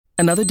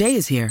Another day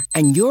is here,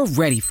 and you're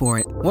ready for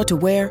it. What to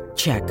wear?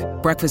 Check.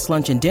 Breakfast,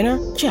 lunch, and dinner?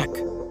 Check.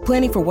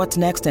 Planning for what's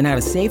next and how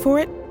to save for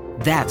it?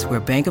 That's where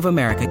Bank of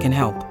America can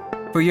help.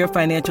 For your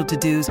financial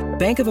to-dos,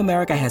 Bank of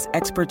America has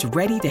experts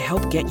ready to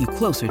help get you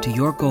closer to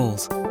your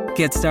goals.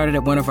 Get started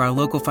at one of our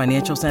local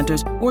financial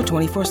centers or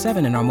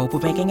 24/7 in our mobile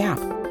banking app.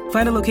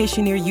 Find a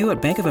location near you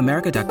at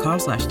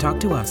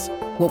bankofamerica.com/talktous.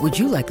 What would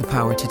you like the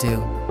power to do?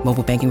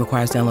 Mobile banking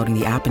requires downloading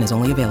the app and is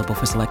only available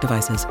for select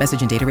devices.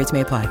 Message and data rates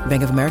may apply.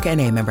 Bank of America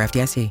N.A., member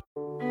FDIC.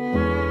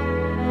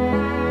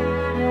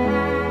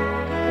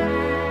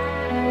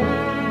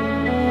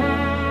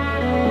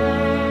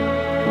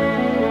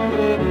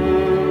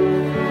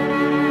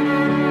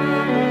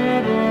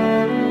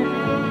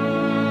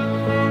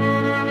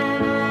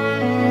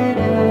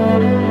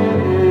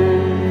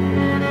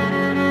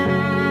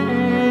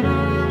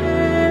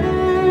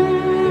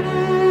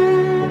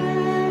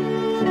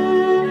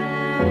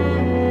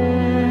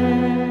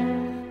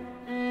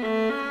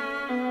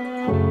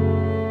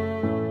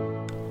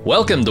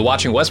 Welcome to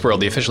Watching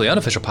Westworld, the officially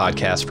unofficial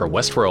podcast for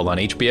Westworld on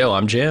HBO.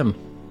 I'm Jim.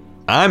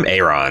 I'm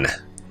Aaron.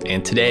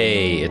 And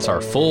today, it's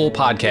our full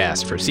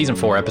podcast for Season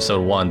 4,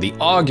 Episode 1, The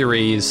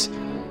Auguries.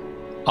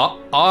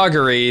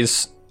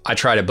 Auguries. I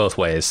tried it both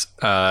ways.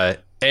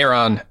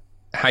 Aaron,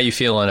 how you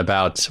feeling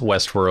about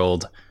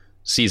Westworld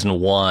Season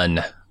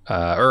 1?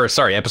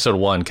 Episode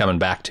 1, coming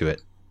back to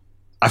it.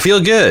 I feel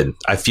good.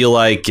 I feel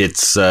like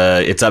it's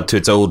up to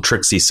its old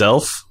tricksy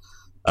self.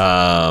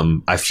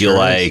 I feel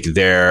like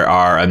there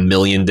are a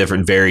million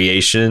different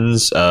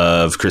variations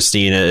of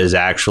Christina is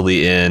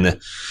actually in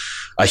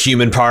a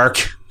human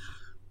park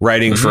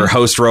writing for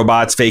host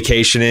robots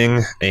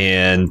vacationing,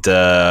 and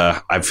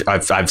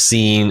I've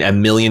seen a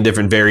million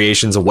different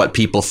variations of what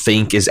people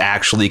think is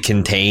actually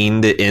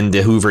contained in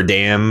the Hoover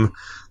Dam.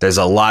 There's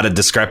a lot of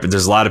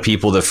There's a lot of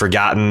people that have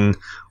forgotten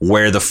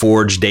where the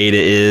Forge data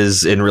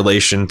is in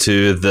relation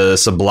to the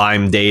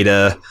Sublime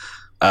data.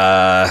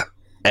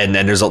 And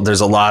then there's a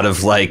lot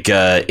of like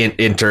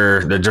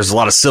there's a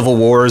lot of civil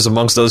wars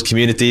amongst those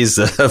communities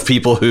of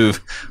people who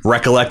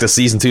recollect a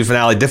season 2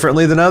 finale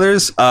differently than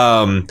others.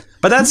 But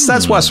that's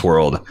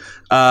Westworld.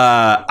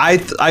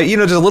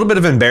 There's a little bit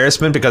of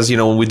embarrassment because,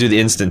 when we do the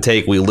instant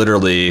take, we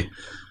literally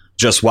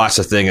just watch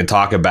the thing and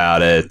talk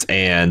about it.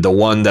 And the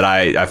one that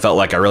I felt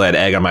like I really had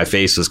egg on my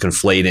face was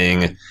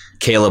conflating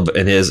Caleb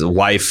and his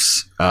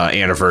wife's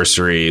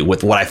anniversary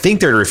with what I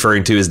think they're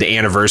referring to as the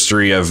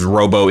anniversary of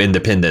Robo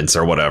Independence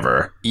or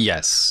whatever.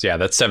 Yes. Yeah,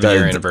 that's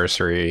 7-year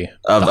anniversary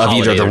of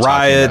either the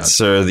riots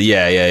or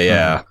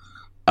the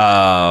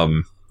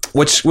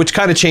which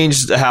kind of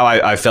changed how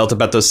I felt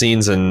about those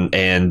scenes and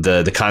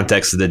the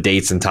context of the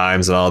dates and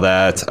times and all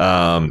that.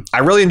 I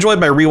really enjoyed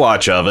my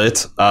rewatch of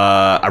it.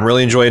 I'm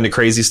really enjoying the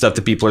crazy stuff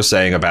that people are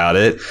saying about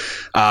it.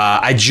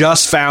 I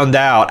just found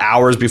out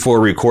hours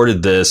before we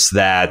recorded this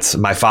that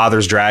My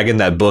Father's Dragon,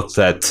 that book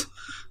that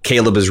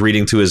Caleb is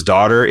reading to his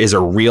daughter, is a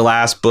real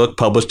ass book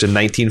published in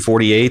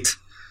 1948.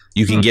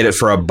 You can get it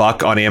for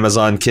 $1 on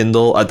Amazon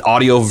Kindle. An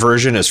audio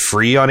version is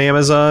free on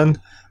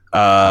Amazon.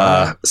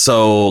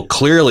 So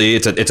clearly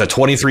it's a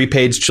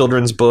 23-page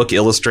children's book,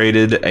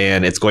 illustrated,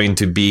 and it's going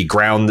to be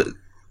ground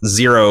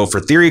zero for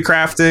theory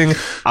crafting.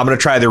 I'm going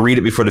to try to read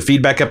it before the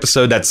feedback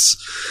episode. That's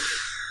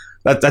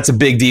a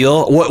big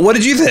deal. What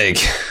did you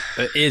think?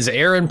 Is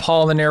Aaron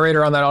Paul the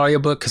narrator on that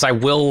audiobook? Because I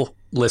will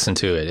listen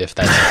to it if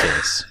that's the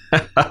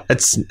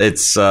case.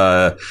 It's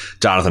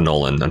Jonathan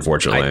Nolan,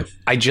 unfortunately.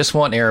 I just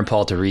want Aaron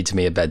Paul to read to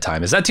me at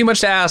bedtime. Is that too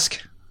much to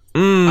ask?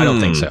 I don't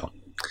think so.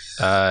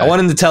 I want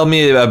him to tell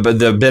me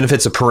the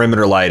benefits of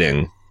perimeter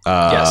lighting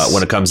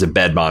when it comes to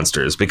bed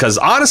monsters, because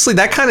honestly,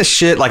 that kind of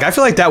shit, like, I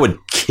feel like that would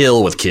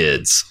kill with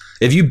kids.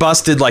 If you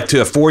busted like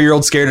to a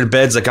 4-year-old scared of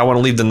beds, like, I want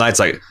to leave the nights,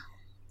 like,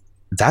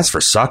 that's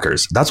for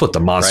suckers. That's what the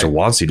monster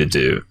wants you to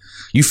do.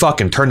 You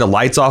fucking turn the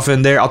lights off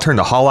in there. I'll turn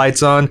the hall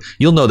lights on.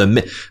 You'll know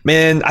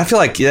man. I feel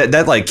like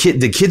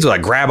the kids will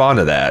like grab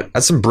onto that.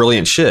 That's some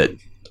brilliant shit.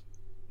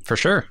 For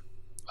sure.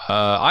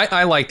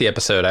 I like the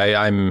episode.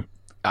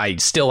 I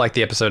still like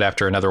the episode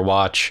after another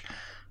watch.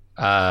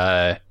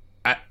 So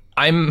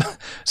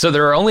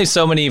there are only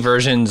so many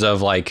versions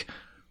of like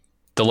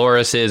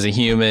Dolores is a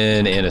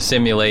human in a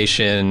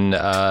simulation,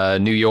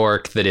 New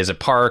York that is a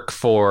park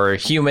for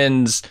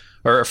humans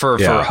or for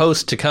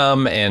hosts to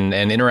come and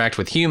interact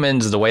with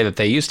humans the way that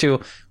they used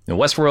to. In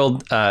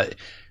Westworld,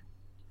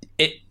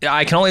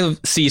 I can only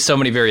see so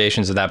many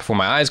variations of that before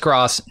my eyes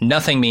cross.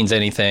 Nothing means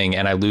anything,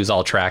 and I lose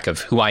all track of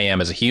who I am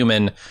as a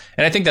human.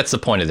 And I think that's the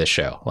point of this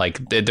show. Like,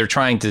 they're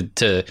trying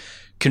to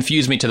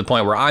confuse me to the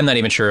point where I'm not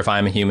even sure if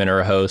I'm a human or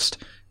a host.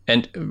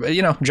 And,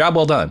 job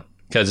well done,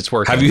 because it's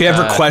working. Have you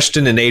ever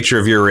questioned the nature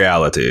of your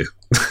reality?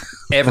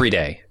 Every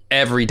day,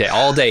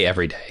 all day,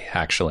 every day,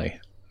 actually.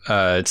 So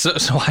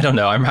I don't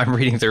know. I'm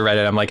reading through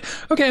Reddit. I'm like,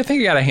 okay, I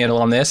think I got a handle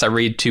on this. I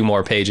read 2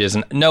 more pages,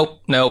 and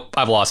nope,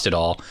 I've lost it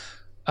all.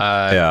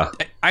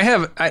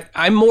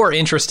 I'm more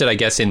interested, I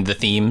guess, in the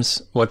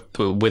themes, what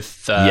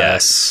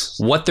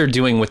they're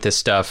doing with this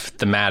stuff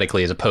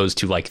thematically, as opposed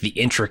to like the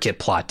intricate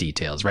plot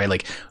details, right?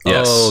 Like,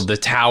 the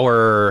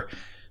tower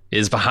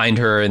is behind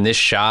her in this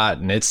shot,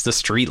 and it's the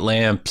street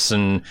lamps,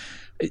 and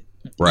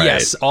right.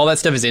 Yes, all that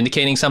stuff is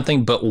indicating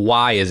something, but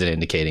why is it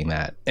indicating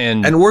that?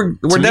 And we're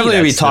definitely going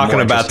to be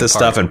talking about this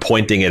part. stuff and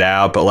pointing it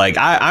out, but like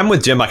I'm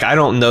with Jim. Like I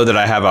don't know that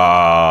I have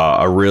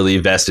a really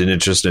vested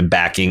interest in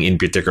backing in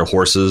particular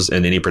horses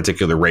in any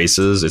particular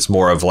races. It's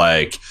more of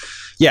like,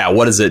 yeah,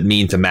 what does it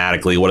mean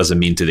thematically? What does it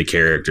mean to the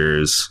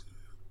characters?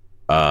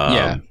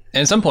 Yeah.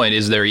 And at some point,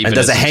 is there even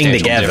does a it hang substantial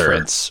together?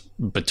 difference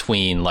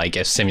between like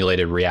a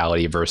simulated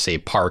reality versus a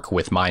park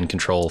with mind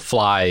control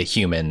fly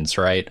humans,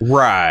 right?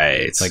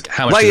 Right. Like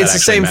how much like does it's that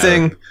the same actually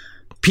matter? thing.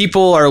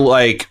 People are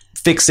like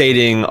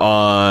fixating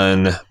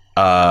on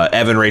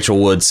Evan Rachel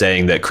Wood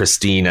saying that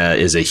Christina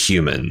is a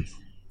human.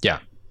 Yeah.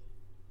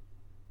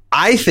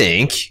 I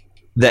think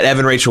that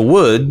Evan Rachel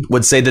Wood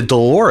would say that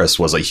Dolores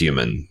was a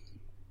human.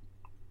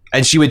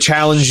 And she would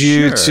challenge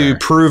you Sure. to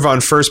prove on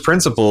first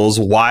principles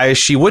why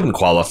she wouldn't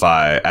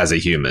qualify as a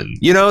human.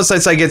 You know, so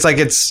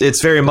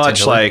it's very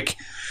much like,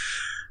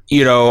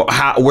 you know,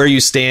 where you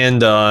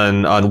stand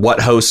on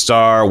what hosts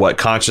are, what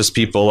conscious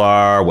people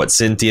are, what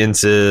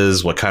sentience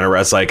is, what kind of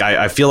rest. Like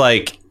I feel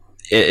like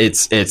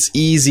it's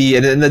easy.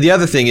 And then the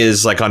other thing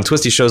is, like on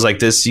twisty shows like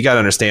this, you got to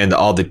understand that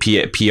all the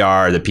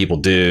PR that people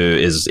do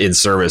is in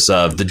service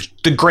of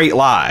the great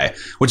lie,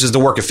 which is the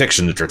work of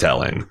fiction that you're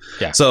telling.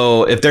 Yeah.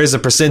 So if there's a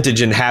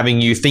percentage in having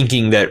you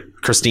thinking that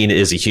Christina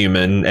is a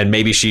human and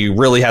maybe she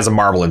really has a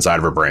marble inside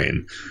of her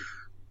brain,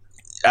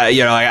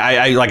 you know,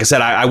 I like I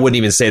said, I wouldn't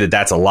even say that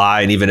that's a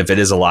lie. And even if it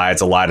is a lie,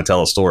 it's a lie to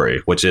tell a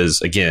story, which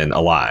is, again,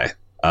 a lie.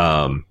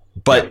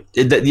 But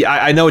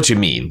I know what you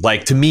mean.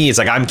 Like, to me, it's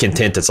like I'm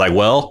content. It's like,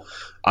 well,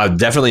 I'm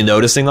definitely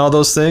noticing all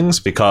those things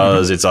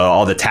because it's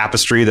all the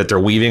tapestry that they're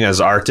weaving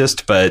as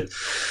artists. But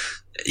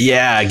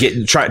yeah,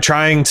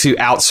 trying to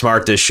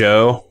outsmart this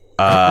show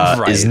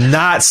Right. is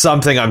not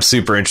something I'm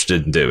super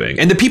interested in doing.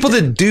 And the people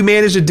that do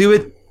manage to do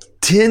it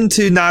tend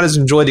to not as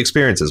enjoy the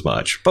experience as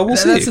much. But we'll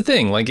see. That's the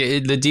thing. Like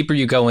the deeper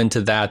you go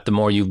into that, the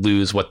more you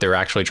lose what they're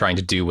actually trying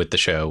to do with the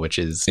show, which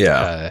is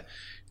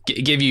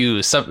give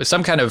you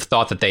some kind of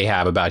thought that they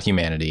have about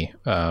humanity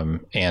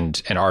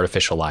and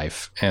artificial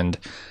life. And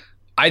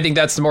I think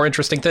that's the more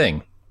interesting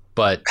thing.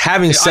 But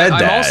having said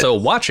that, I'm also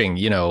watching,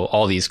 you know,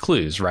 all these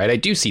clues, right? I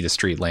do see the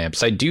street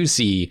lamps. I do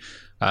see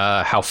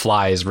how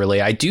flies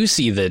relate. I do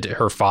see that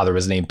her father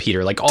was named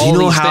Peter. Like all these things.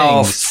 Do you know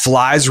how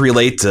flies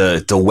relate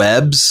to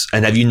webs?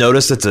 And have you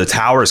noticed that the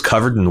tower is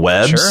covered in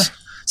webs? Sure.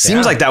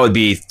 Seems like that would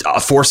be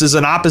forces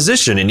in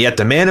opposition, and yet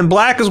the man in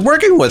black is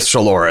working with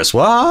Shaloris.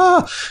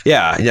 Well,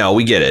 yeah, you know,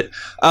 we get it.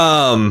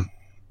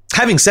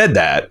 Having said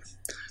that,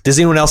 does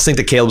anyone else think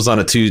that Caleb's on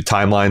a 2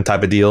 timeline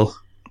type of deal?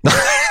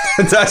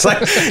 That's like,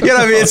 you know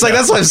what I mean? It's like,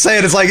 that's what I'm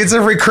saying. It's like, it's a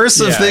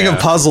recursive thing of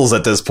puzzles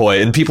at this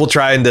point, and people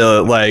trying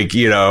to, like,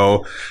 you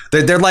know,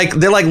 they're like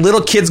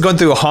little kids going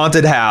through a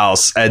haunted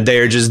house, and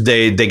they're just,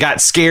 they got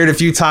scared a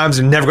few times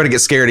and never going to get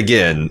scared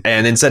again.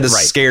 And instead of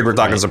scared, we're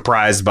talking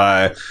surprised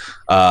by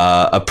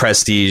a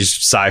prestige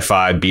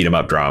sci-fi beat 'em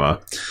up drama.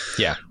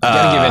 Yeah. You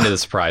gotta give into the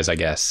surprise, I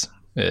guess.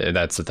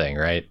 That's the thing,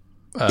 right?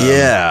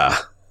 Yeah.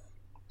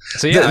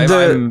 So yeah,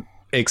 I'm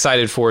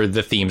excited for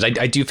the themes. I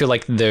do feel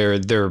like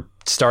they're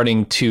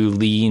starting to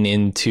lean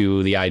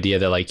into the idea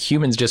that like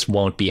humans just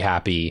won't be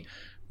happy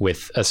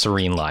with a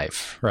serene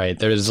life, right?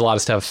 There's a lot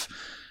of stuff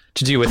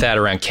to do with that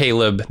around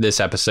Caleb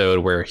this episode,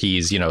 where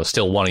he's, you know,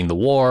 still wanting the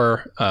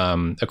war,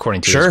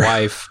 according to his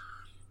wife.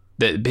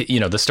 That, you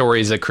know, the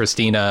stories that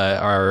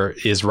Christina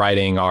is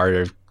writing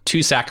are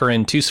too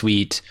saccharine, too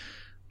sweet,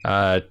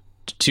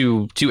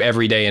 too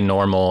everyday and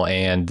normal,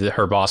 and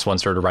her boss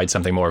wants her to write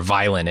something more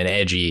violent and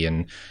edgy,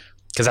 and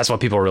because that's what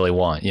people really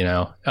want, you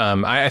know.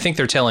 I think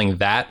they're telling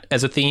that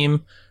as a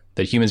theme,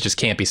 that humans just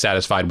can't be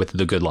satisfied with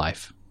the good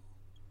life.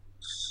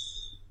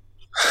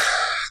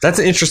 That's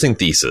an interesting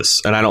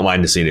thesis, and I don't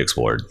mind to see it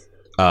explored.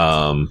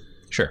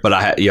 Sure, but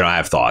I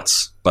have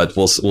thoughts, but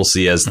we'll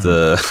see as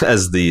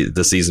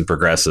the season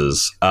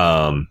progresses.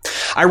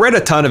 I read a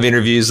ton of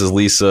interviews with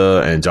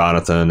Lisa and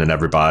Jonathan and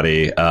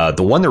everybody.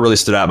 The one that really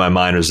stood out in my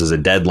mind was a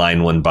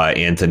Deadline one by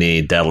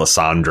Anthony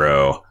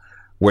D'Alessandro,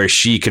 where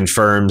she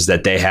confirms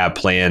that they have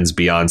plans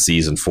beyond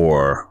season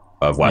 4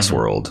 of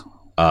Westworld.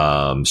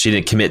 She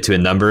didn't commit to a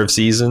number of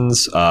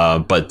seasons,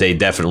 but they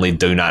definitely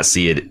do not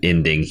see it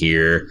ending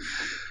here.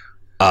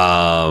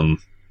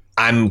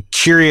 I'm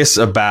curious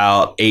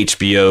about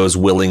HBO's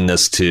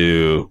willingness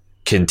to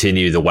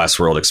continue the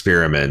Westworld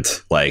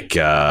experiment. Like,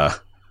 this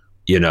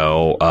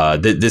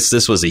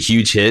was a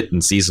huge hit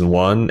in season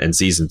 1 and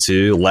season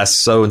 2, less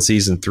so in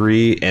season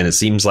 3, and it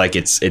seems like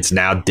it's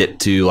now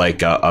dipped to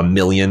like a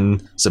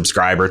million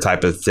subscriber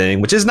type of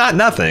thing, which is not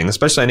nothing,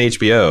 especially on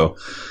HBO.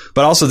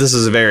 But also, this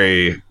is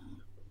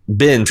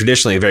been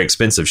traditionally a very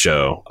expensive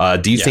show.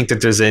 Do you think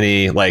that there's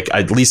any, like,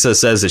 Lisa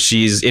says that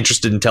she's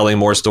interested in telling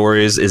more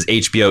stories? Is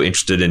HBO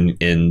interested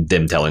in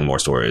them telling more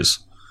stories?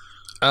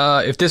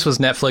 If this was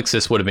Netflix,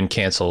 this would have been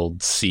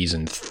canceled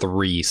season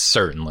 3,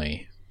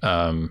 certainly.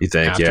 You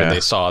think? After they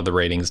saw the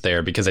ratings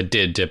there, because it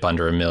did dip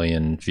under 1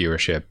 million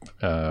viewership,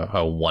 a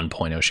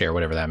 1.0 share,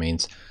 whatever that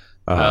means.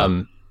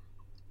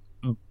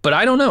 But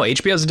I don't know.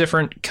 HBO is a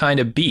different kind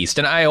of beast.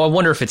 And I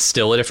wonder if it's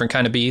still a different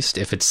kind of beast,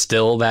 if it's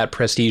still that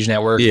prestige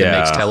network that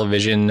makes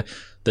television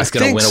that's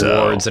going to win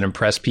awards and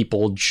impress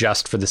people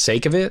just for the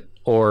sake of it.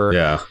 Or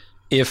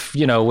if,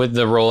 with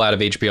the rollout of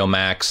HBO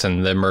Max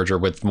and the merger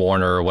with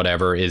Warner or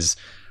whatever is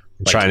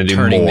trying to do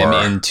turning them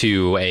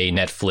into a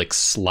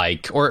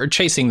Netflix-like or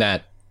chasing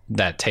that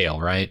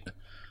tail, right?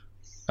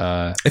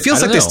 It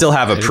feels like they still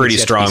have a pretty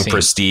strong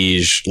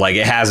prestige. Like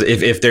it has,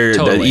 if they're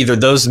either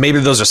those, maybe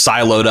those are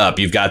siloed up.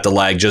 You've got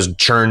the just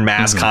churn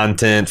mass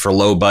content for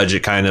low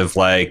budget kind of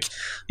DC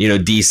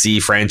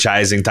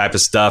franchising type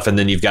of stuff. And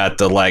then you've got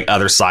the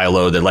other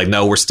silo that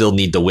no, we still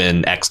need to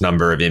win X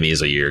number of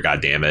Emmys a year.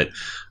 God damn it.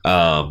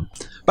 But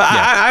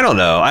I don't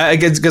know. I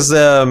guess because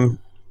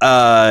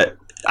I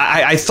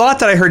thought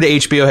that I heard that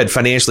HBO had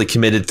financially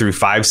committed through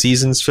 5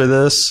 seasons for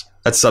this.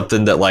 That's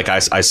something that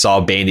I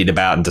saw bandied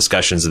about in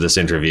discussions of this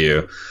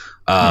interview.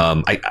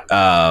 But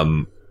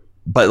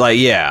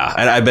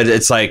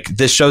it's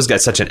this show's got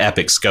such an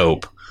epic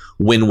scope.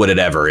 When would it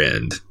ever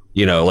end?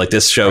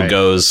 This show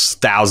goes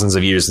thousands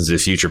of years into the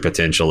future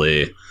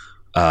potentially.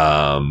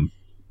 And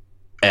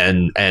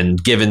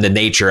given the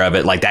nature of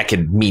it, that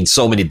could mean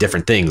so many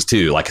different things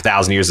too.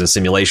 1,000 years in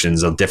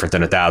simulations are different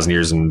than 1,000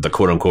 years in the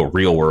quote unquote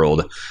real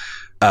world.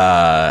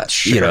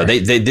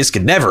 This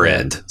could never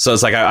end. So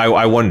it's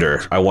I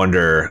wonder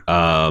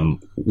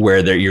where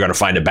you're going to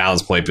find a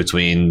balance point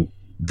between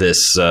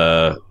this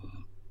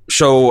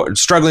show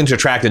struggling to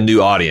attract a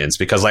new audience,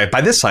 because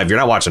by this time, if you're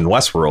not watching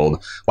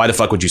Westworld, why the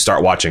fuck would you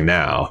start watching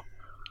now?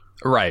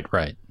 Right.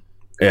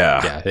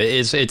 Yeah.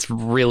 It's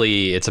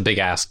a big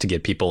ask to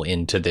get people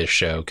into this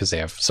show because they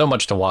have so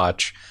much to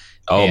watch.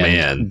 Oh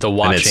man, the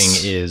watching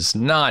is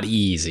not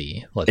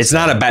easy. It's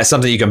not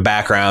something you can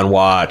background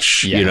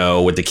watch,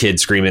 with the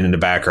kids screaming in the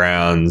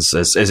backgrounds,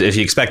 as if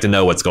you expect to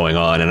know what's going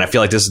on. And I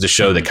feel like this is the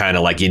show that kind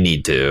of you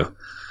need to.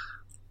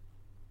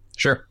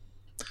 Sure.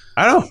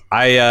 I don't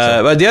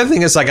know. But the other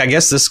thing is I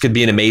guess this could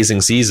be an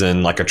amazing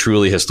season, a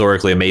truly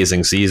historically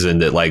amazing season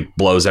that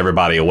blows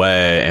everybody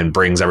away and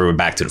brings everyone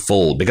back to the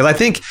fold. Because I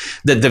think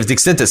that the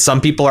extent that some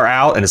people are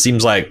out, and it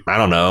seems I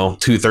don't know,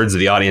 2/3 of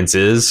the audience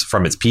is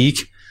from its peak.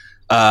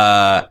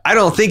 I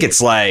don't think it's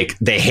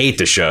they hate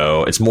the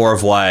show. It's more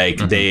of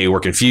they were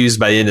confused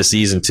by the end of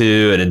season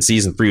 2, and then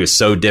season 3 was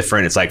so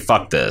different. It's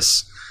fuck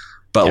this.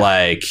 But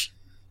they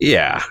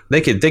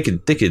could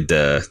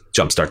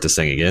jumpstart this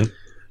thing again.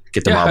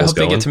 Get the marbles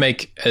going. They get to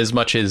make as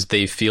much as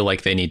they feel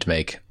like they need to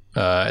make,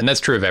 and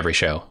that's true of every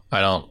show. I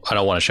don't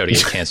want a show to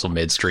get canceled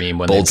midstream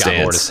when they've got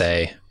more to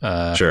say.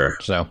 Sure.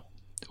 So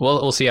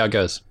we'll see how it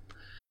goes.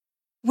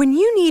 When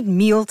you need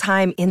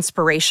mealtime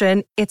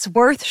inspiration, it's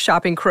worth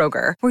shopping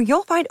Kroger, where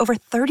you'll find over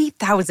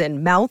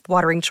 30,000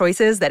 mouth-watering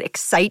choices that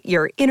excite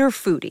your inner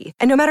foodie.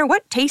 And no matter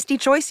what tasty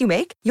choice you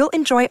make, you'll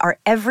enjoy our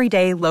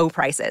everyday low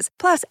prices,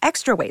 plus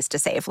extra ways to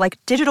save, like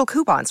digital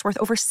coupons worth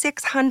over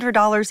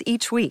 $600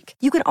 each week.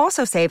 You can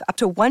also save up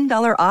to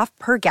 $1 off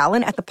per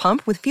gallon at the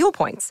pump with fuel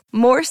points.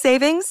 More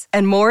savings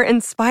and more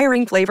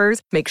inspiring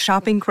flavors make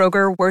shopping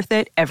Kroger worth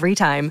it every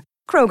time.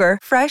 Kroger,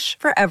 fresh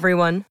for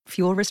everyone.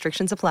 Fuel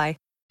restrictions apply.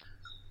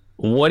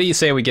 What do you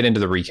say we get into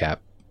the recap?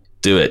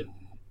 Do it.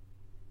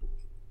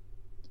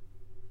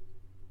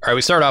 All right,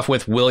 we start off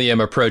with William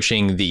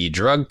approaching the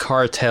drug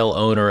cartel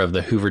owner of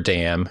the Hoover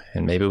Dam,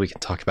 and maybe we can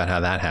talk about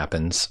how that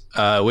happens,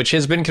 which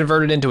has been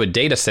converted into a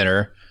data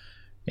center,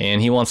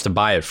 and he wants to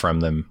buy it from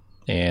them.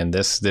 And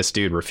this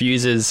dude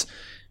refuses,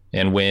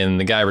 and when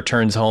the guy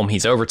returns home,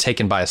 he's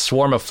overtaken by a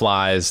swarm of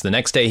flies. The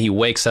next day, he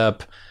wakes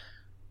up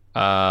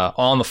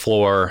on the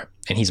floor,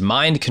 and he's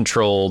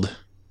mind-controlled,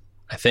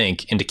 I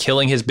think, into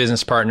killing his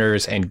business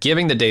partners and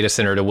giving the data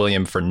center to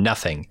William for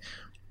nothing.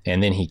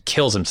 And then he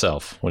kills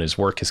himself when his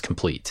work is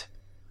complete.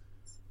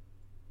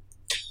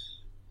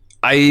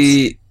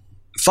 I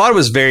thought it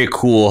was very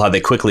cool how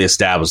they quickly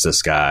established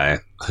this guy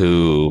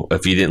who,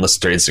 if you didn't listen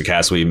to our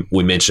Instacast,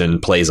 we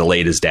mentioned plays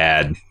Aleda's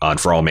dad on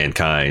For All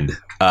Mankind.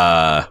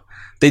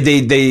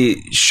 They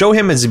show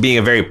him as being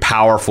a very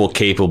powerful,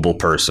 capable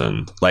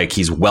person.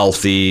 He's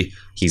wealthy.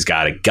 He's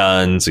got a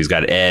gun, so he's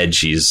got an edge.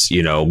 He's,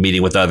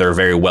 meeting with other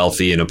very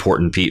wealthy and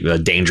important people,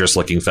 dangerous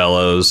looking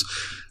fellows,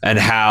 and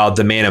how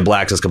the Man in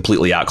Black just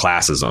completely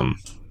outclasses him.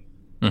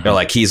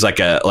 Mm-hmm. He's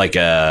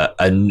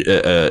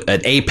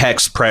an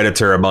apex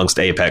predator amongst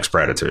apex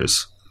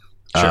predators.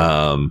 Sure.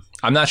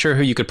 I'm not sure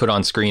who you could put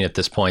on screen at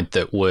this point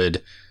that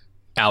would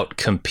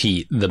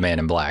outcompete the Man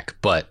in Black,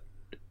 but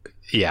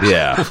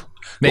yeah.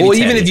 Well,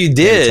 even if you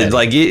did,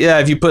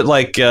 if you put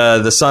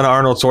the son of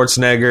Arnold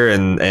Schwarzenegger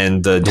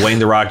and Dwayne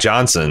The Rock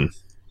Johnson,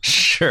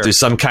 sure, through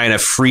some kind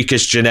of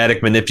freakish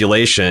genetic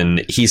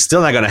manipulation, he's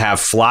still not going to have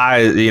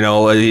flies.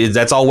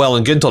 That's all well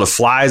and good until the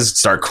flies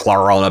start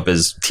crawling up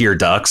his tear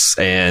ducts,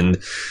 and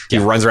he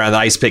runs around the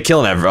ice pit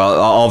killing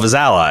all of his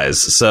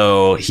allies.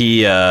 So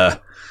he.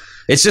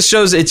 It just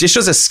shows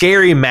a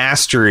scary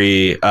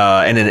mastery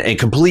and a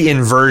complete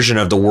inversion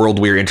of the world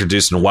we were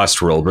introduced in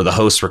Westworld, where the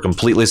hosts were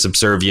completely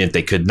subservient.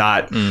 They could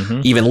not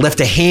even lift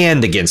a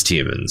hand against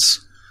humans.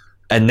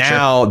 And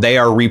now they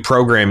are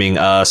reprogramming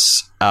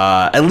us,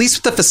 at least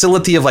with the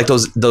facility of like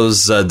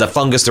the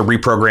fungus that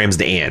reprograms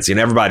the ants. You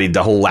know, everybody,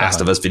 the whole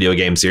Last of Us video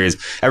game series,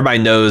 everybody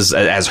knows,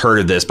 has heard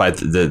of this by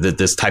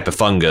this type of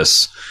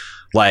fungus.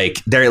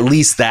 Like, they're at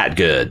least that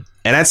good.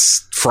 And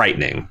that's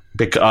frightening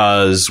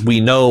because we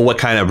know what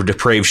kind of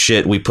depraved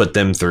shit we put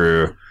them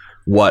through.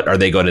 What are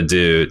they going to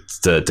do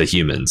to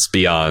humans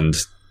beyond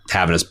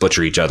having us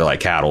butcher each other like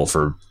cattle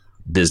for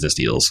business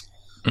deals?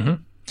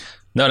 Mm-hmm.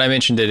 No, and I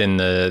mentioned it in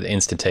the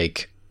Instant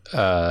Take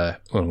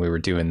when we were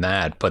doing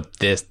that, but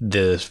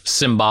the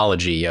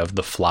symbology of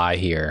the fly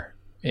here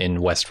in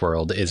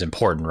Westworld is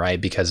important, right?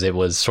 Because it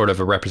was sort of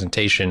a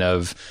representation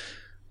of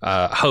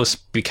hosts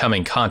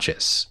becoming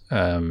conscious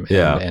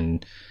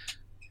and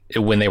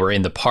when they were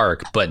in the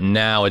park, but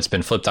now it's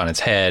been flipped on its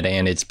head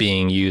and it's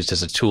being used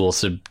as a tool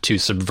to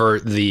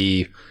subvert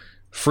the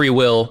free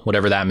will,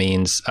 whatever that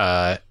means,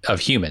 of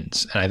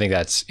humans. And I think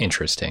that's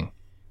interesting.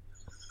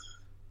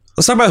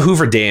 Let's talk about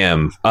Hoover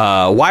Dam.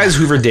 Why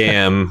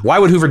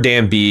would Hoover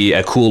Dam be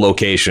a cool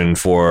location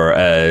for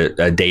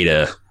a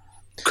data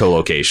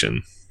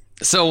co-location?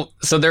 So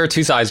there are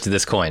two sides to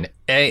this coin.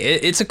 A,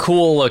 it's a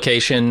cool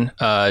location,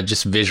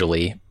 just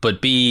visually, but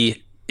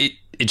B,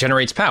 it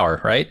generates power,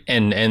 right?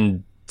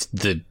 And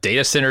the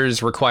data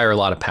centers require a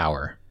lot of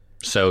power.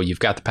 So you've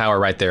got the power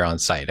right there on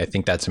site. I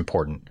think that's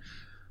important.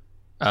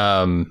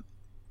 The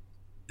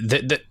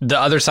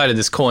other side of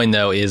this coin,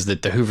 though, is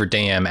that the Hoover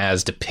Dam,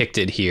 as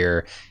depicted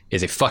here,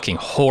 is a fucking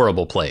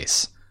horrible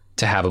place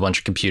to have a bunch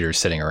of computers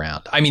sitting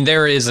around. I mean,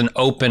 there is an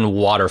open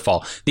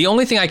waterfall. The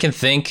only thing I can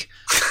think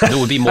that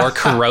would be more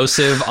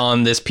corrosive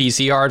on this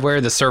PC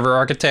hardware, the server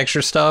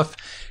architecture stuff,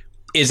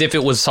 is if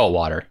it was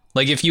saltwater.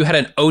 Like if you had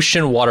an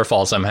ocean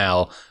waterfall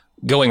somehow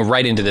going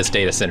right into this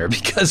data center,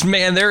 because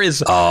man, there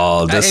is,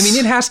 I mean,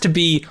 it has to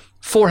be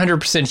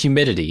 400%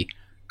 humidity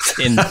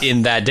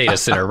in that data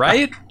center,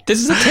 right? This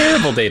is a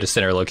terrible data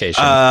center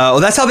location. Well,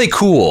 that's how they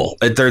cool.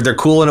 They're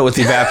cooling it with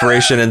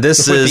evaporation, and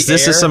this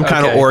is some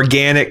kind of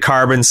organic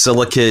carbon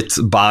silicate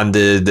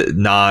bonded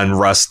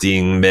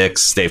non-rusting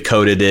mix. They've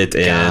coated it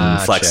in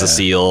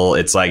Flexaseal.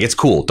 It's like, it's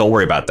cool. Don't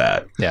worry about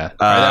that. Yeah.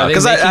 Are they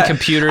making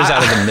computers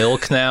out of the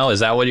milk now? Is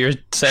that what you're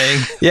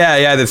saying?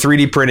 Yeah. The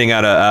 3D printing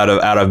out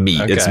of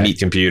meat. Okay. It's meat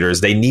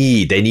computers. They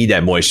need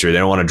that moisture. They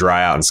don't want to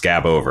dry out and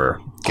scab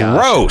over.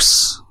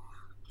 Gosh.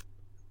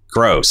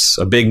 Gross.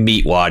 A big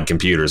meat wad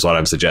computer is what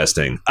I'm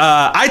suggesting.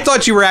 I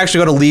thought you were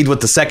actually going to lead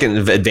with the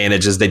second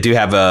advantage is they do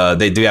have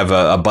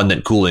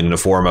abundant cooling in the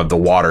form of the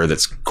water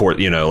that's,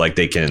 like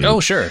they can. Oh,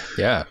 sure.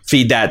 Yeah.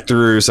 Feed that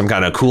through some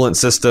kind of coolant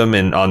system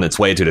and on its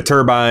way to the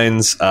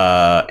turbines.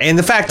 And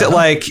the fact that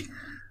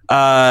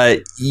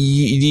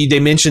they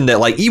mentioned that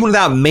like even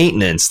without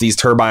maintenance, these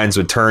turbines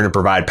would turn and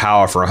provide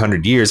power for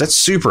 100 years. That's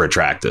super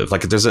attractive.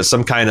 Like if there's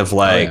some kind of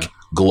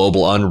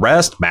global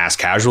unrest, mass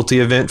casualty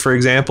event, for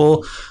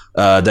example,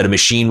 that a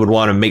machine would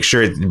want to make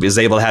sure it is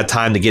able to have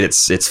time to get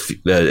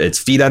its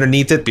feet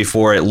underneath it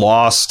before it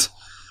lost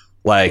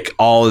like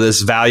all of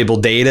this valuable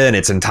data and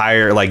its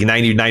entire like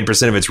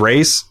 99% of its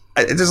race.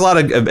 There's a lot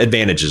of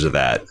advantages of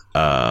that.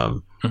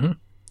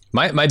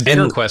 My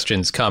bigger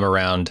questions come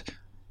around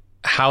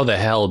how the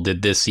hell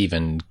did this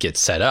even get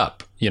set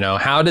up?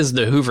 How does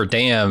the Hoover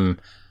Dam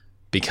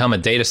become a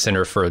data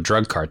center for a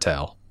drug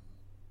cartel?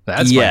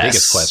 That's my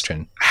biggest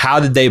question. How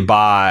did they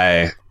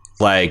buy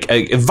like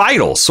a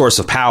vital source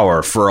of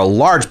power for a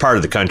large part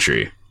of the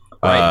country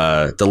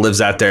that lives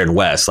out there in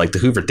West? Like the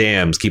Hoover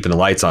Dam's keeping the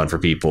lights on for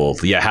people.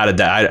 Yeah, how did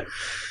that?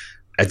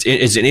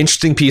 It's an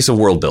interesting piece of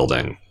world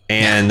building,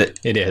 and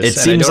it is. It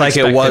seems like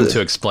it was them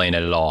to explain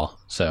it at all.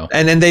 So,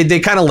 and then they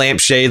kind of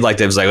lampshade like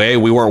it was like, hey,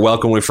 we weren't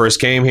welcome when we first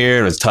came here,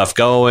 and it was tough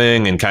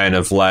going, and kind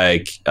of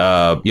like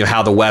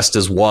how the West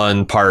is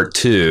won part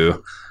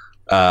 2.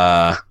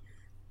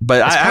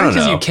 But it's I don't know.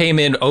 Because you came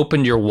in,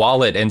 opened your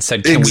wallet, and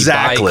said, "Can we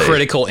buy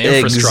critical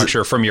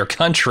infrastructure from your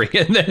country?"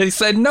 And then they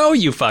said, "No,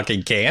 you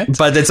fucking can't."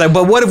 But it's like,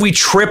 but what if we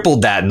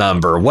tripled that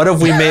number? What if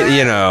we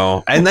made,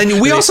 And then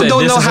we also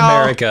don't know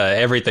how America,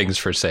 everything's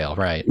for sale,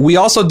 right? We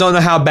also don't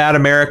know how bad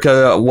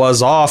America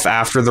was off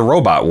after the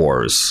robot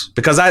wars,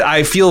 because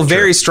I feel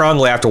very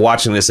strongly after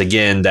watching this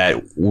again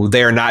that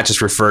they are not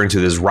just referring to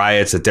this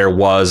riots, that there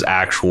was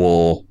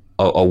actual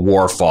a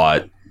war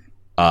fought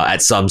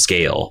at some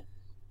scale.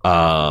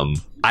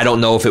 I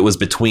don't know if it was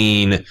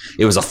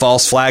it was a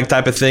false flag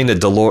type of thing that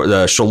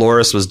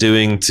Dolores was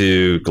doing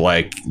to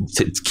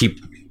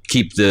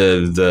keep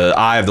the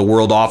eye of the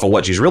world off of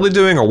what she's really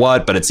doing or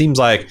what, but it seems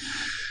like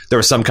there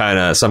was some kind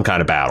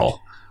of battle.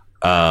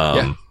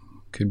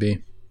 Could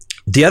be.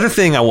 The other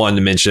thing I wanted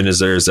to mention is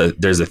there's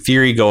a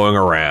theory going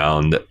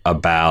around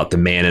about the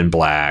Man in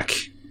Black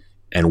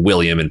and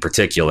William in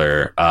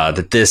particular,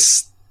 that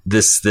this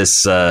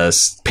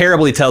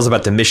parable he tells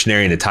about the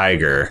missionary and the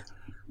tiger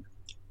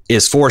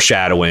is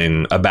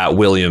foreshadowing about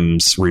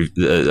Williams,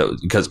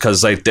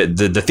 because like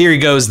the theory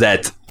goes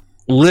that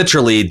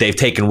literally they've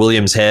taken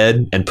Williams'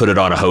 head and put it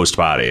on a host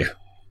body.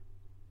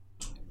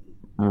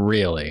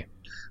 Really?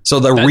 So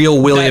the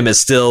real William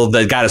is still,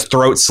 that got his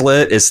throat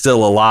slit, is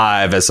still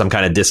alive as some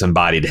kind of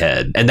disembodied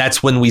head. And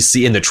that's when we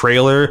see in the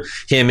trailer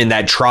him in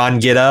that Tron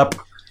get up.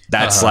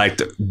 That's like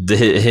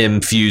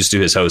him fused to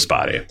his host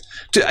body.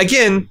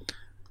 Again,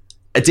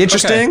 it's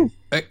interesting.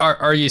 Okay.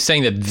 Are you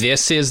saying that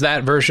this is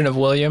that version of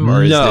William?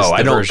 Or is this the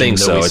I don't version think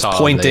so. It's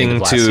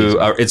pointing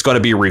to, it's going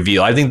to be a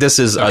reveal. I think this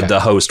is the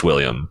host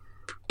William.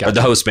 Gotcha. Or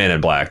the host Man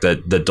in Black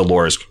that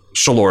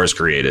Shalores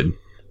created.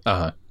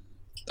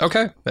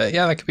 Okay.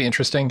 Yeah, that could be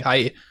interesting.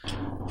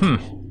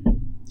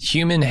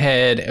 Human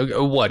head,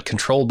 what,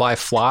 controlled by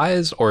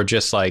flies? Or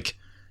just like,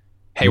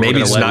 hey,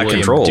 maybe we're going to let not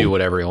William controlled. Do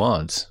whatever he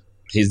wants?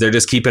 They're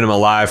just keeping him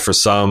alive for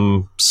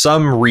some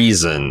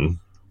reason.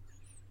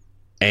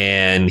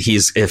 And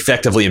he's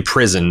effectively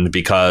imprisoned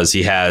because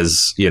he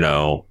has,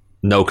 no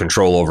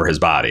control over his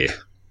body.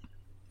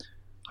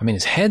 I mean,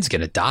 his head's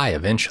going to die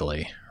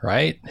eventually,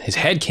 right? His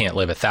head can't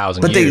live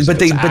 1,000 years.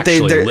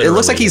 It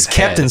looks like he's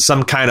kept in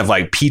some kind of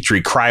like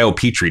cryo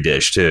petri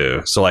dish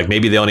too. So like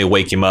maybe they only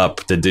wake him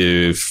up to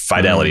do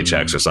fidelity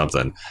checks or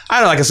something. I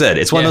don't know. Like I said,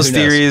 it's one of those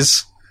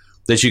theories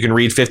that you can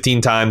read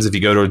 15 times if you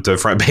go to the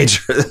front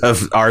page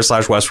of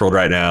r/Westworld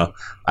right now.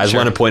 I just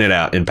want to point it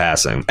out in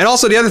passing. And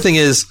also the other thing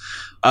is,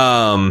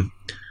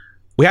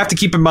 we have to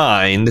keep in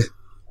mind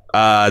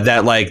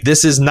that like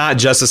this is not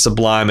just a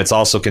Sublime. It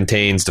also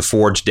contains the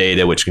forged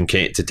data, which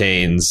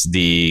contains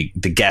the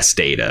guest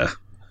data.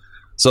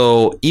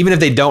 So even if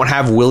they don't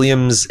have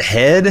William's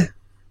head,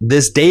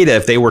 this data,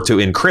 if they were to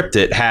encrypt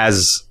it,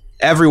 has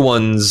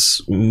everyone's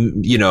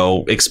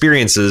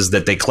experiences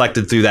that they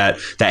collected through that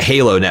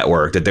Halo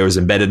network that there was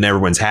embedded in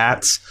everyone's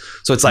hats.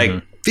 So it's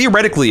like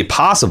theoretically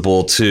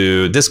possible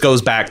to, this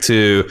goes back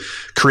to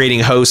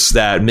creating hosts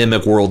that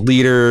mimic world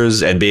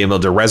leaders and being able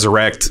to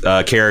resurrect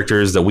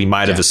characters that we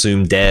might have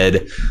assumed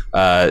dead.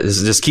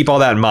 Just keep all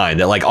that in mind,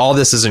 that like all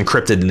this is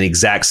encrypted in the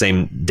exact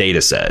same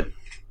data set.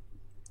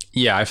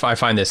 Yeah, I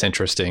find this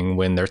interesting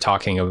when they're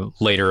talking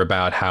later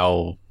about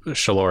how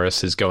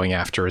Shalores is going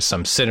after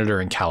some senator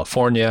in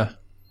California.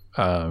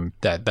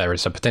 That there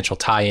is a potential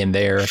tie-in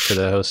there to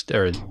the host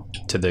or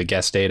to the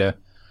guest data,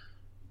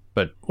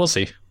 but we'll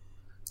see.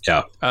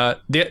 Yeah.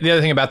 The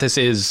other thing about this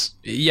is,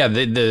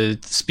 the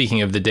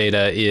speaking of the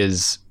data,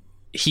 is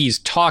he's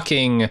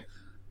talking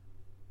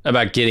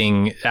about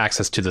getting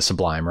access to the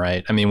Sublime,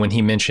 right? I mean, when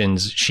he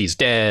mentions she's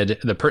dead,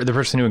 the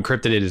person who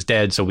encrypted it is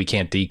dead, so we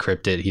can't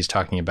decrypt it. He's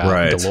talking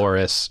about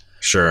Dolores,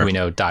 who we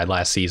know died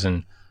last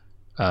season.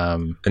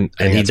 And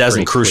he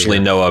doesn't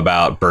crucially know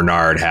about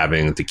Bernard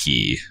having the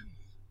key.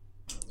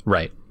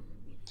 Right.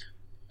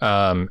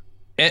 And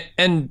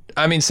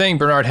I mean, saying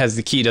Bernard has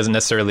the key doesn't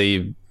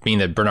necessarily mean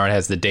that Bernard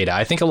has the data.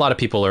 I think a lot of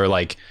people are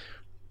like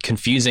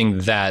confusing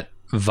that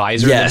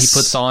visor that he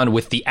puts on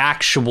with the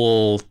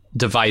actual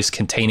device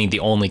containing the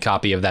only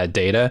copy of that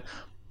data.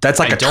 That's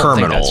like a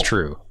terminal. Think that's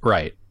true.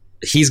 Right.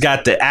 He's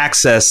got the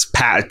access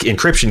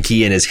encryption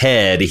key in his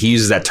head. He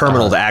uses that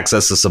terminal to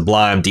access the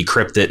Sublime,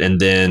 decrypt it, and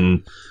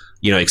then,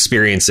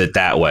 experience it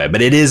that way.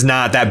 But it is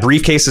not, that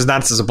briefcase is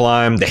not to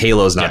Sublime. The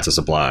Halo is not to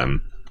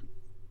Sublime.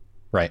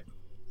 Right.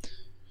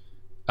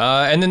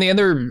 And then the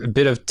other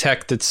bit of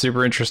tech that's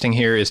super interesting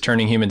here is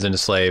turning humans into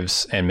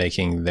slaves and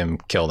making them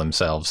kill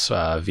themselves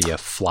via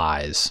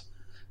flies.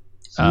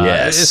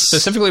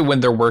 Specifically when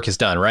their work is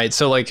done, right?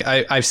 So like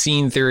I've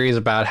seen theories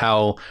about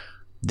how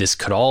this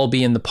could all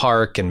be in the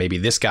park, and maybe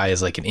this guy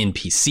is like an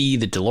NPC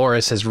that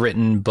Dolores has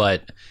written,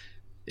 but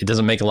it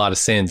doesn't make a lot of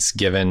sense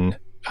given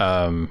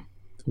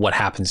what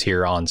happens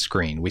here on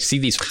screen. We see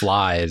these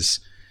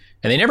flies,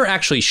 and they never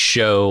actually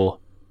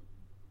show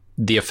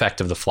the effect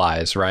of the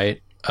flies,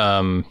 right?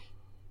 No.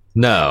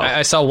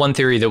 I saw one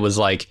theory that was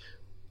like,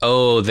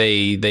 oh,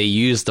 they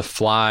used the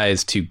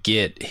flies to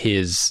get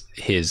his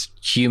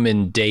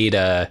human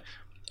data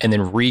and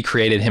then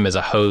recreated him as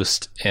a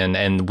host,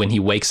 and when he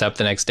wakes up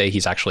the next day,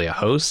 he's actually a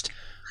host.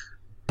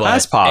 But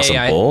that's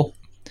possible.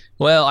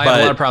 I have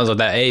a lot of problems with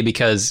that.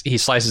 Because he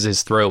slices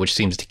his throat, which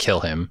seems to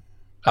kill him.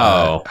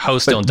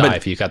 Hosts don't die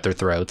if you cut their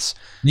throats.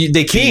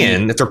 They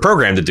can if they're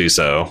programmed to do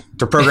so.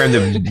 They're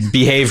programmed to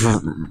behave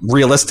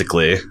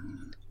realistically.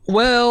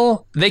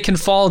 Well, they can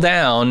fall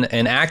down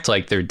and act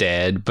like they're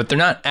dead, but they're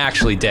not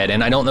actually dead.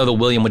 And I don't know that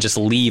William would just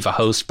leave a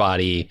host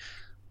body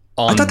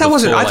on. I thought that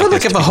wasn't. I thought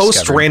like if a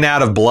host ran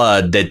out of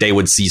blood, that they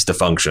would cease to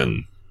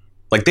function.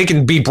 Like they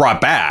can be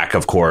brought back,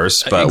 of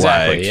course, but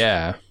exactly,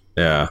 yeah.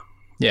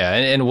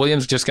 And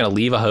William's just going to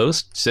leave a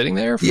host sitting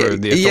there for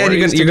the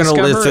authorities you're going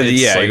to live through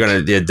you're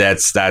going to.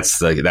 That's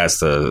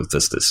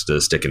the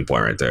sticking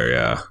point right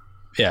there.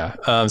 Yeah.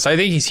 So I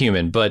think he's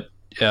human, but.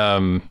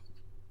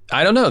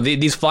 I don't know.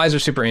 These flies are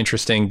super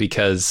interesting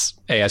because,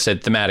 I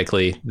said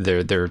thematically,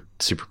 they're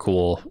super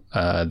cool.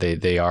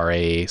 They are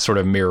a sort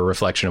of mirror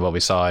reflection of what we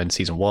saw in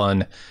season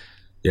 1.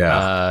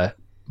 Yeah.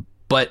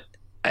 But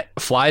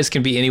flies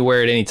can be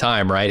anywhere at any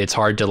time, right? It's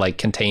hard to like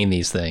contain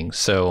these things.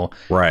 So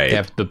they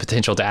have the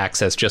potential to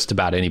access just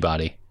about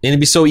anybody. And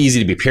it'd be so easy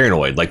to be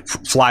paranoid. Like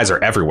flies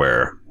are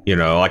everywhere.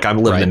 Like I'm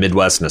living in the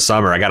Midwest in the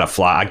summer. I got a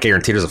fly. I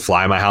guarantee there's a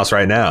fly in my house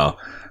right now.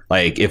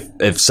 Like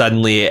if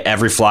suddenly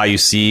every fly you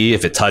see,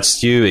 if it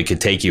touched you, it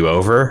could take you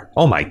over.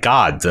 Oh my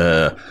God,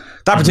 the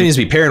opportunity to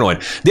be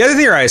paranoid. The other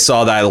thing I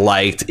saw that I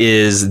liked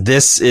is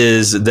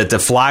that the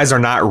flies are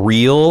not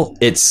real.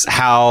 It's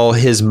how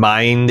his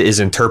mind is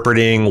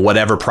interpreting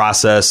whatever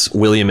process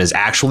William is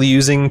actually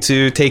using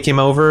to take him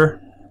over.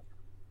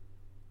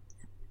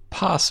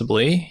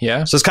 Possibly,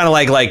 yeah. So it's kind of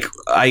like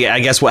I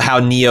guess how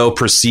Neo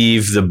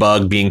perceived the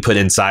bug being put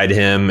inside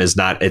him is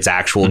not its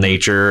actual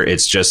nature.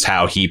 It's just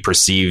how he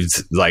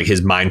perceived, like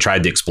his mind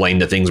tried to explain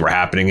the things were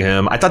happening to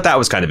him. I thought that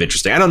was kind of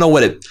interesting. I don't know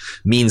what it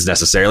means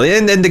necessarily.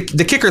 And then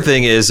the kicker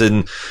thing is,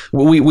 and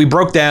we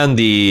broke down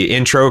the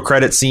intro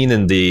credit scene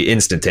and the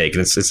instant take,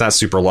 and it's not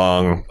super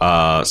long,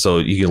 so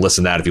you can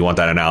listen to that if you want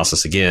that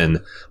analysis again.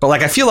 But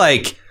like I feel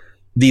like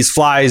these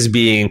flies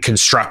being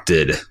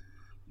constructed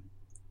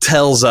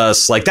tells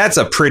us like that's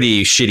a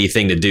pretty shitty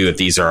thing to do if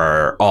these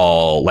are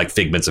all like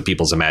figments of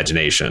people's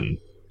imagination.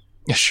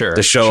 Sure.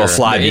 To show a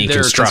fly being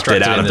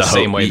constructed out of the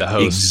same way the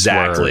hosts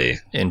exactly,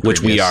 in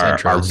which we are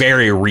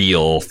very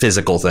real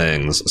physical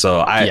things.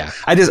 So I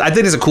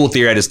think it's a cool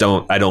theory.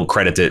 I don't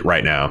credit it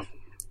right now.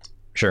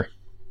 Sure.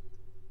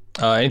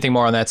 Anything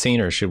more on that scene,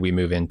 or should we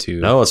move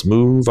into? No, let's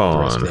move on.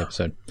 The rest of the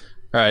episode.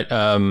 All right.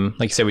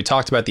 Like you said, we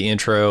talked about the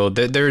intro.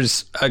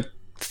 There's a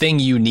thing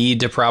you need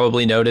to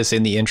probably notice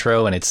in the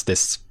intro, and it's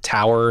this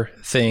tower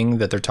thing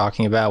that they're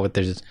talking about.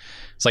 It's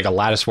like a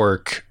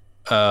latticework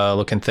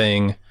looking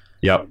thing.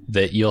 Yep.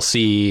 That you'll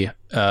see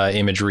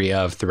imagery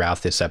of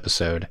throughout this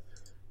episode,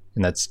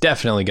 and that's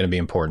definitely going to be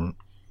important.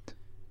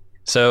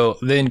 So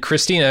then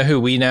Christina, who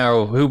we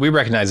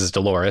recognize as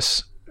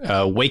Dolores,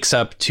 wakes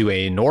up to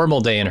a normal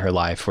day in her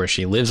life where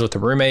she lives with a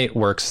roommate,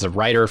 works as a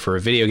writer for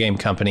a video game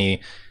company,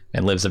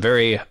 and lives a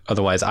very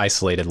otherwise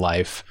isolated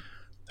life.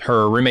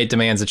 Her roommate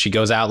demands that she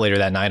goes out later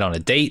that night on a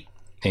date,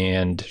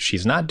 and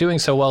she's not doing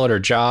so well at her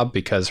job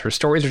because her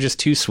stories are just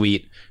too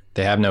sweet.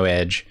 They have no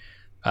edge.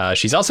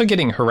 She's also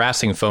getting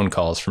harassing phone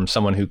calls from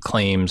someone who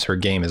claims her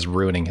game is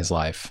ruining his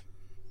life.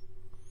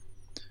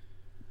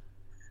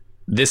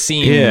 This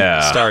scene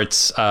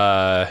starts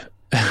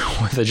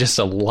with just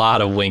a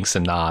lot of winks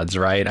and nods,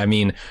 right? I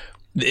mean,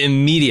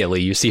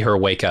 immediately you see her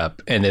wake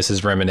up, and this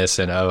is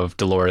reminiscent of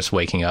Dolores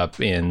waking up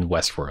in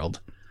Westworld.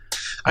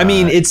 I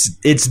mean,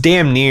 it's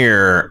damn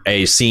near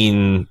a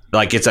scene,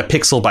 like it's a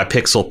pixel by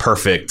pixel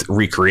perfect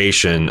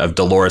recreation of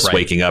Dolores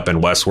waking up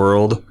in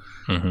Westworld.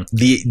 Mm-hmm.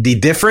 The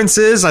difference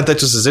is, I thought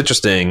this is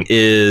interesting,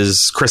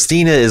 is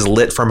Christina is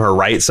lit from her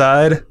right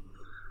side.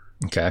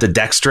 Okay. The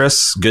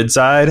dexterous, good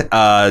side.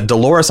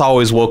 Dolores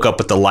always woke up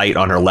with the light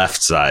on her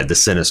left side, the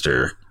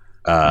sinister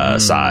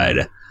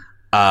side.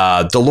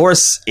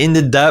 Dolores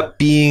ended up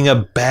being a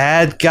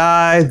bad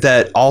guy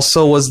that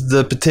also was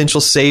the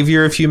potential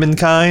savior of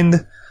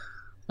humankind.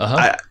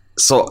 Uh-huh.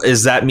 So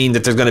does that mean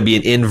that there's going to be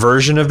an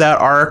inversion of that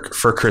arc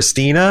for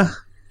Christina?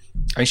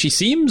 I mean, she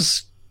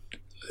seems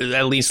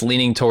at least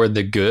leaning toward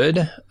the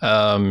good.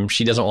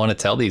 She doesn't want to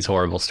tell these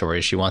horrible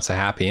stories. She wants a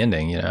happy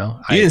ending, you know?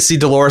 You didn't see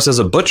Dolores as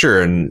a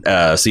butcher in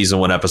season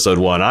 1, episode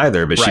 1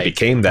 either, but she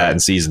became that in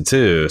season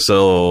 2.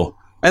 So,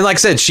 and like I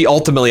said, she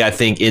ultimately, I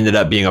think, ended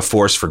up being a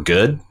force for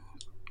good.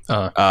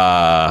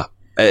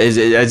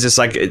 It's just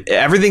like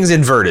everything's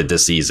inverted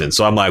this season.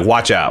 So I'm like,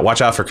 watch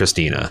out for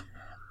Christina.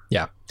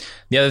 Yeah.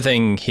 The other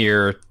thing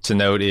here to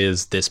note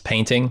is this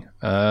painting.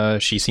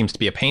 She seems to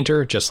be a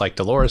painter, just like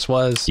Dolores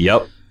was.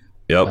 Yep.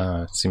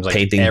 Seems like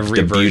painting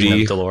every the version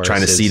beauty, of Dolores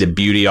trying to see the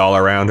beauty all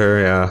around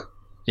her.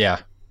 Yeah.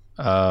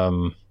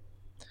 And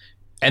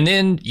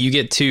then you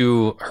get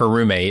to her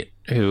roommate,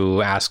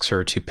 who asks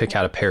her to pick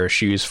out a pair of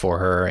shoes for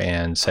her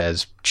and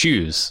says,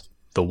 choose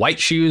the white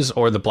shoes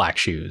or the black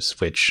shoes,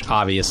 which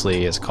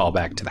obviously is a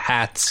callback to the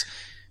hats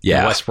in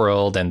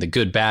Westworld and the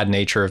good bad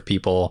nature of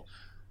people.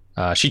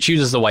 She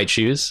chooses the white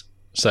shoes,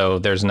 so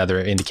there's another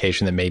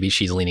indication that maybe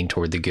she's leaning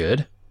toward the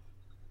good.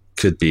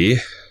 Could be.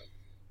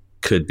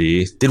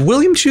 Did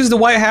William choose the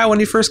white hat when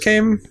he first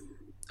came?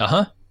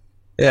 Uh-huh.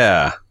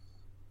 Yeah,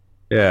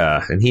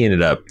 and he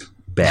ended up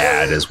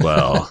bad as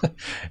well.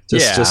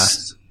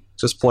 Just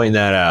pointing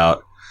that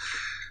out.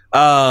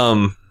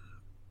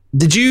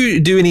 Did you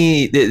do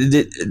any?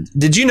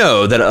 Did you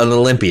know that an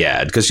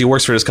Olympiad, because she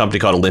works for this company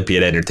called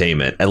Olympiad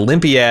Entertainment,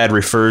 Olympiad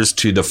refers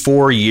to the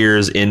 4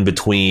 years in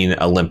between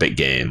Olympic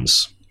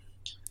Games?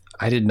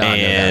 I did not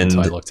know that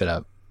until I looked it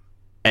up.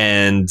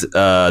 And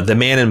the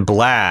Man in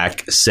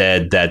Black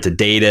said that the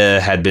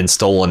data had been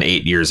stolen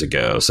 8 years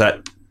ago. So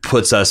that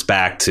puts us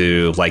back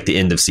to like the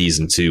end of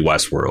season 2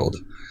 Westworld.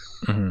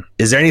 Mm-hmm.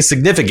 Is there any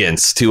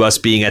significance to us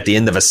being at the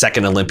end of a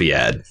second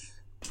Olympiad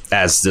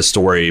as the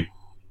story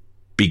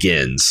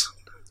begins?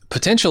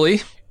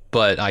 Potentially,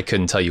 but I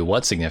couldn't tell you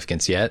what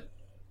significance yet.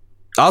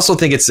 I also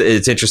think it's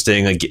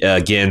interesting,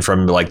 again,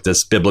 from like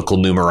this biblical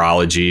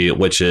numerology,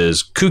 which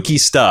is kooky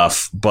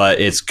stuff, but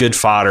it's good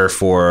fodder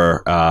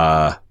for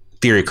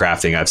theory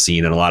crafting I've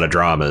seen in a lot of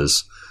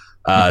dramas.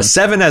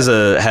 7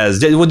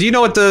 well, do you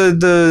know what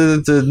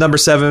the number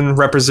 7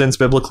 represents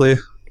biblically?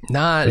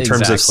 Not in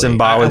terms exactly. of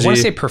symbology. I want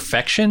to say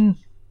perfection.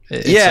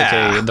 It's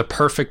like the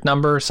perfect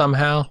number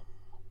somehow.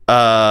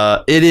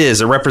 It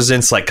is. It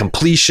represents like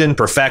completion,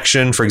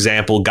 perfection. For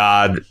example,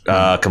 God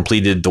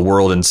completed the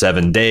world in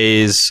 7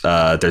 days.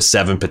 There's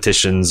 7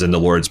 petitions in the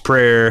Lord's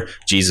Prayer.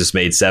 Jesus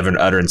made 7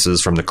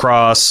 utterances from the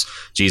cross.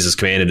 Jesus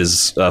commanded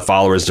his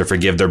followers to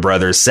forgive their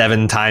brothers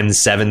 7 times,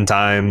 7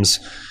 times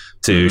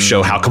to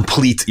show how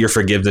complete your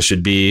forgiveness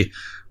should be.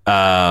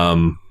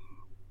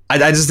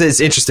 I just, it's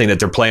interesting that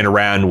they're playing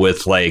around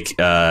with like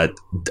a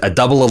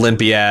double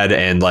Olympiad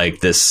and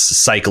like this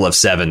cycle of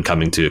 7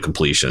 coming to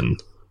completion.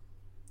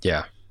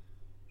 Yeah.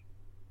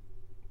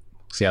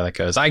 See how that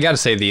goes. I got to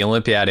say, the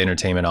Olympiad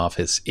Entertainment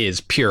Office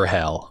is pure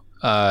hell.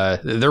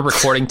 Their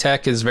recording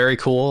tech is very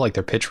cool, like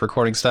their pitch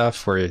recording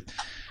stuff, where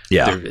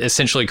they're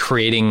essentially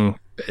creating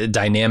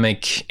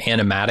dynamic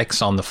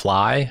animatics on the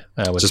fly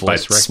with just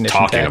voice by recognition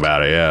talking tech.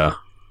 about it.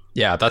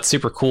 Yeah, that's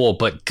super cool.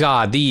 But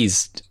God, the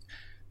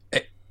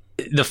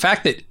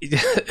fact that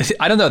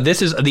I don't know,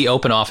 this is the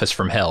open office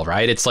from hell,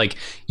 right? It's like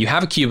you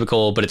have a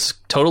cubicle, but it's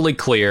totally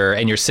clear,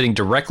 and you're sitting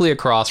directly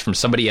across from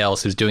somebody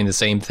else who's doing the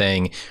same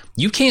thing.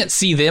 You can't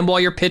see them while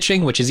you're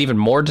pitching, which is even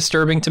more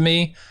disturbing to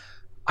me.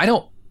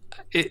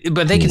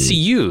 But they can see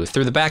you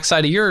through the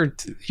backside of your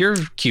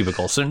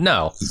cubicle. So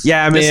no,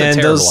 yeah, this man, is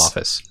a terrible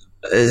office.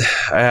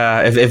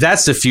 If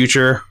that's the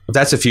future,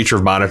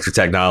 of monitor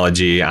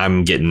technology,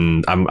 I'm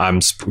getting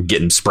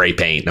spray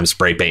paint. I'm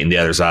spray painting the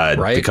other side,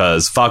 right?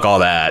 Because fuck all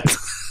that.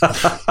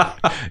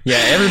 Yeah,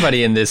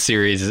 everybody in this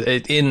series,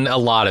 in a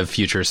lot of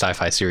future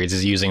sci-fi series,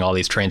 is using all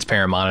these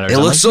transparent monitors.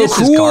 It looks so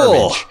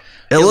cool.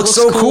 It looks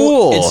so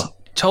cool. It's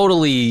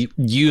totally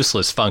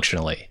useless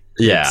functionally.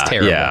 Yeah, it's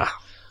terrible.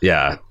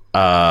 Yeah.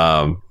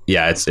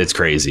 It's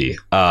crazy.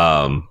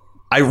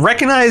 I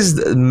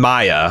recognized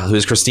Maya,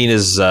 who's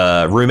Christina's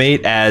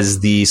roommate,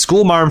 as the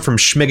school marm from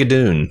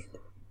Schmigadoon.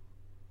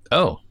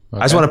 Oh, okay.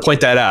 I just want to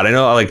point that out. I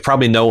know, only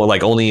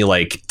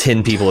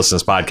 10 people listen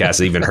to this podcast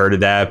have even heard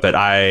of that, but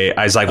I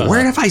was like,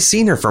 where have I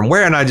seen her from?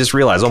 Where? And I just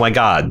realized, oh my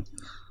God,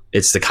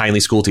 it's the kindly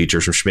school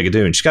teachers from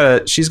Schmigadoon.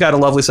 She's got a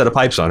lovely set of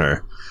pipes on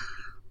her.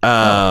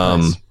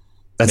 Nice.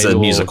 That's Maybe a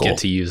musical. We'll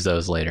get to use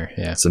those later.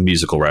 Yeah, it's a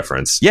musical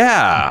reference.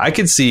 Yeah, I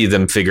could see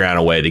them figure out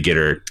a way to get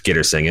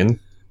her singing.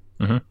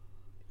 Mm-hmm.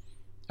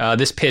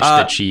 This pitch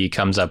that she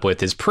comes up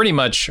with is pretty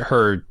much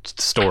her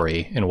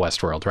story in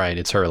Westworld, right?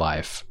 It's her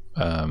life.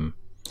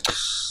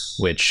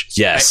 Which,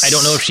 yes. I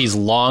don't know if she's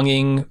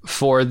longing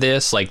for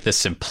this, like the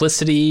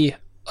simplicity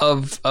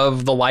of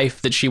the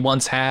life that she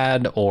once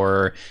had,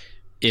 or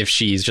if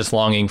she's just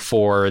longing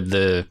for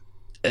the...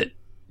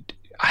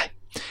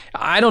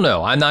 I don't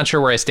know. I'm not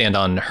sure where I stand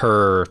on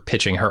her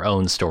pitching her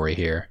own story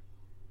here.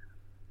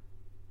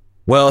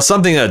 Well,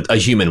 something a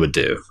human would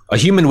do. A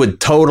human would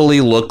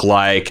totally look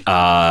like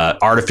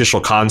artificial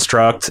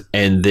construct,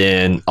 and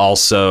then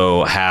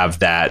also have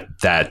that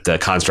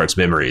construct's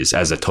memories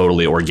as a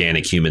totally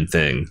organic human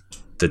thing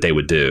that they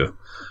would do.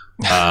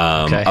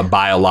 Okay. A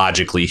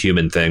biologically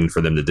human thing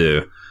for them to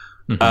do.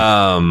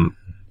 Mm-hmm.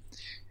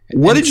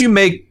 What did you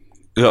make?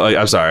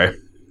 I'm sorry.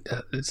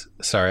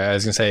 Sorry, I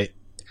was going to say.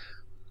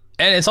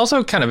 And it's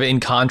also kind of in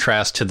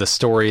contrast to the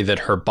story that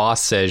her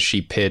boss says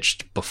she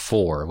pitched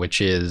before, which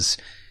is...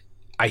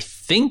 I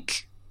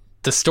think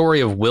the story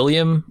of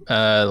William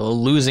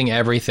losing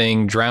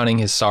everything, drowning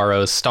his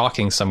sorrows,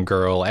 stalking some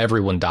girl,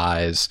 everyone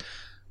dies.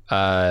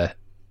 That's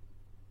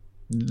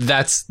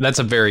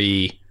a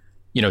very,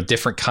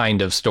 different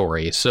kind of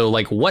story. So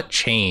like, what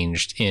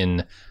changed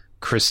in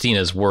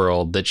Christina's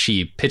world that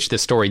she pitched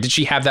this story? Did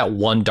she have that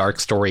one dark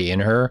story in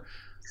her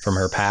from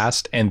her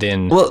past, and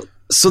then the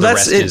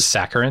rest is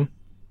saccharine?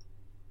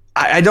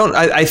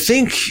 I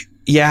think.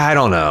 Yeah, I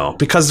don't know,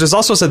 because there's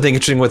also something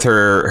interesting with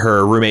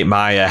her roommate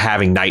Maya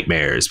having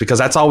nightmares, because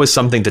that's always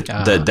something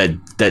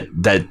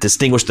that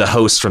distinguished the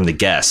hosts from the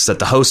guests. That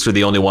the hosts are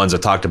the only ones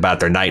that talked about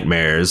their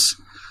nightmares.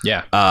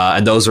 Yeah,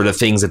 and those are the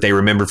things that they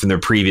remembered from their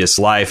previous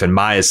life. And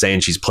Maya's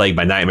saying she's plagued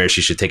by nightmares.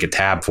 She should take a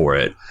tab for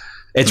it.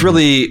 It's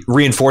really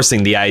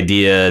reinforcing the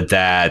idea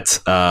that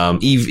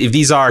if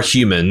these are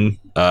human,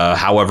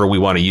 however we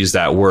want to use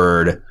that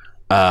word,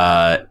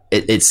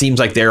 it seems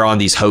like they're on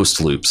these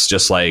host loops,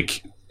 just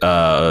like.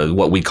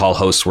 What we call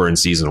hosts were in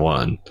season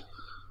 1.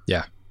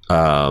 Yeah.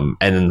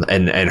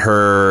 And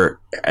her,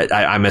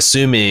 I'm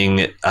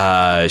assuming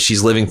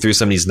she's living through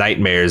some of these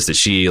nightmares that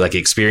she like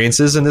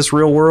experiences in this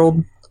real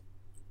world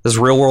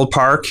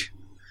park.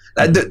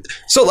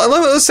 So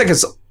let's take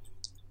this.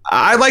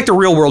 I like the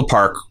real world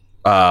park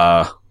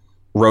road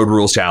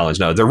rules challenge.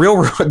 No, the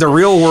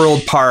real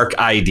world park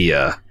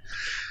idea.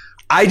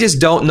 I just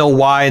don't know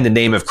why in the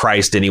name of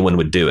Christ anyone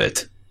would do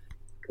it.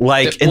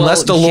 Like,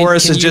 unless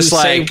Dolores is just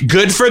like,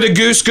 good for the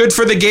goose, good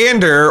for the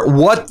gander.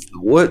 What?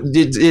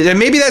 And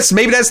maybe that's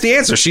the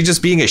answer. She's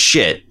just being a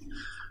shit.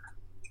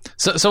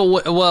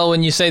 So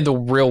when you say the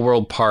real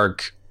world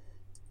park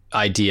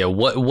idea,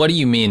 what do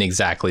you mean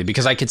exactly?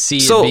 Because I could see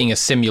it being a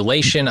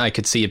simulation. I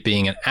could see it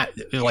being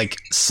like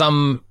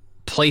some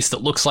place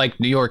that looks like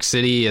New York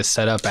City is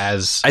set up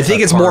as. I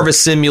think it's more of a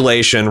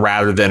simulation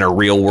rather than a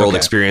real world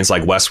experience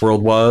like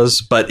Westworld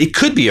was, but it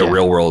could be a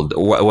real world.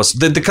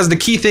 Because the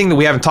key thing that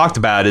we haven't talked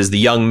about is the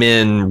young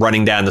men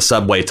running down the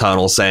subway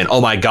tunnel saying, "Oh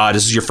my God,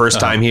 this is your first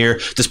time here.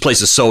 This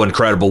place is so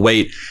incredible."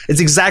 Wait, it's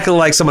exactly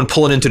like someone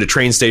pulling into the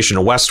train station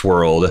of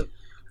Westworld.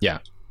 Yeah.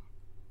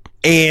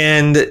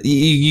 And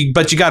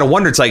but you got to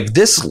wonder, it's like,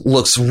 this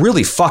looks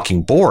really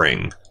fucking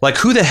boring. Like,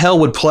 who the hell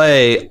would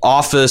play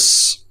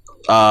Office,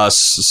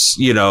 Office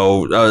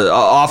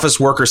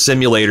Worker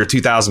Simulator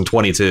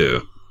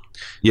 2022?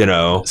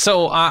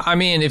 So I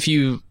mean, if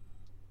you're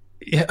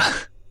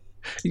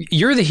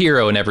the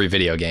hero in every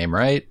video game,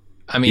 right?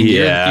 I mean,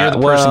 you're the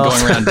person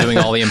going around doing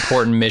all the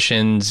important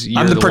missions.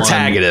 I'm the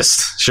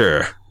protagonist,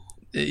 sure.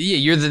 Yeah,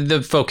 you're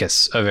the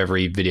focus of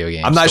every video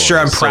game. I'm not sure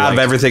I'm proud of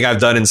everything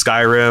I've done in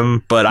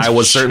Skyrim, but I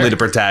was certainly the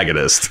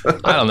protagonist.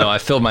 I don't know. I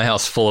filled my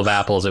house full of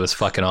apples. It was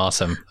fucking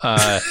awesome.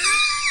 But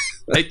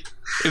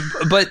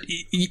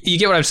you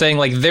get what I'm saying?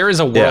 Like, there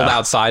is a world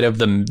outside of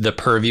the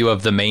purview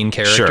of the main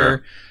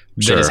character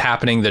that is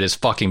happening that is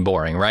fucking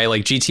boring, right?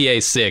 Like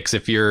GTA 6,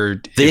 if you're...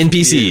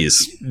 NPCs.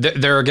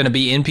 There are going to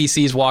be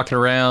NPCs walking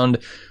around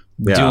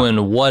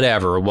doing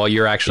whatever while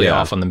you're actually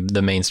off on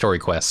the main story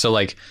quest. So,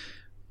 like...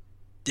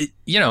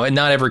 and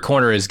not every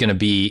corner is going to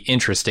be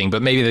interesting,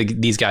 but maybe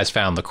these guys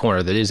found the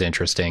corner that is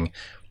interesting.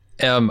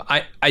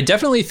 I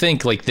definitely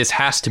think like this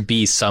has to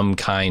be some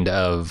kind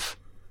of,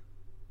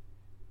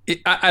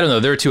 I don't know.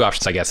 There are two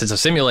options, I guess. It's a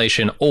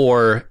simulation,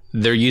 or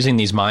they're using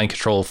these mind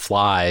control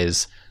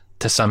flies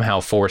to somehow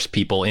force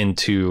people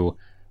into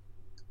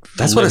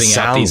living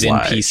out these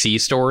NPC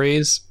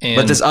stories.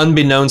 But this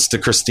unbeknownst to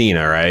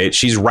Christina, right?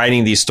 She's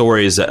writing these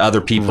stories that other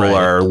people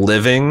are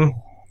living,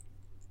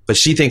 but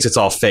she thinks it's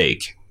all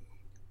fake.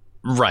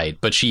 Right,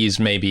 but she's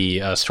maybe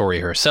a story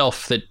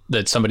herself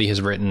that somebody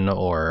has written,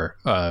 or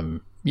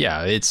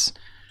it's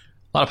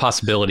a lot of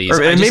possibilities.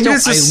 I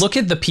look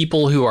at the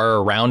people who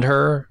are around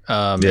her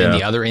and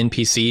the other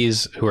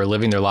NPCs who are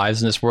living their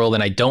lives in this world,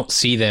 and I don't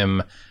see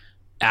them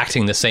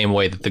acting the same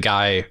way that the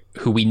guy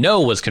who we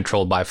know was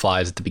controlled by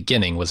flies at the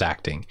beginning was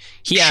acting.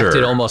 He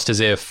acted almost as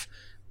if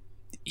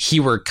he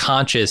were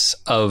conscious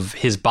of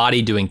his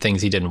body doing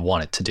things he didn't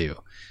want it to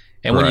do.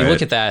 And when you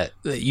look at that,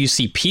 you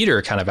see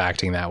Peter kind of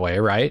acting that way,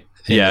 right?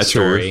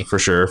 True. For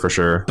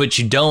sure. But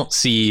you don't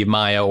see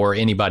Maya or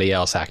anybody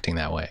else acting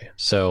that way.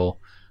 So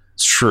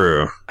it's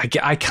true.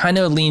 I kind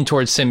of lean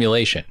towards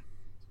simulation.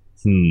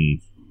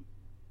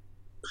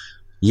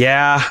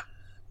 Yeah.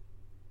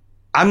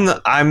 I'm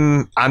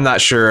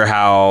not sure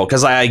how,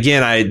 because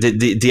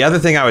the other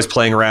thing I was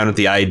playing around with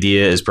the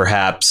idea is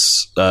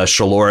perhaps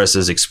Shaloris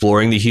is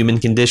exploring the human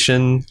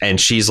condition, and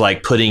she's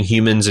like putting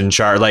humans in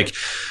charge. Like,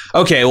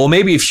 okay, well,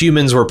 maybe if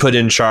humans were put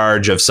in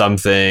charge of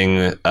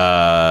something,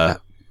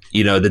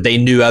 that they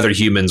knew other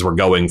humans were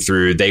going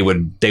through, they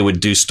would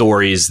do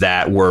stories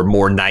that were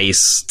more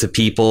nice to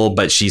people.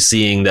 But she's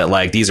seeing that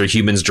like these are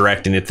humans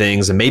directing the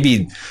things, and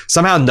maybe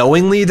somehow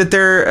knowingly that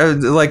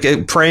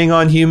they're preying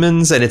on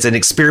humans, and it's an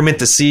experiment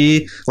to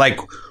see like,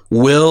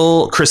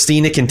 will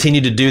Christina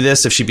continue to do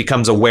this if she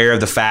becomes aware of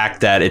the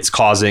fact that it's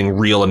causing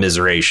real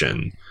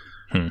immiseration?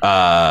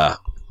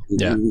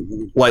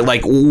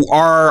 Like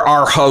are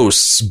our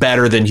hosts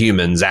better than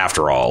humans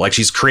after all? Like,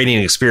 she's creating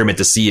an experiment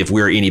to see if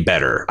we're any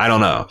better. I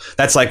don't know.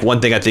 That's like one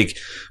thing I think,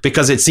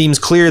 because it seems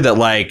clear that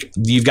like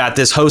you've got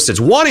this host that's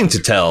wanting to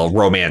tell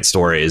romance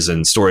stories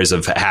and stories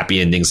of happy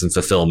endings and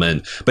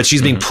fulfillment, but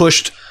she's being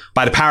pushed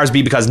by the powers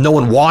be because no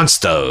one wants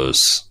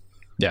those.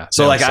 Yeah.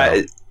 So like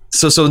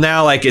So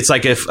now, like, it's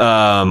like if,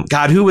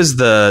 God, who was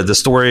the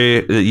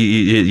story,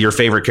 your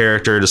favorite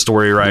character, the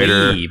story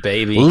writer? Lee,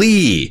 baby.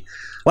 Lee.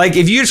 Like,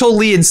 if you told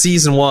Lee in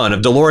season 1,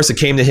 if Dolores had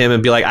came to him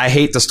and be like, I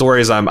hate the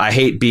stories, I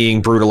hate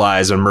being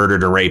brutalized and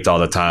murdered and raped all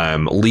the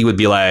time, Lee would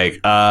be like,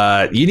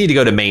 you need to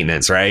go to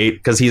maintenance, right?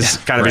 Because he's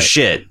kind of a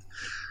shit.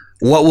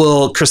 What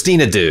will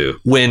Christina do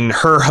when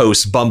her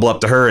hosts bumble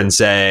up to her and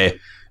say,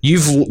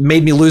 you've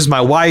made me lose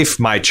my wife,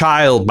 my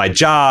child, my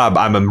job,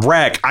 I'm a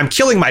wreck, I'm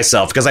killing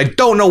myself because I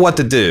don't know what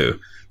to do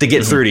to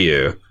get through to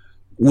you?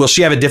 Will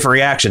she have a different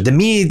reaction? To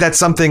me, that's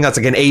something that's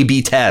like an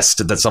A/B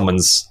test that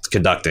someone's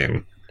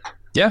conducting.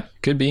 Yeah,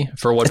 could be.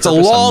 For what? It's a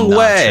long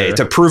way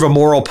to prove a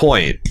moral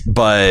point,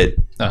 but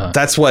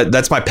that's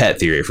my pet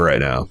theory for right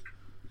now.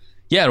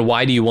 Yeah, and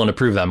why do you want to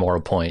prove that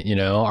moral point?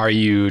 Are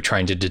you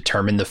trying to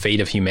determine the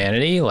fate of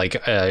humanity?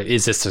 Like,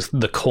 is this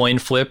the coin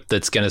flip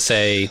that's going to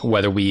say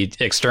whether we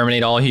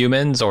exterminate all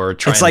humans or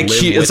try and live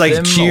with them? It's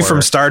like Q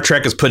from Star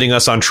Trek is putting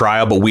us on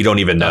trial, but we don't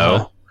even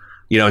know.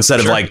 Instead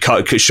of like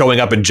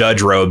showing up in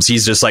judge robes,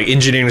 he's just like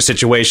engineering a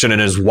situation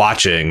and is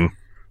watching,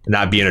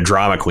 not being a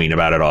drama queen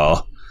about it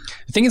all.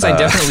 The thing is, I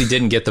definitely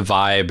didn't get the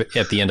vibe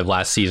at the end of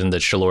last season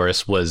that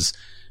Shaloris was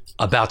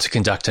about to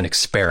conduct an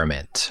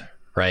experiment,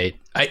 right?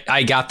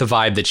 I got the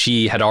vibe that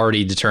she had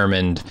already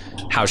determined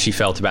how she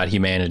felt about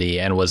humanity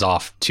and was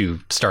off to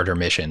start her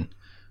mission.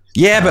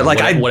 Yeah, but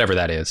like whatever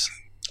that is.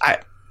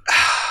 But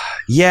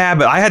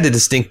I had the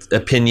distinct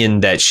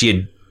opinion that she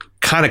had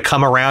kind of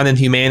come around in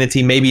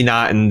humanity, maybe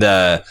not in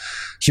the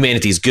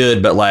humanity's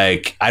good, but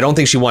like I don't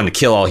think she wanted to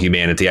kill all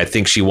humanity. I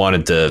think she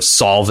wanted to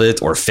solve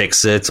it or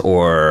fix it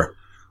or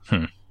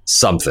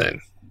something.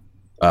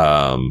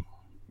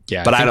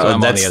 Yeah, but I don't.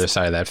 I'm on the other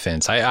side of that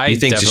fence. I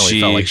definitely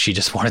felt like she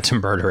just wanted to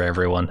murder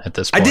everyone at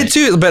this point. I did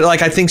too, but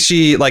like I think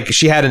she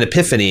had an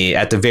epiphany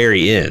at the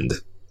very end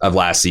of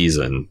last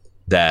season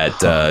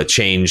that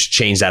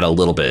changed that a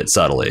little bit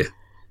subtly.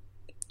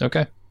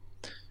 Okay.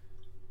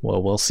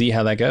 Well, we'll see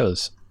how that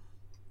goes.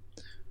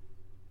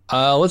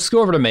 Let's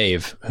go over to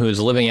Maeve, who's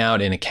living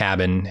out in a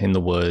cabin in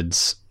the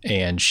woods,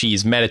 and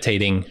she's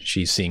meditating.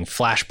 She's seeing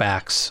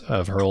flashbacks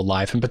of her old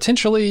life and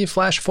potentially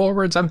flash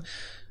forwards. I'm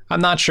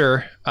not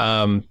sure.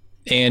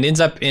 And ends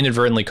up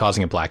inadvertently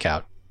causing a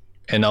blackout.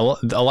 And a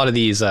lot of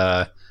these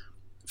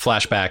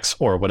flashbacks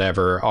or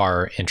whatever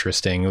are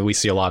interesting. We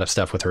see a lot of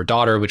stuff with her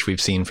daughter, which we've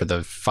seen for the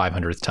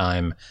 500th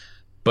time.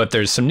 But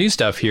there's some new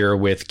stuff here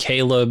with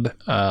Caleb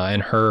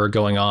and her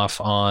going off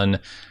on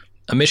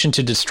a mission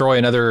to destroy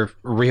another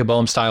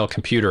Rehoboam-style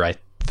computer, I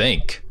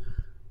think.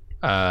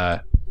 And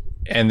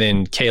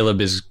then Caleb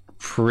is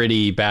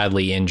pretty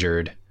badly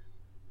injured.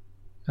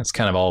 That's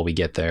kind of all we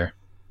get there.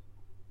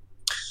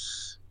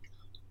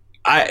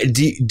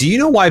 Do you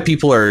know why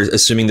people are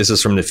assuming this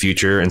is from the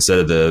future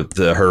instead of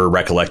the her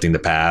recollecting the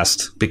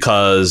past?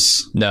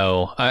 Because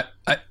no, I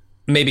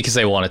maybe because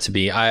they want it to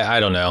be. I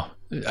don't know.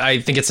 I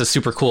think it's a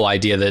super cool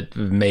idea that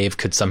Maeve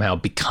could somehow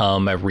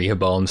become a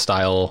Rehoboam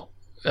style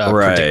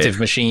predictive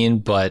machine,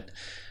 but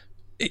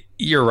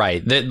you're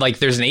right that like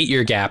there's an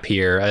 8-year gap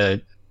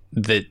here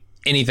that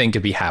anything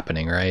could be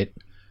happening, right?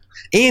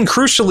 And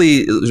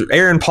crucially,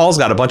 Aaron Paul's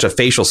got a bunch of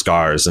facial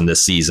scars in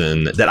this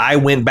season that I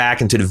went back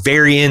into the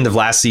very end of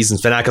last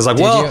season's finale because, like,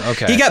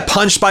 he got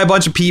punched by a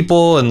bunch of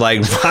people and,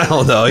 like, I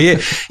don't know.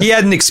 He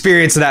had an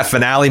experience in that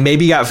finale.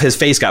 Maybe his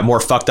face got more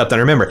fucked up than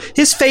I remember.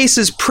 His face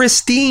is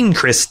pristine,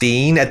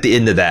 Christine, at the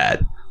end of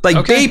that.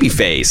 Like, baby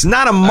face.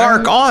 Not a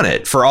mark on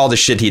it for all the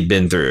shit he'd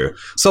been through.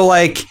 So,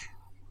 like,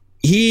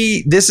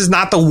 this is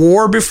not the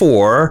war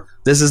before.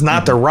 This is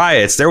not the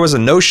riots. There was a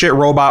no-shit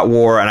robot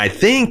war, and I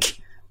think...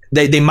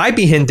 They might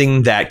be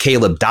hinting that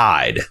Caleb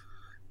died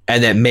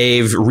and that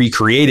Maeve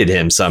recreated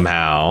him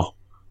somehow.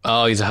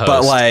 Oh, he's a host.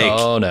 But like,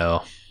 oh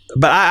no.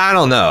 But I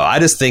don't know. I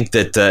just think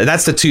that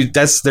there's the two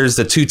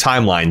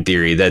timeline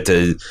theory that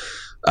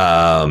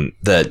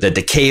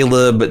the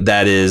Caleb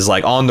that is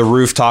like on the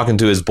roof talking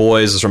to his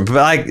boys is from. But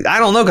like, I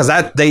don't know because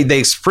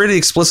they pretty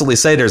explicitly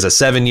say there's a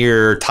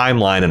 7-year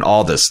timeline and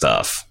all this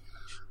stuff.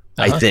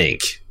 I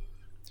think.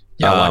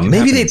 Yeah,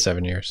 maybe they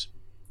 7 years.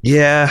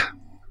 Yeah.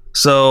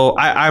 So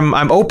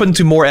I'm open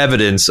to more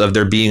evidence of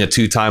there being a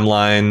 2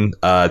 timeline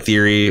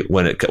theory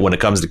when it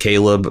comes to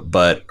Caleb,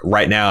 but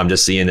right now I'm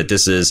just seeing that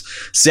this is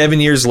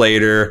 7 years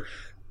later,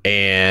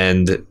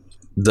 and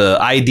the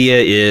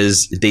idea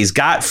is he's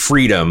got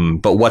freedom,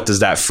 but what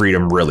does that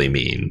freedom really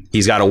mean?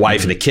 He's got a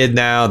wife and a kid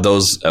now;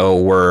 those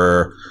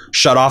were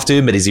shut off to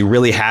him. But is he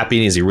really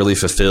happy? Is he really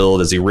fulfilled?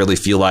 Does he really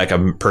feel like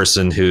a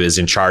person who is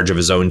in charge of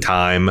his own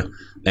time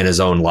and his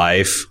own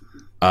life?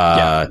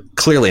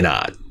 Clearly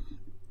not.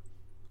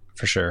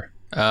 For sure.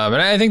 And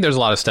I think there's a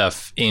lot of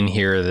stuff in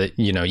here that,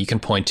 you know, you can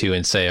point to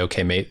and say,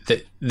 okay, mate,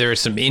 there are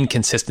some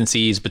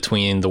inconsistencies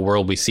between the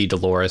world we see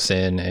Dolores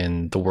in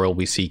and the world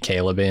we see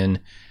Caleb in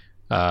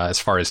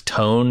as far as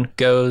tone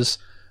goes.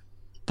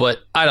 But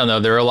I don't know.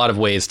 There are a lot of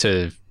ways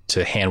to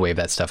hand wave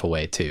that stuff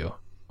away, too.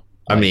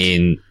 I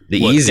mean, the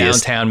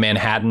easiest... Downtown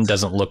Manhattan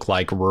doesn't look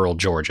like rural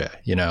Georgia,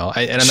 you know?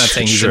 And I'm not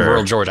saying he's in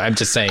rural Georgia. I'm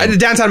just saying...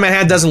 Downtown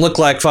Manhattan doesn't look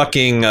like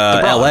fucking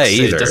LA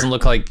either. It doesn't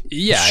look like...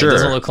 Yeah, It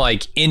doesn't look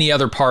like any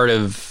other part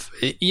of...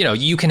 You know,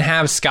 you can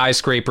have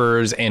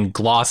skyscrapers and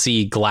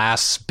glossy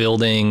glass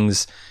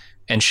buildings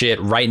and shit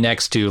right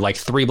next to, like,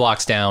 3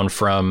 blocks down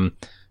from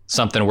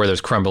something where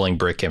there's crumbling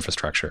brick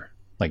infrastructure.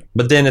 Like,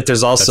 but then if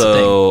there's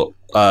also...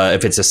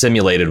 if it's a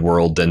simulated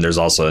world, then there's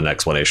also an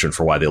explanation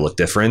for why they look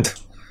different.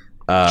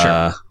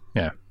 Sure.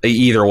 Yeah.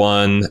 Either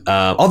one.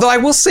 Although I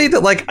will say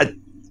that like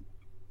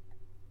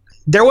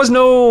there was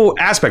no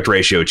aspect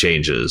ratio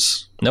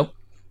changes. Nope.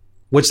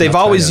 Which they've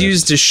always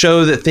used to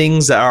show that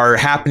things that are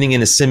happening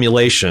in a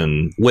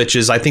simulation, which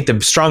is I think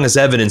the strongest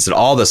evidence that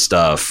all this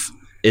stuff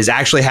is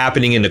actually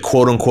happening in the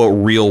quote unquote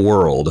real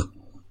world.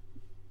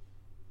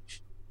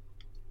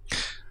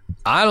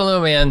 I don't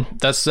know, man.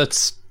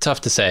 That's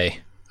tough to say.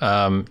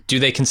 Do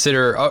they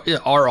consider,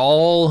 are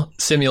all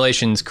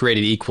simulations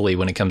created equally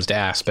when it comes to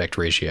aspect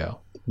ratio?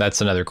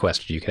 That's another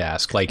question you could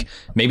ask. Like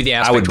maybe the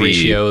aspect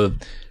ratio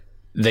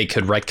they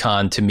could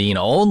retcon to mean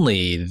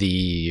only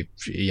the,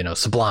 you know,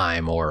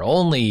 Sublime or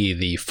only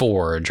the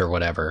Forge or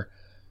whatever.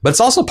 But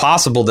it's also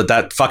possible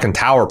that fucking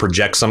tower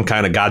projects some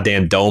kind of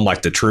goddamn dome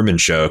like the Truman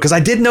Show. Because I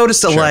did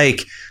notice that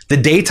like the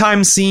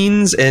daytime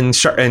scenes in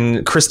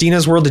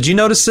Christina's world, did you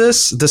notice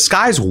this? The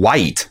sky's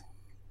white.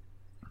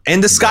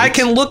 And the sky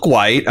can look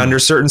white under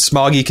certain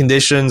smoggy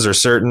conditions or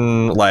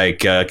certain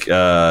like,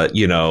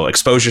 you know,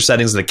 exposure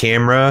settings of the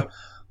camera.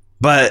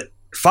 But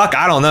fuck,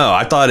 I don't know.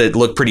 I thought it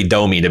looked pretty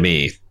domey to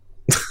me.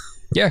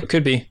 Yeah, it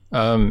could be.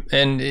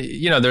 And,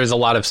 you know, there's a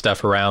lot of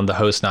stuff around the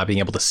host not being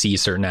able to see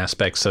certain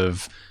aspects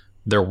of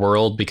their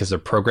world because they're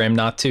programmed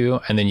not to.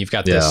 And then you've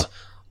got this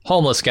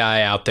homeless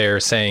guy out there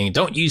saying,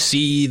 don't you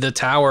see the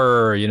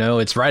tower? You know,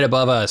 it's right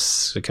above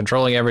us,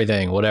 controlling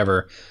everything,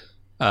 whatever.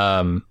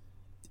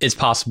 It's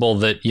possible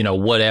that, you know,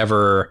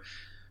 whatever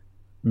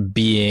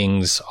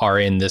beings are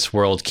in this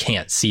world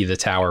can't see the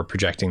tower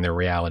projecting their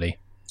reality.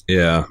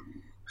 Yeah.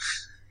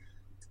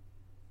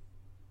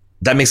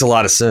 That makes a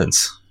lot of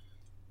sense.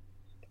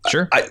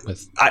 Sure.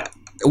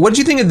 What did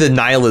you think of the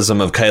nihilism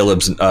of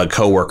Caleb's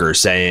coworker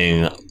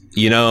saying,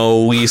 you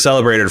know, we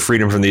celebrated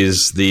freedom from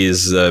these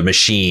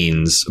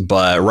machines,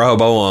 but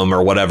Rehoboam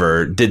or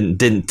whatever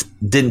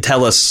didn't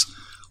tell us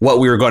what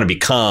we were going to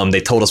become.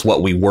 They told us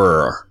what we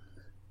were,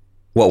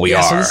 what we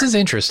are. So this is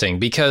interesting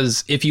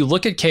because if you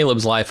look at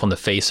Caleb's life on the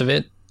face of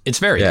it, it's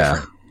very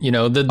different. You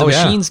know, the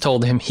machines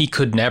told him he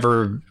could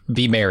never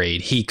be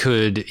married. He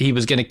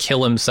was going to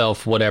kill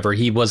himself, whatever.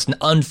 He was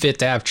unfit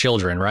to have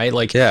children, right?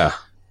 Like,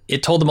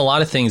 it told him a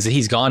lot of things that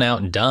he's gone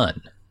out and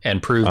done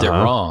and proved it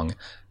wrong.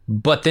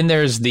 But then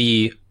there's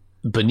the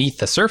beneath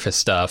the surface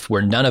stuff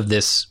where none of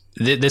this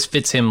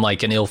fits him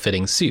like an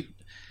ill-fitting suit.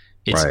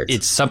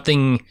 It's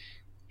something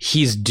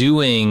he's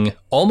doing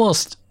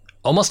almost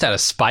out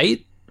of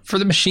spite for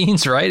the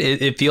machines, right?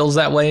 It feels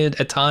that way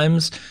at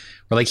times,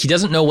 where like he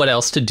doesn't know what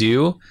else to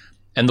do,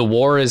 and the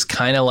war is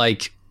kind of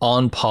like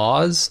on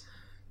pause.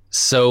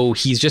 So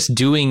he's just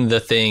doing the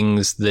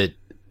things that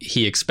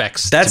he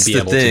expects to be able to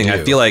do. That's the thing.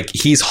 I feel like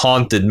he's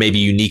haunted maybe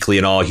uniquely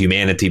in all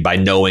humanity by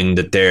knowing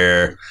that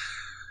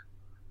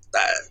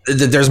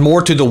there's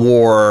more to the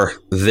war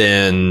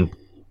than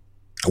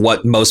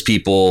what most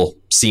people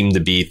seem to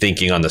be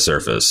thinking on the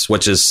surface,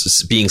 which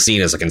is being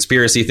seen as a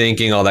conspiracy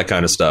thinking, all that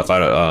kind of stuff.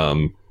 I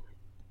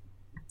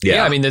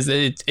mean,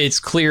 it's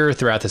clear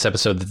throughout this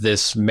episode that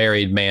this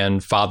married man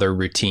father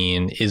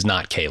routine is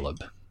not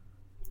Caleb.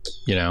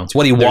 You know, it's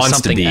what he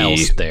wants to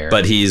be,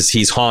 but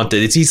he's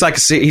haunted. He's like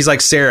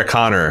Sarah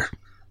Connor,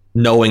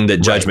 knowing that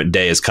Judgment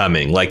Day is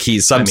coming. Like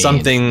he's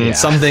something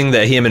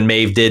that him and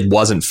Maeve did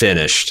wasn't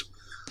finished.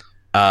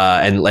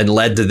 And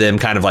led to them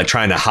kind of like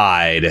trying to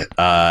hide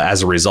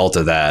as a result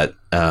of that.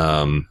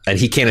 And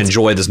he can't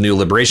enjoy this new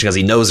liberation because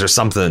he knows there's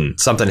something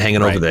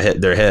hanging over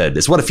their head.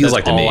 It's what it feels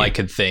like to me. All I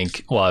could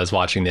think while I was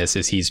watching this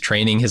is he's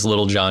training his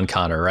little John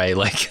Connor, right?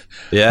 Like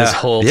this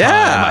whole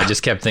time I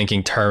just kept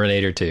thinking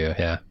Terminator 2.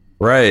 Yeah.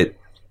 Right.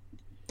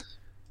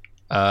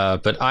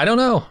 But I don't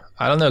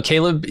know.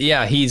 Caleb,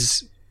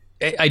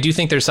 I do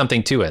think there's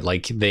something to it.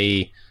 Like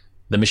the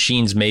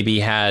machines maybe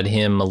had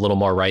him a little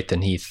more right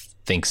than he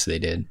thinks they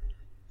did.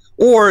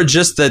 Or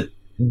just that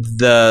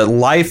the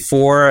life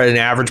for an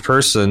average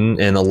person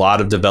in a lot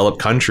of developed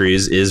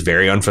countries is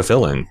very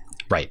unfulfilling.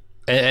 Right.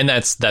 And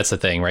that's the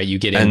thing, right? You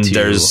get into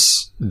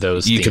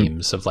those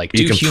themes of like,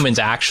 do humans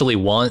actually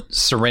want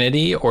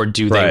serenity, or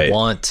do they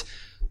want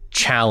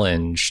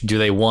challenge? Do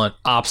they want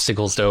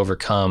obstacles to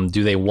overcome?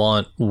 Do they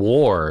want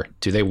war?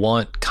 Do they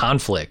want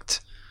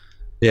conflict?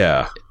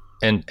 Yeah.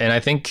 And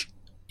I think,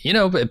 you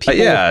know,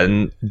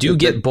 people do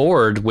get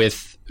bored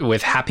with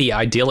happy,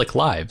 idyllic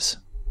lives.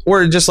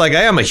 Or just like,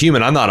 I am a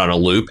human. I'm not on a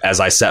loop as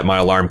I set my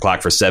alarm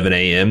clock for 7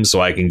 a.m. so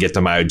I can get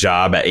to my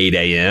job at 8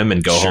 a.m.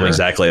 and go home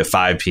exactly at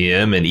 5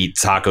 p.m. and eat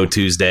Taco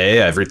Tuesday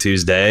every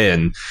Tuesday.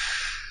 And,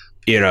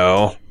 you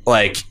know,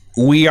 like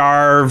we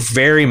are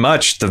very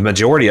much, the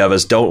majority of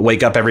us don't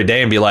wake up every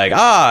day and be like,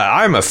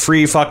 I'm a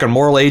free fucking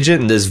moral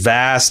agent in this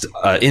vast,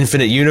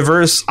 infinite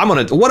universe.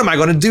 What am I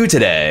going to do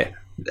today?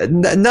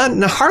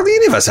 Hardly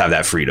any of us have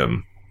that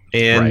freedom.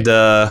 And,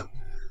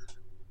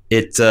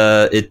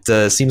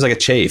 It seems like it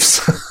chafes.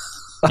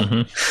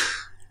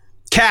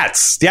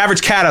 Cats. The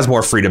average cat has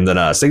more freedom than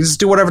us. They just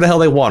do whatever the hell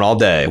they want all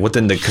day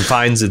within the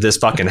confines of this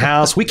fucking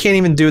house. We can't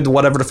even do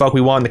whatever the fuck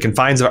we want in the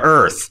confines of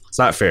Earth. It's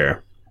not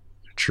fair.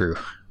 True.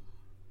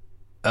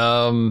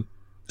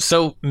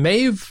 So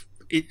Maeve,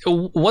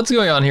 what's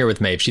going on here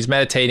with Maeve? She's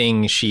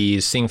meditating.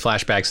 She's seeing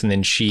flashbacks, and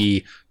then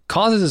she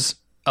causes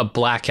a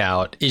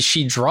blackout. Is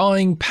she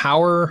drawing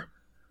power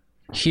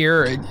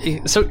here?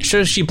 So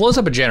she blows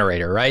up a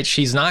generator, right?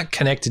 She's not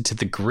connected to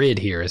the grid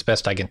here, as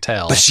best I can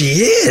tell. But she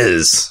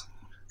is.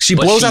 She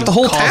blows out the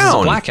whole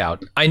town. A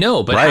blackout. I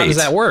know, but how does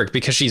that work?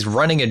 Because she's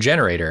running a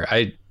generator,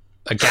 a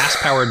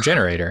gas-powered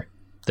generator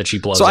that she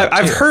blows up. So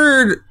I've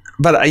heard,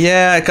 but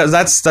because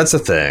that's the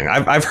thing.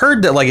 I've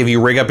heard that like if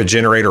you rig up a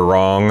generator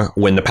wrong,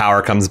 when the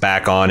power comes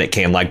back on, it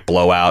can like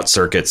blow out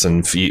circuits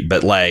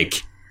but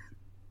like.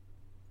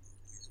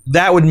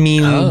 That would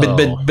mean,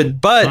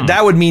 but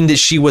that would mean that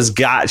she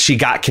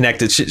got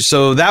connected.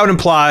 So that would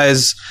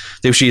implies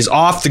that she's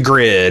off the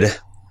grid,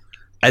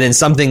 and then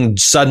something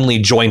suddenly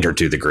joined her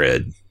to the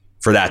grid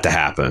for that to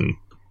happen.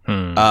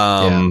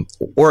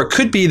 Or it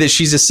could be that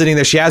she's just sitting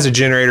there. She has a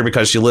generator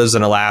because she lives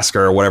in Alaska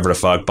or whatever the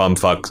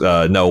fuck,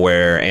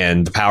 nowhere,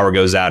 and the power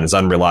goes out and it's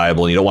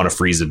unreliable. And you don't want to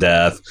freeze to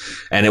death,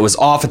 and it was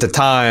off at the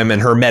time, and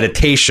her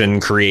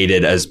meditation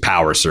created as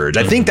power surge.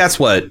 I think that's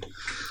what.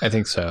 I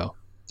think so.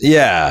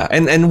 Yeah,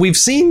 and we've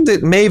seen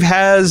that Maeve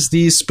has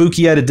these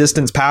spooky at a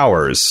distance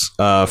powers,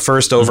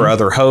 first over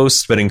other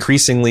hosts, but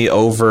increasingly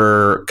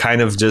over kind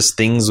of just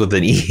things with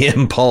an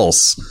EM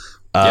pulse.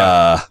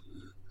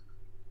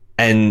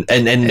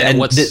 And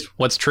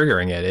what's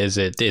triggering it? Is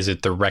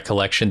it the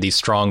recollection, these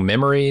strong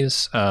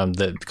memories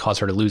that cause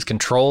her to lose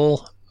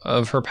control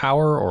of her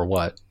power, or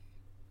what?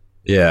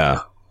 Yeah.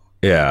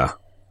 I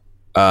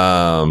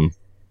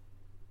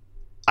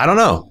don't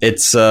know.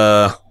 It's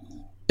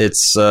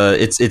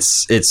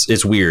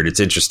weird. It's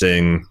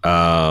interesting.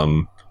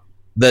 The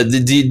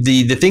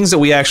things that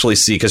we actually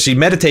see, because she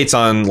meditates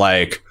on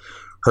like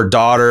her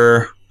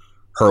daughter,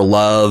 her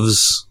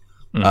loves,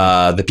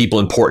 the people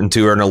important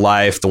to her in her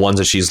life, the ones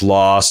that she's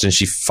lost, and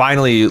she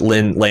finally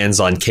lands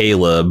on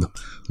Caleb.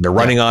 They're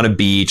running on a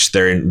beach.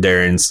 They're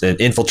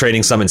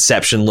infiltrating some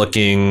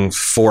Inception-looking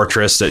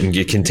fortress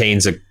that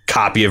contains a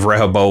copy of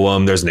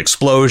Rehoboam. There's an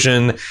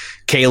explosion.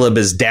 Caleb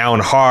is down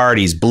hard.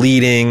 He's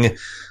bleeding,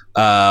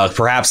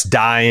 perhaps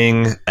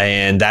dying,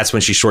 and that's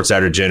when she shorts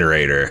out her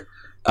generator.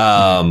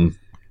 And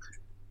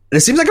it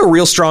seems like a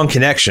real strong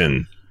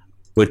connection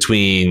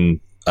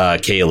between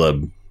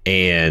Caleb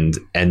and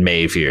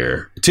Maeve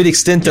here, to the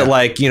extent that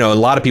like, you know, a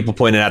lot of people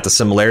pointed out the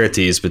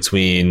similarities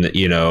between,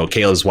 you know,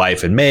 Caleb's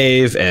wife and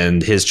Maeve,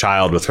 and his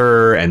child with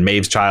her, and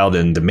Maeve's child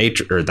in the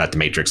Matrix, or not the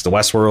Matrix, the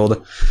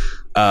Westworld.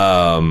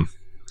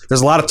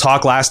 There's a lot of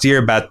talk last year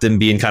about them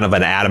being kind of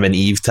an Adam and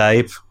Eve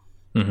type.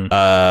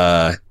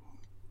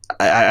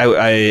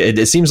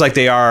 It seems like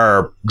they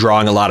are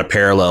drawing a lot of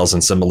parallels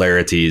and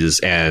similarities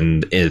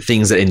and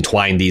things that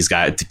entwine these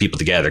people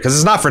together. Because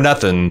it's not for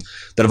nothing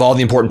that of all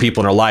the important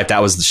people in her life,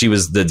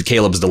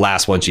 Caleb's the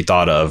last one she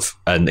thought of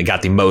and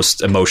got the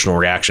most emotional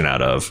reaction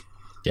out of.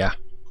 Yeah,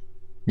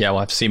 we'll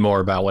have to see more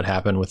about what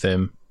happened with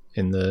him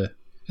in the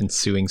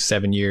ensuing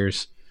 7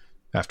 years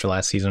after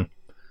last season.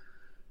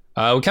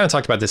 We kind of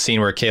talked about this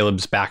scene where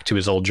Caleb's back to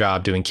his old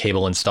job doing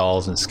cable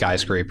installs and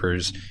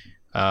skyscrapers.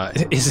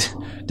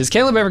 Does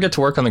Caleb ever get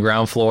to work on the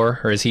ground floor,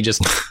 or is he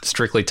just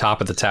strictly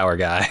top of the tower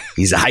guy?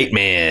 He's a hype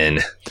man.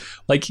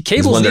 Like,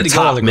 cables need to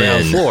go on the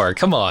ground floor.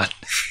 Come on.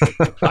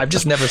 I've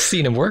just never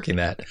seen him working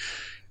that.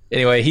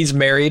 Anyway, he's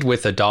married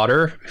with a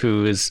daughter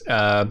who is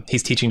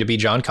he's teaching to be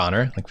John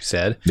Connor, like we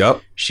said.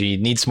 Yep. She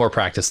needs more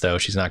practice, though.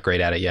 She's not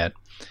great at it yet.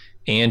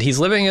 And he's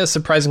living a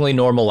surprisingly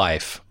normal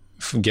life,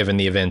 given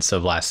the events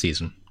of last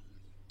season.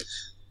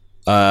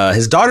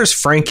 His daughter's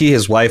Frankie.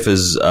 His wife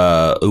is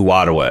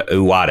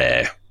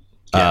Uwade.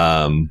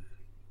 Yeah. I'm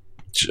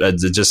trying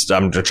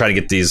to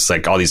get these,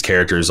 like, all these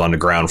characters on the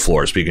ground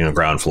floor. Speaking of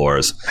ground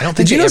floors, I don't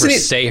think they ever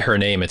say her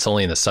name. It's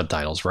only in the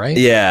subtitles, right?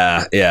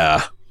 Yeah.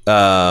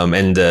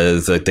 And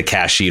the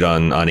cast sheet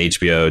on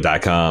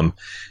HBO.com.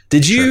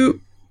 Did you? Sure.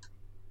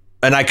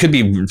 And I could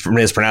be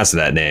mispronouncing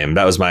that name.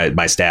 That was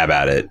my stab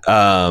at it.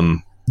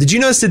 Did you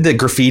notice the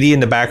graffiti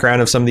in the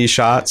background of some of these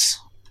shots?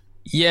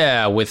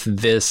 Yeah, with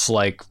this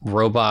like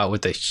robot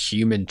with a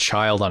human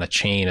child on a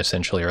chain,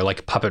 essentially, or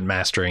like puppet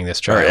mastering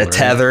this child. Or a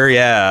tether,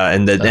 yeah.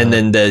 And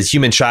then the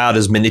human child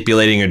is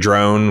manipulating a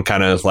drone,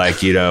 kind of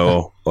like, you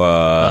know,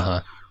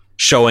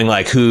 showing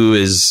like who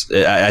is.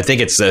 I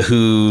think it's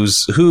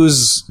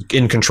who's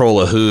in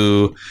control of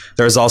who.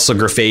 There's also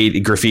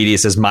graffiti. It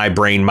says "My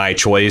brain, my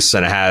choice,"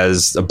 and it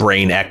has a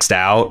brain X'd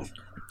out.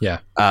 Yeah.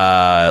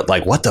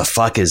 Like, what the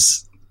fuck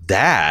is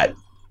that?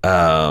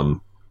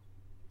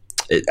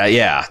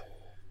 Yeah.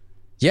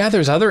 Yeah,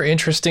 there's other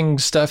interesting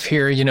stuff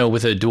here, you know,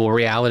 with a dual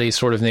reality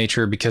sort of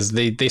nature, because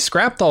they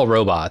scrapped all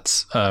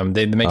robots.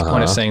 They make a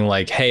point of saying,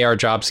 like, hey, our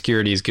job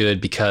security is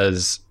good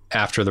because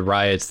after the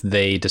riots,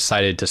 they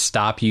decided to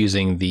stop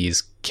using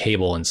these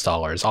cable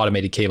installers,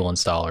 automated cable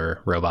installer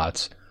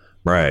robots.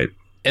 Right.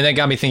 And that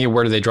got me thinking,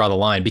 where do they draw the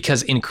line?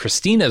 Because in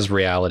Christina's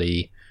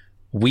reality,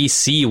 we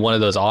see one of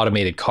those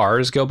automated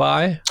cars go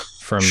by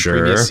from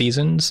previous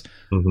seasons.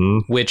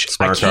 Which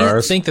Smart I can't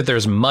cars. Think that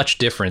there's much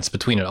difference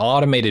between an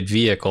automated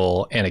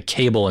vehicle and a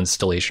cable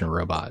installation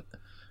robot.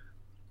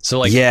 So,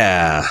 like,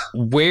 yeah,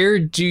 where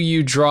do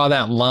you draw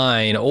that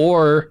line?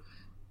 Or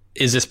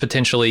is this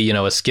potentially, you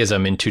know, a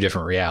schism in two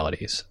different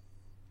realities?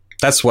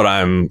 That's what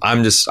I'm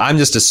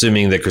just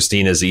assuming that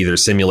Christina is either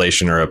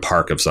simulation or a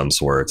park of some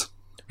sort.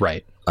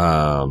 Right.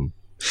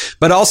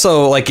 But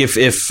also, like, if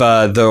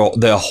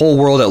the whole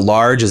world at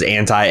large is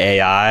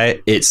anti-AI,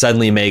 it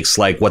suddenly makes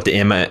like what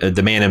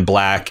the Man in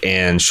Black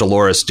and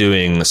Shaloris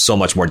doing so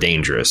much more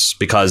dangerous,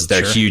 because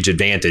their huge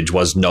advantage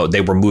was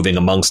they were moving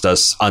amongst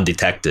us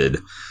undetected.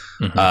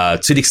 To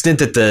the extent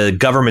that the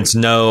governments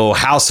know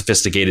how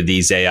sophisticated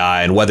these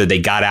AI and whether they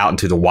got out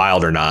into the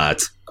wild or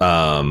not.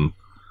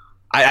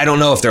 I don't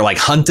know if they're like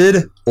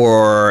hunted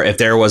or if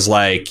there was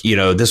like, you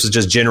know, this was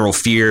just general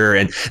fear.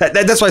 And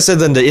that's why I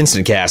said in the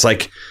instant cast,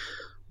 like,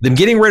 them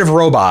getting rid of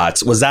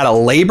robots, was that a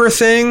labor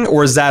thing,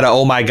 or is that a,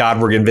 oh my God,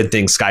 we're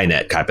inventing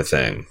Skynet type of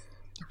thing?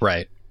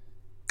 Right.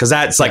 Because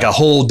that's like a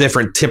whole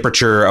different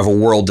temperature of a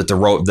world that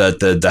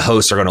the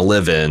hosts are going to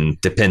live in,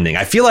 depending.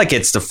 I feel like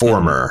it's the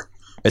former.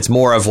 It's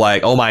more of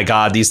like, oh my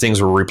God, these things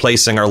were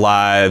replacing our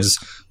lives,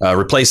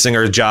 replacing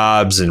our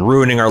jobs and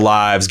ruining our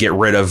lives, get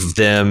rid of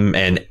them.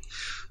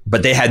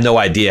 But they had no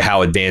idea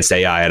how advanced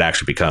AI had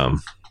actually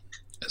become.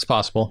 It's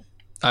possible.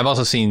 I've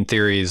also seen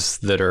theories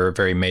that are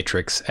very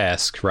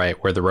Matrix-esque,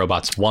 right, where the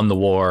robots won the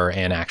war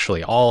and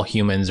actually all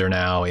humans are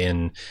now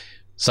in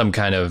some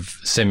kind of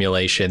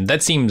simulation.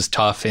 That seems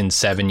tough in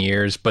 7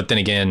 years, but then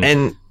again,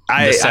 and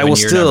the I will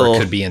still number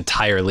could be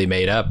entirely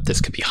made up. This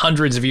could be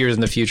hundreds of years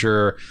in the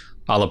future,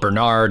 a la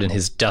Bernard and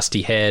his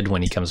dusty head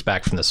when he comes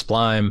back from the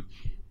Sublime.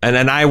 And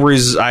then I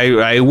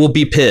will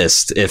be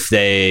pissed if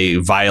they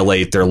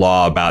violate their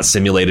law about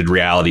simulated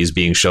realities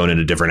being shown in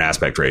a different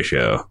aspect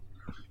ratio,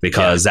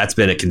 because that's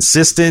been a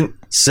consistent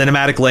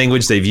cinematic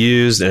language they've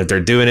used. And if they're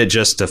doing it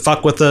just to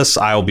fuck with us,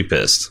 I will be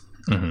pissed.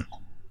 Mm-hmm.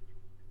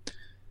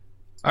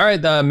 All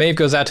right. Maeve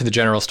goes out to the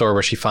general store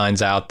where she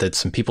finds out that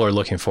some people are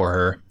looking for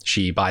her.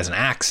 She buys an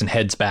axe and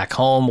heads back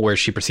home, where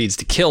she proceeds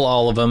to kill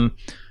all of them.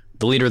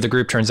 The leader of the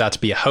group turns out to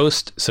be a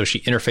host, so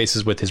she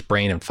interfaces with his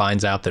brain and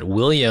finds out that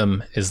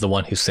William is the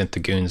one who sent the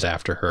goons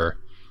after her.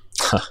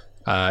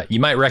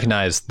 You might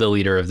recognize the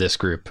leader of this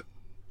group.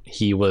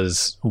 He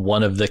was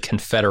one of the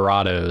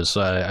Confederados,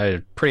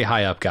 a pretty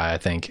high up guy, I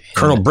think.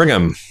 Colonel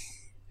Brigham.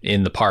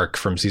 In the park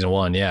from season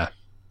 1, yeah.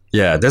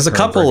 Yeah, there's a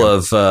couple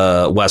of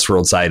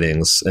Westworld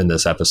sightings in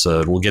this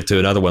episode. We'll get to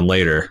another one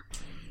later.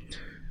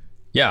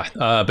 Yeah,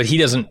 but he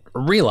doesn't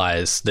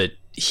realize that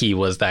he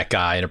was that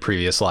guy in a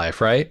previous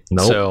life, right?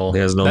 Nope, so he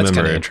has no that's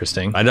memory. Kind of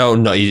interesting. I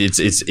don't know.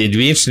 It'd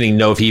be interesting to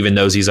know if he even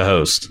knows he's a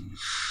host.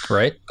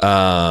 Right.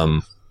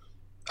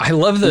 I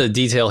love the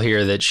detail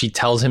here that she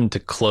tells him to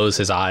close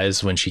his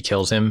eyes when she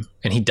kills him,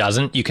 and he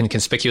doesn't. You can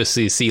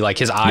conspicuously see like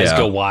his eyes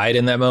go wide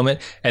in that moment.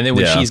 And then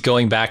when she's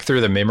going back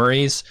through the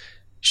memories,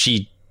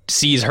 she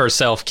sees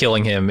herself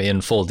killing him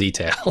in full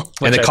detail.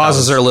 And it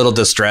causes her a little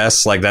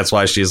distress. Like, that's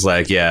why she's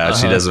like,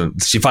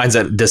 she finds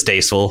that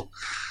distasteful.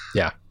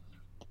 Yeah.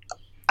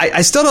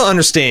 I still don't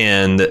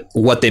understand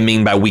what they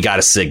mean by we got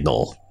a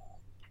signal.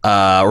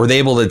 Were they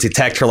able to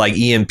detect her like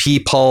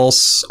EMP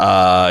pulse?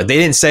 They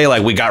didn't say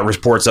like we got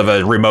reports of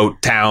a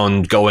remote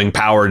town going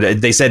powered.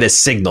 They said a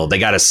signal. They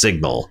got a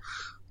signal.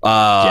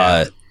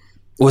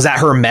 Was that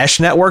her mesh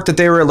network that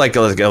they were like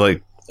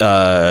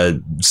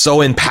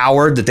so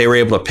empowered that they were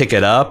able to pick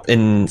it up?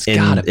 And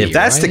if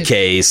that's the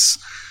case,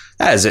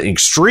 that has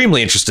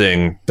extremely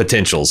interesting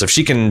potentials. If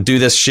she can do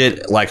this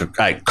shit like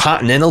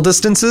continental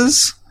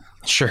distances,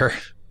 sure.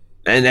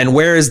 And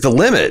where is the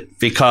limit?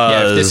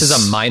 Because if this is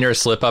a minor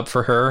slip up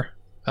for her,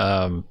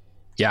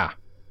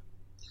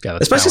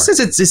 especially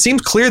since it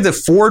seems clear that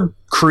Ford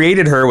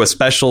created her with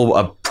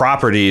special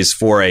properties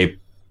for a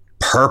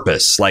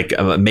purpose, like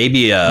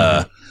maybe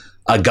a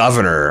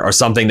governor or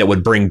something that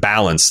would bring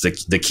balance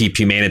to keep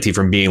humanity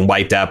from being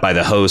wiped out by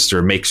the host,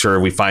 or make sure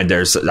we find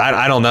theirs.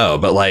 I don't know,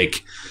 but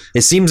like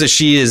it seems that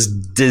she is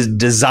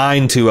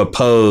designed to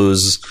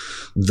oppose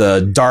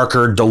the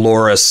darker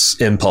Dolores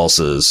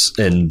impulses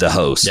in the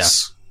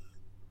hosts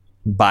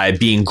by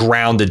being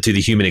grounded to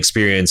the human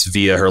experience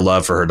via her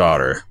love for her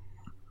daughter.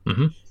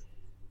 Mm-hmm.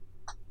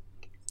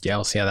 Yeah,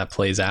 we'll see how that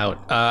plays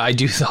out. I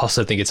do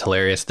also think it's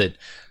hilarious that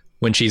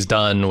when she's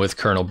done with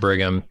Colonel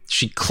Brigham,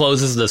 she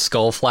closes the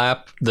skull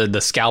flap, the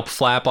scalp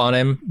flap on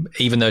him,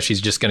 even though she's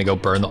just going to go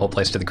burn the whole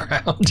place to the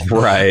ground.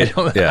 Right.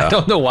 I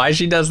don't know why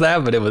she does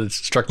that, but it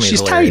struck me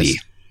as hilarious. She's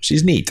tidy.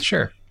 She's neat.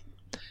 Sure.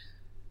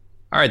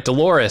 All right,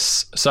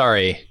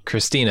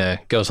 Christina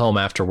goes home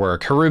after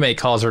work. Her roommate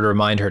calls her to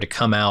remind her to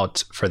come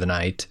out for the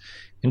night,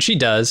 and she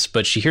does,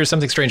 but she hears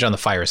something strange on the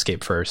fire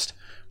escape first.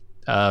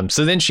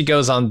 So then she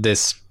goes on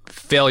this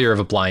failure of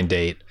a blind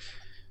date,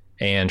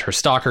 and her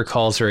stalker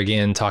calls her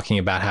again, talking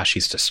about how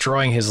she's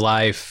destroying his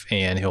life,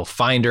 and he'll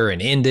find her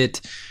and end it.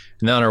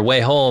 And then on her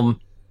way home,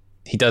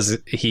 he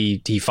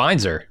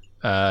finds her.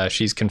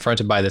 She's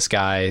confronted by this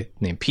guy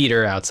named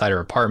Peter outside her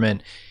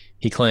apartment.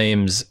 He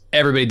claims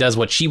everybody does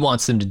what she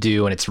wants them to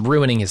do, and it's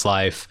ruining his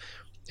life.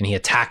 And he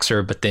attacks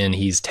her, but then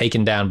he's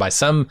taken down by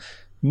some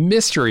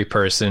mystery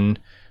person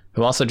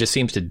who also just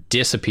seems to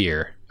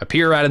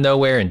appear out of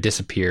nowhere and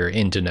disappear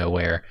into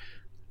nowhere.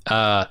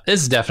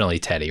 This is definitely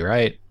Teddy,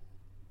 right?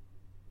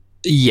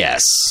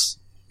 Yes.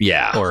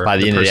 Yeah. Or by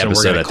the end of the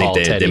episode, I think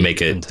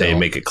they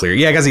make it clear.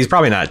 Yeah, because he's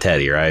probably not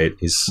Teddy, right?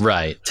 He's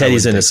right.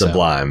 Teddy's in a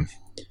Sublime. So.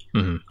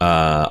 Mm-hmm.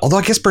 Although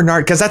I guess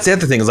Bernard, because that's the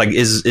other thing, is like,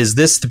 is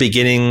this the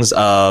beginnings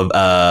of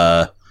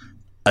a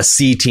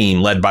C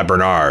team led by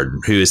Bernard,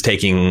 who is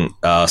taking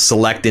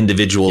select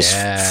individuals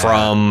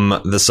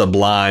from the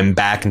Sublime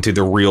back into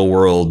the real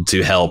world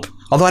to help?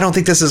 Although I don't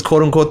think this is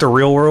quote unquote the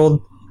real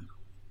world.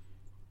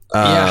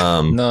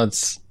 No,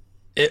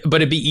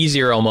 but it'd be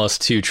easier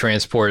almost to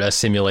transport a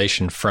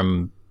simulation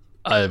from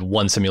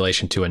one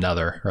simulation to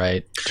another,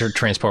 right? To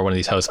transport one of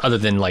these hosts, other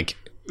than like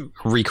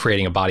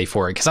recreating a body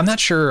for it, because I'm not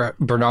sure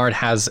Bernard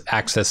has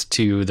access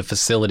to the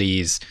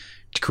facilities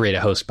to create a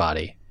host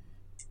body.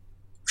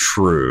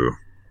 True.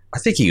 I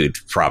think he would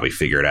probably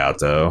figure it out,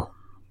 though.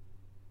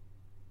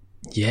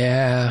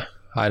 Yeah,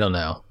 I don't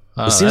know.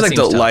 It seems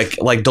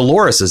like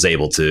Dolores is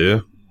able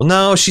to. Well,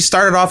 no, she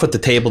started off with the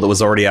table that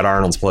was already at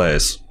Arnold's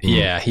place.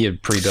 Yeah, he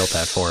had pre-built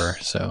that for her.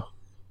 So,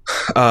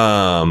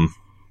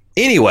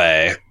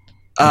 anyway,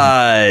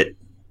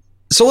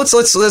 So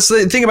let's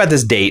think about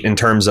this date in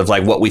terms of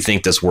like what we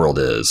think this world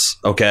is.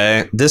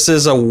 Okay, this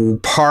is a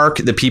park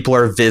that people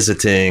are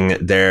visiting.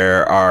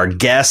 There are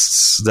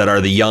guests that are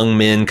the young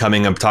men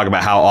coming up talking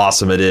about how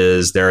awesome it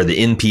is. There are the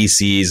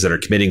NPCs that are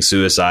committing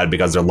suicide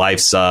because their life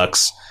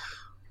sucks.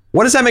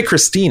 What does that make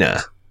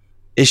Christina?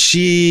 Is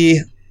she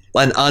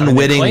an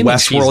unwitting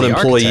Westworld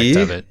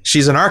employee?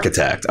 She's an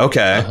architect.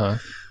 Okay. Uh-huh.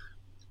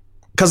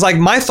 Because like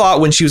my thought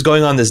when she was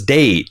going on this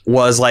date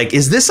was like,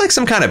 is this like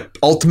some kind of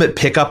ultimate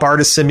pickup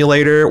artist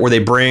simulator where they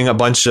bring a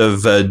bunch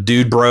of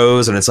dude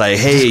bros and it's like,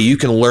 hey, you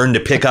can learn to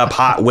pick up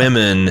hot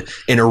women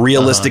in a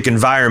realistic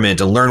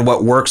environment and learn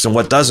what works and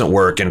what doesn't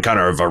work in kind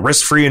of a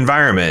risk-free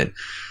environment.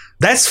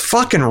 That's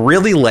fucking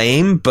really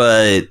lame,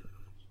 but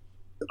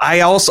I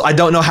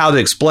don't know how to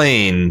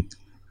explain.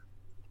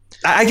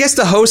 I guess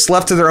the hosts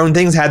left to their own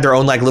things had their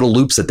own like little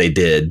loops that they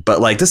did,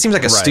 but like this seems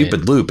like a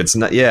stupid loop. It's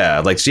not,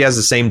 like she has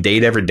the same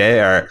date every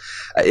day, or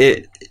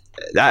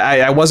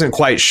I wasn't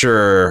quite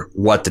sure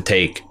what to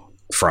take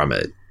from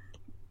it.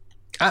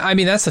 I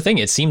mean, that's the thing.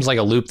 It seems like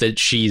a loop that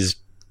is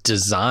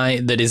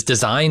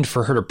designed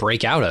for her to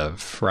break out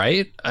of,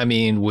 right? I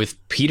mean, with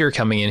Peter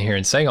coming in here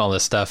and saying all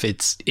this stuff,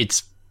 it's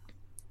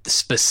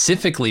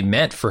specifically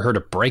meant for her to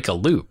break a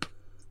loop.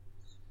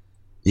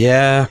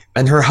 Yeah,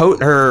 and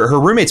her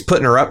roommate's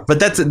putting her up, but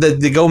that's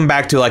the going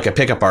back to like a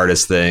pickup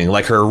artist thing.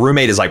 Like her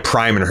roommate is like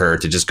priming her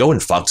to just go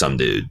and fuck some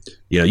dude.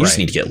 You just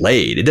need to get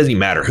laid. It doesn't even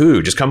matter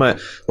who. Just come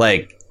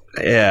like,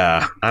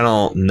 yeah. I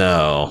don't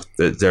know.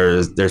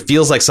 There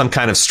feels like some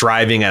kind of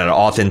striving at an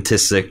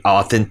authentic,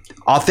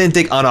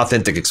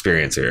 unauthentic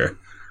experience here.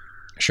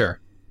 Sure,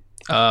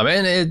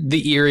 and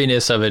the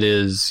eeriness of it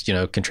is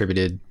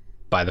contributed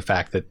by the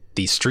fact that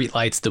these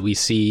streetlights that we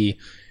see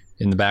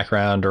in the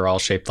background are all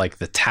shaped like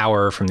the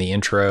tower from the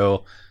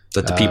intro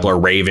that the people are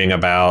raving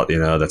about.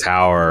 The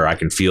tower, I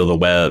can feel the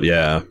web.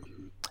 Yeah,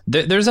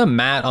 there's a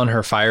mat on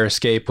her fire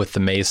escape with the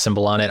maze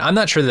symbol on it. I'm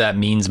not sure that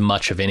means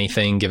much of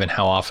anything given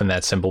how often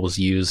that symbol was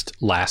used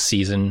last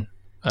season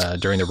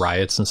during the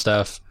riots and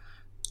stuff.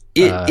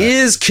 It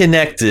is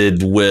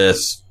connected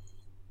with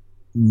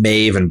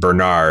Maeve and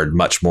Bernard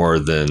much more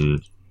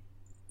than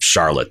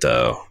Charlotte,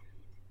 though.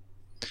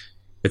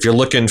 If you're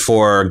looking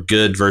for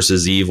good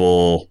versus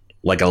evil,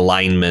 like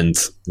alignment,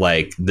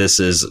 like this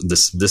is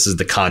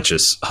the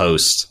conscious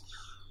host,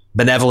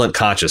 benevolent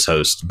conscious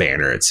host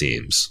banner, it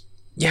seems.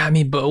 Yeah, I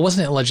mean, but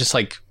wasn't it just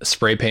like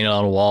spray painted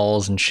on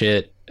walls and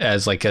shit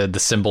as like the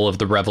symbol of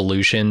the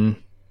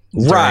revolution?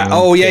 Right.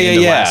 Oh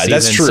yeah.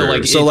 That's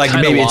true. So like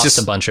maybe lost it's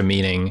just a bunch of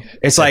meaning.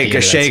 It's like a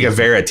Che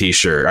Guevara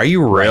t-shirt. Are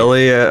you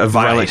really a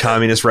violent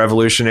communist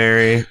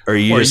revolutionary? Or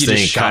you just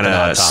think kind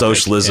of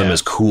socialism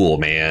is cool,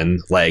 man?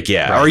 Like,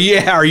 yeah. Right. Or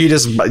are you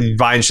just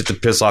buying shit to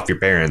piss off your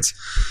parents?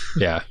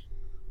 Yeah.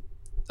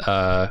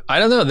 I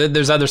don't know.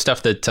 There's other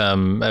stuff that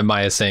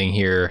Maya's saying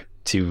here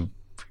to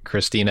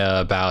Christina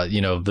about,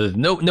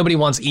 nobody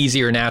wants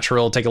easy or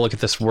natural. Take a look at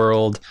this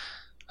world.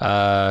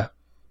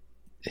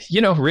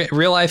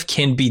 Real life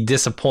can be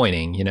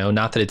disappointing,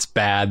 not that it's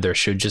bad. There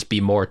should just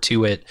be more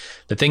to it.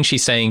 The thing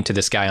she's saying to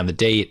this guy on the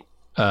date,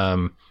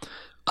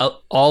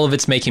 all of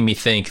it's making me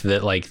think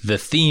that like the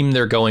theme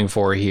they're going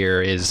for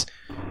here is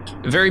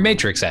very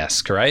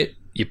Matrix-esque, right?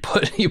 You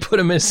put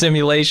them in a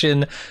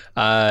simulation.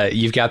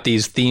 You've got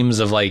these themes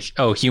of like,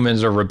 oh,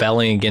 humans are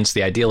rebelling against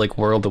the idyllic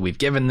world that we've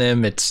given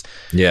them.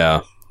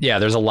 Yeah.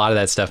 There's a lot of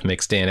that stuff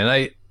mixed in,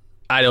 and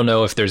I don't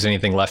know if there's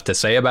anything left to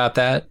say about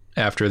that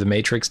after the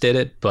Matrix did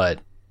it, but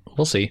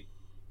we'll see.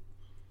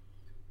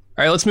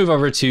 All right, let's move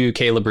over to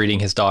Caleb reading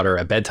his daughter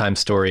a bedtime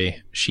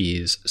story.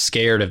 She's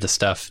scared of the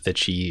stuff that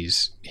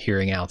she's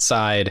hearing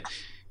outside.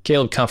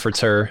 Caleb comforts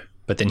her,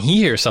 but then he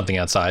hears something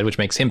outside, which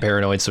makes him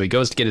paranoid, so he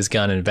goes to get his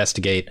gun and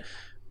investigate.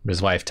 But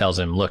his wife tells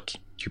him, look,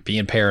 you're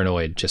being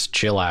paranoid. Just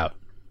chill out.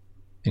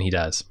 And he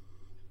does.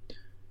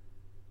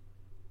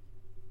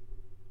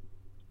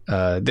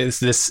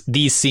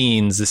 These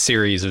scenes, the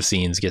series of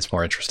scenes gets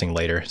more interesting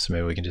later, so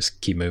maybe we can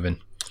just keep moving.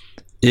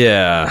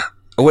 Yeah.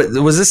 What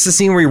was this the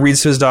scene where he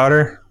reads to his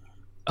daughter?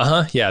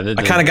 Yeah. I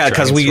kind of got,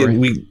 because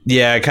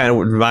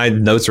my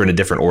notes are in a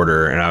different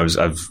order, and I was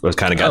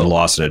kind of gotten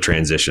lost in a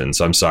transition.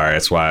 So I'm sorry.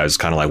 That's why I was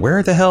kind of like,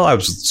 where the hell? I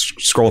was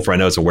scrolling for my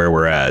notes of where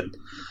we're at.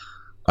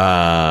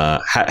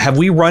 Have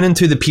we run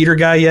into the Peter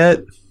guy yet?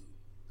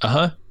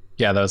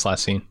 Yeah, that was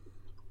last scene.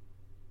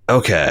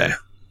 Okay.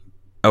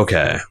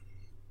 The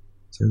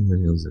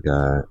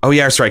guy. Oh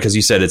yeah, that's right. Because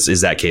you said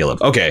is that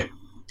Caleb? Okay.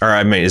 Or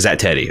I mean, is that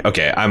Teddy?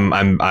 Okay.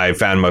 I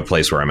found my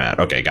place where I'm at.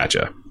 Okay,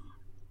 gotcha.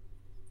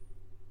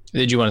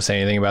 Did you want to say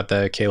anything about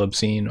the Caleb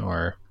scene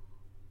or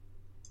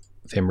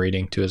with him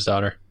reading to his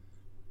daughter?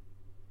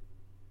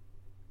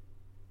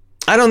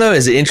 I don't know.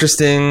 Is it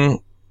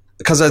interesting?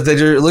 Because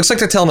it looks like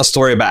they're telling a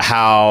story about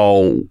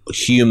how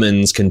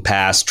humans can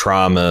pass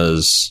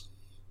traumas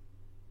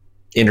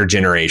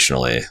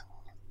intergenerationally.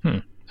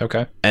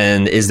 Okay.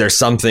 And is there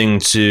something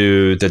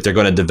that they're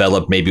going to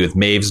develop maybe with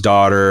Maeve's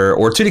daughter,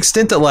 or to the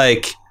extent that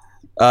like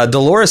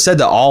Dolores said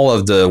that all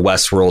of the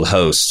Westworld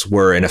hosts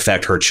were in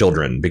effect her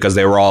children because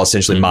they were all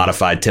essentially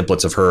modified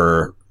templates of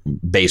her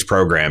base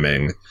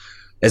programming.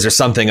 Is there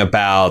something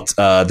about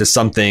there's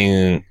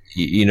something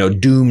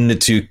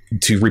doomed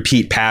to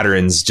repeat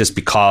patterns just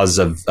because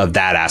of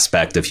that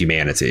aspect of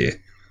humanity?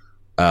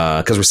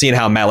 Because we're seeing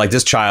how like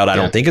this child I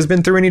don't think has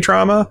been through any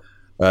trauma,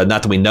 not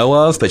that we know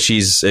of, but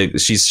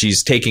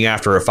she's taking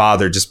after her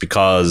father just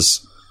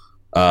because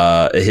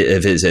of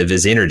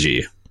his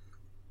energy.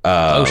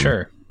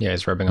 Sure, yeah,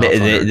 he's rubbing off on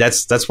her.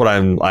 That's what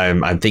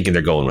I'm thinking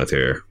they're going with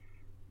here.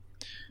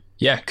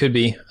 Yeah, could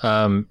be.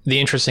 The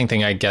interesting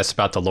thing, I guess,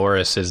 about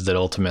Dolores is that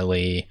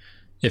ultimately,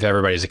 if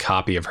everybody's a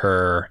copy of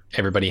her,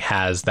 everybody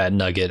has that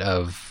nugget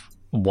of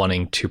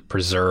wanting to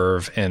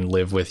preserve and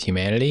live with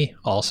humanity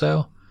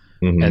also.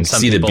 Mm-hmm. And some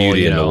see people, the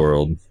beauty in the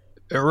world.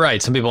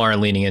 Right. Some people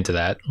aren't leaning into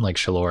that, like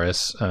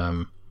Shalores,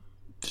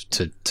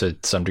 to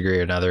some degree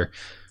or another.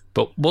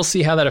 But we'll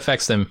see how that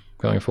affects them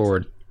going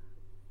forward.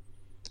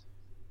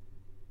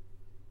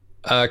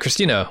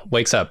 Christina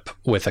wakes up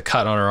with a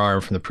cut on her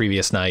arm from the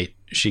previous night.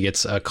 She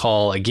gets a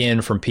call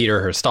again from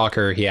Peter, her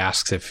stalker. He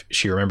asks if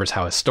she remembers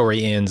how his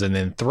story ends and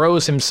then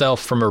throws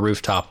himself from a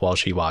rooftop while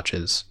she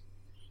watches.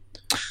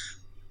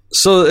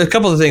 So a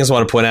couple of things I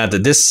want to point out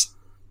that this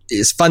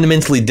is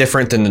fundamentally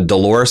different than the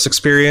Dolores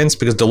experience,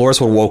 because Dolores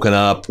would have woken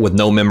up with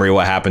no memory of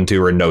what happened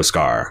to her and no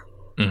scar.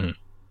 Mm-hmm.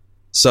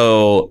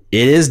 So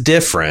it is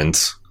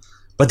different.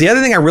 But the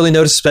other thing I really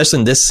noticed, especially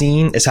in this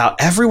scene, is how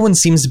everyone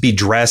seems to be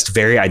dressed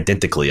very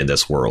identically in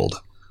this world.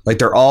 Like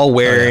they're all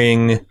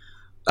wearing...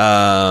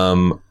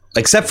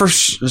 except for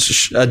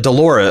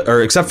Dolores,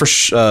 or except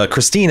for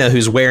Christina,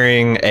 who's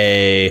wearing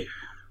a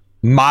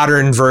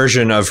modern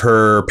version of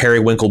her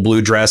periwinkle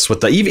blue dress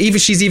with the even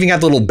she's even got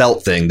the little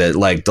belt thing that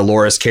like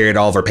Dolores carried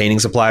all of her painting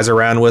supplies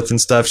around with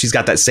and stuff. She's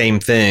got that same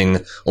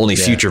thing, only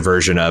future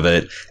version of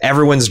it.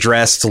 Everyone's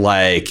dressed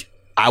like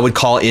I would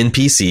call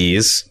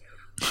NPCs.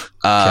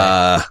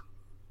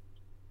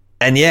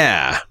 And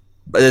yeah,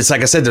 but it's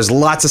like I said, there's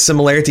lots of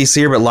similarities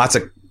here, but lots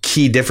of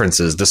key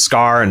differences. The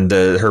scar and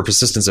her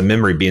persistence of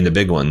memory being the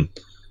big one.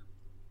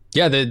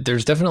 Yeah,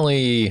 there's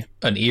definitely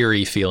an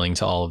eerie feeling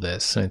to all of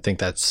this. And I think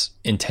that's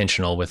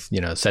intentional with,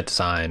 set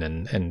design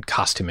and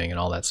costuming and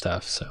all that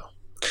stuff. So,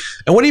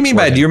 and what do you mean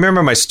by, do you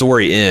remember my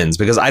story ends?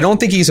 Because I don't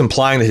think he's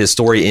implying that his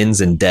story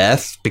ends in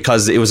death,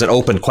 because it was an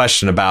open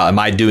question about, am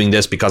I doing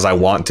this because I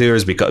want to, or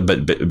is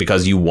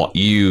because you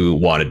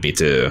wanted me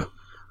to?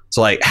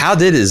 So like, how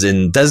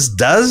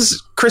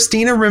does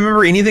Christina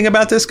remember anything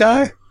about this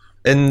guy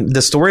and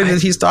the story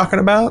that he's talking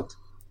about?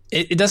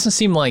 It doesn't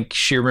seem like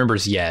she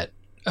remembers yet.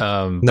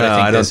 No,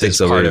 I don't think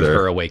so part either. of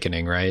her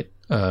awakening, right?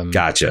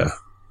 Gotcha.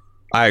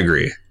 I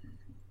agree.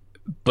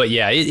 But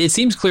yeah, it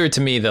seems clear to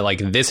me that like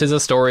this is a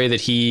story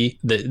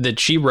that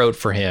she wrote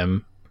for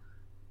him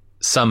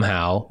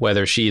somehow,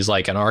 whether she's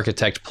like an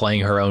architect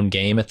playing her own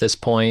game at this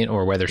point,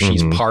 or whether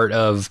she's part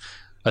of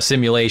a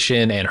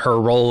simulation and her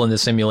role in the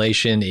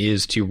simulation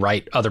is to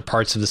write other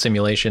parts of the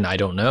simulation. I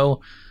don't know.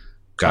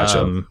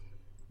 Gotcha.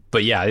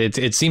 But yeah,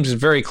 it seems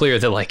very clear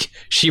that like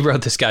she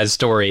wrote this guy's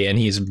story and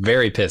he's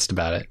very pissed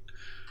about it.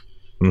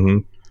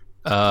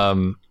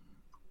 Mm-hmm.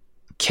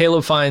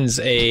 Caleb finds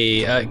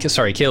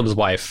Caleb's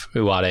wife,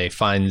 Uwade,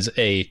 finds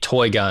a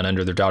toy gun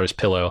under their daughter's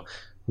pillow,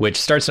 which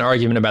starts an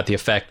argument about the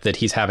effect that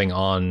he's having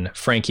on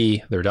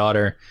Frankie, their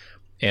daughter,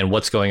 and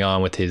what's going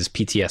on with his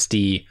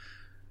PTSD.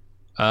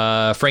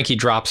 Frankie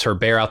drops her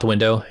bear out the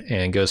window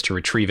and goes to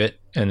retrieve it,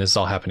 and this is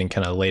all happening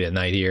kind of late at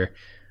night here.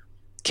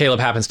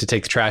 Caleb happens to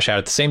take the trash out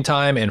at the same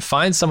time and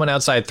finds someone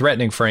outside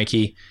threatening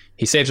Frankie.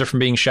 He saves her from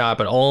being shot,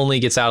 but only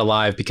gets out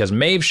alive because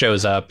Maeve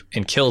shows up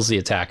and kills the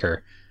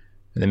attacker.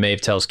 And then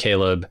Maeve tells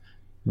Caleb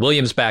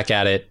William's back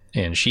at it,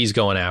 and she's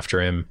going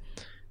after him.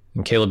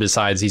 And Caleb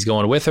decides he's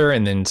going with her,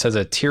 and then says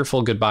a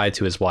tearful goodbye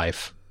to his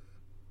wife.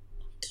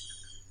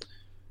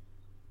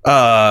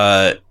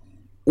 What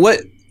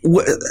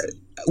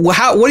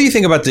do you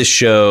think about this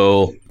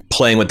show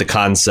playing with the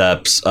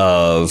concepts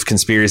of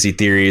conspiracy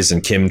theories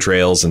and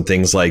chemtrails and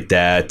things like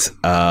that,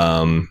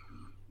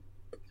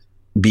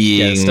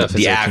 being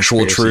the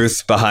actual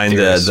truth behind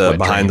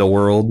the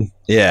world?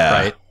 Yeah.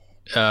 Right.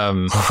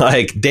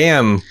 Like,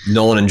 damn,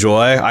 Nolan and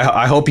Joy,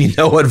 I hope you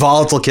know what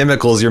volatile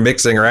chemicals you're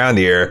mixing around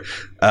here.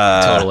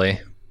 Totally.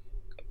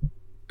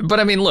 But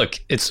I mean, look,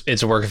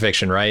 it's a work of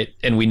fiction, right?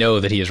 And we know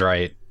that he is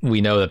right.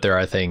 We know that there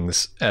are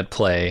things at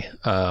play.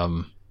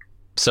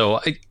 So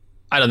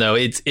I don't know.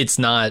 It's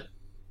not.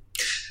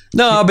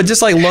 No, but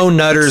just like lone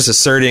nutters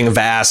asserting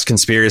vast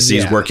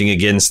conspiracies working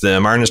against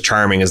them aren't as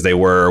charming as they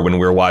were when we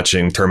were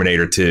watching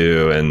Terminator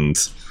 2 and,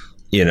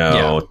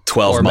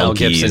 12 or Monkeys. Mel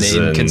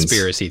Gibson in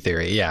conspiracy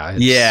theory. Yeah.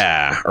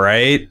 Yeah.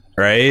 Right.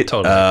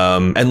 Totally.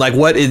 And like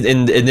what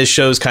in this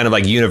show's kind of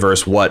like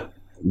universe, what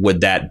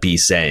would that be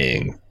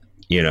saying?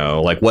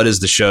 Like what is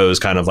the show's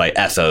kind of like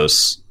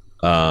ethos?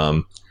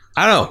 I don't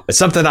know. It's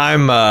something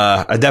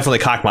I definitely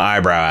cock my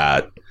eyebrow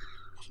at.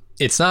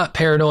 It's not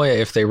paranoia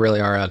if they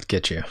really are out to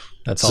get you.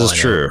 That's all. This is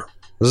true.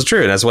 This is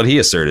true. That's what he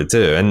asserted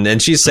too. And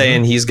she's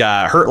saying he's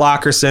got Hurt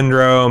Locker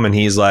syndrome, and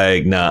he's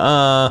like,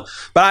 nah.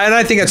 But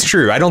I think that's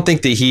true. I don't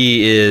think that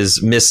he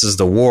misses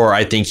the war.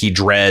 I think he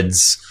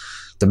dreads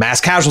the mass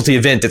casualty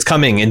event that's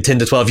coming in 10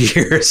 to 12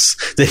 years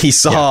that he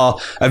saw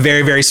a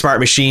very, very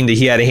smart machine that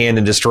he had a hand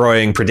in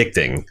destroying,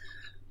 predicting.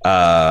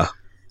 Yeah,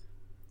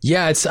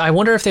 I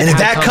wonder if they've and if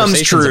had that comes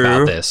conversations true,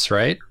 about this,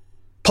 right?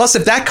 Plus,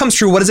 if that comes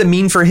true, what does it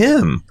mean for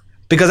him?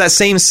 Because that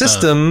same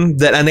system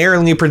that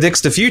unerringly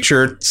predicts the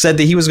future said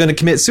that he was going to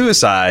commit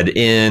suicide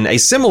in a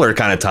similar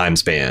kind of time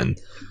span.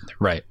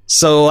 Right.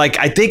 So, like,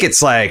 I think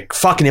it's like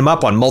fucking him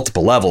up on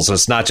multiple levels. And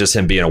it's not just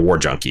him being a war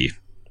junkie.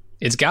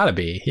 It's got to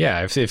be.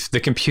 Yeah. If the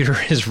computer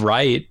is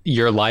right,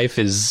 your life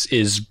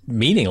is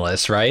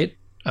meaningless, right?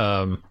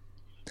 And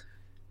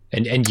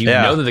you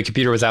know that the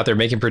computer was out there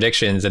making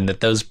predictions and that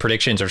those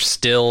predictions are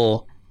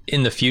still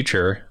in the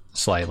future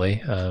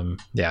slightly.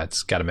 Yeah,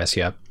 it's got to mess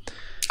you up.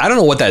 I don't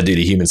know what that'd do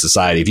to human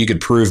society if you could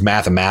prove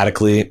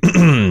mathematically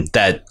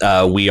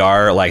that we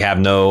are like have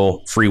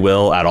no free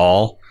will at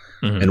all,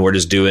 and we're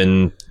just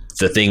doing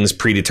the things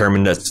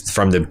predetermined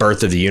from the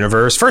birth of the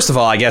universe. First of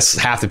all, I guess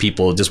half the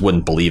people just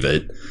wouldn't believe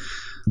it.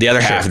 The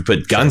other half would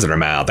put guns in their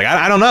mouth. Like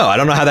I don't know. I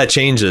don't know how that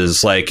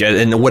changes. Like,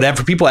 and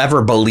whatever people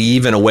ever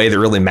believe in a way that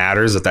really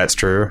matters, if that's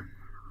true.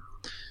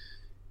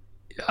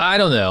 I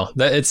don't know.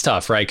 It's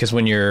tough, right? Because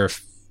when you're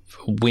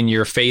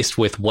faced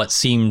with what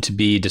seem to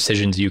be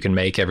decisions you can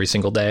make every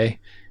single day,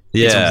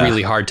 it's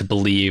really hard to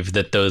believe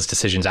that those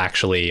decisions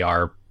actually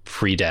are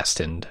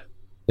predestined.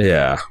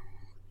 Yeah.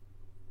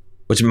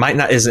 Which might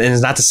not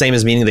is not the same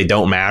as meaning they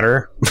don't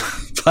matter.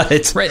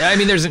 But right. I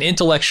mean, there's an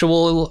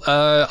intellectual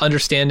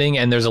understanding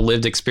and there's a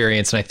lived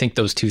experience. And I think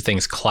those two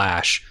things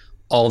clash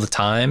all the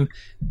time.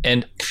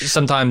 And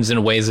sometimes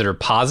in ways that are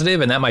positive.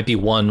 And that might be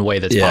one way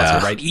that's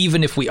positive, right?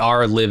 Even if we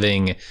are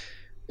living in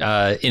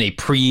a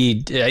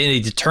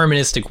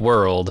deterministic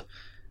world,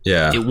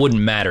 it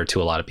wouldn't matter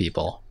to a lot of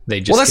people. They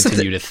just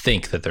continue to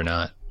think that they're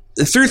not.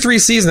 Through 3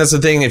 seasons, that's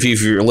the thing. If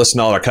you're listening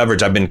to all our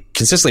coverage, I've been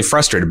consistently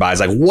frustrated by is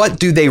like, what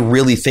do they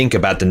really think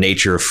about the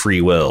nature of free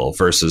will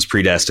versus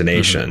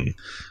predestination?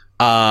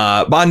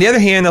 But on the other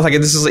hand, like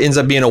ends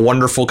up being a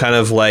wonderful kind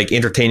of like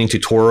entertaining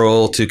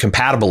tutorial to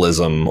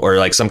compatibilism or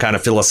like some kind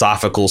of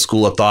philosophical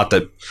school of thought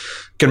that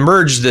can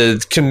merge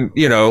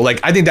like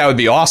I think that would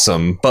be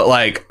awesome. But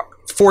like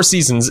 4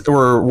 seasons,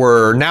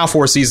 we're now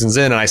 4 seasons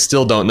in, and I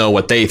still don't know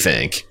what they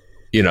think.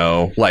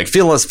 Like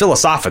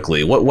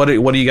philosophically, what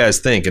do you guys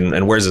think,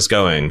 and where's this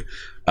going?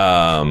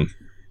 I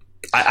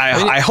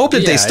hope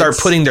that they start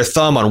putting their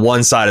thumb on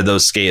one side of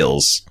those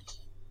scales.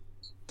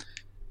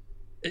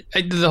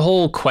 The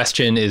whole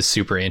question is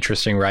super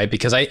interesting, right?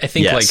 Because I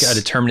think like a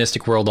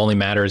deterministic world only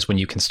matters when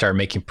you can start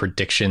making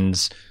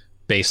predictions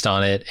based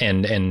on it,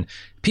 and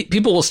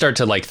people will start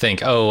to like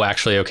think, oh,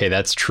 actually, okay,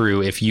 that's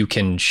true. If you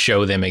can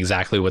show them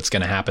exactly what's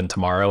going to happen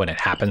tomorrow, and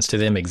it happens to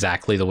them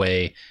exactly the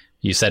way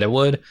you said it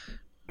would.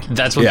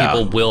 That's when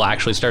people will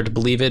actually start to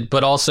believe it.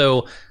 But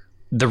also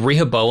the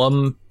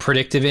Rehoboam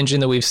predictive engine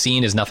that we've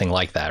seen is nothing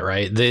like that,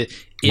 right? It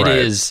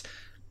is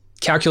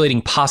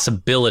calculating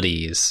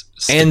possibilities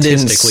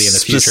statistically in the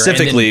future.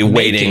 Specifically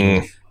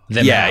waiting.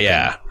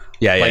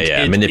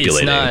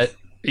 Manipulating.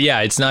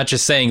 It's not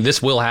just saying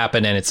this will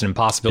happen and it's an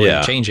impossibility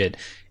to change it.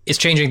 It's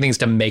changing things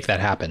to make that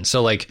happen.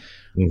 So like,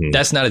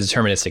 that's not a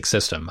deterministic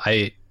system.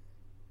 I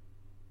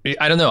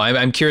don't know.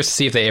 I'm curious to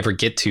see if they ever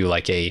get to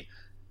like a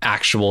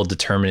actual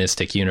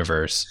deterministic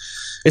universe.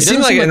 It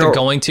seems like they're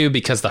going to,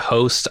 because the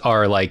hosts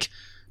are like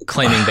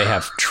claiming they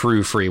have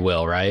true free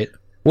will, right?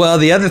 Well,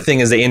 the other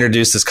thing is they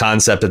introduced this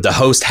concept of the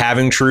host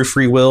having true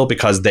free will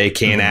because they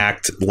can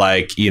act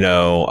like,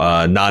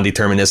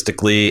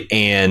 non-deterministically.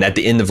 And at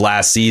the end of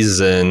last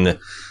season,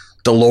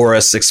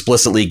 Dolores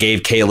explicitly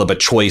gave Caleb a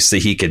choice that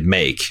he could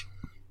make.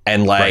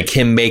 And like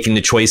him making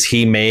the choice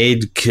he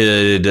made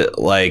could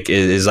like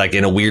is like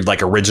in a weird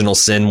like original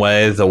sin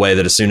way, the way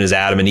that as soon as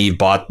Adam and Eve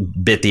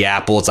bit the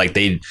apple, it's like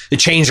it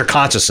changed their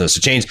consciousness.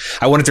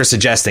 I wonder if they're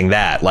suggesting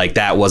that like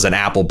that was an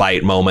apple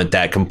bite moment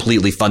that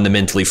completely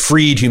fundamentally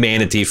freed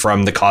humanity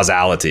from the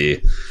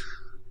causality.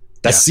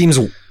 That seems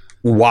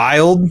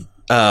wild,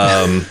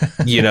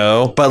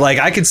 but like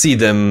I could see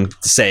them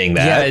saying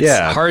that.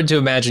 It's hard to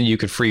imagine you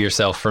could free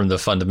yourself from the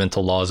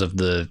fundamental laws of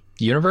the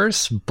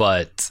universe,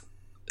 but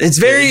it's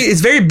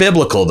very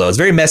biblical though. It's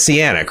very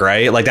messianic,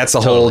 right? Like that's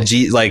the whole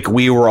like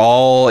we were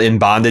all in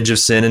bondage of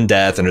sin and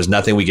death, and there's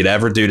nothing we could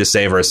ever do to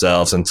save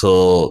ourselves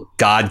until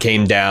God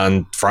came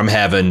down from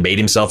heaven, made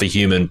himself a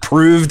human,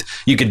 proved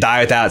you could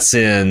die without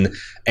sin,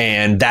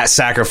 and that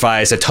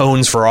sacrifice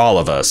atones for all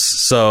of us.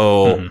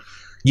 So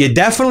you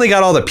definitely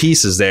got all the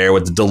pieces there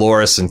with the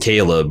Dolores and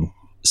Caleb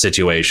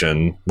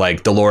situation.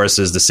 Like Dolores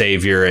is the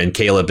savior and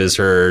Caleb is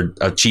her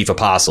chief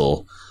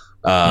apostle.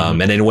 And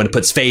then when it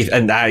puts faith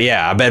and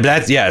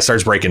it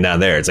starts breaking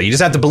down there. It's like you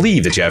just have to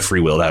believe that you have free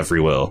will to have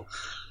free will.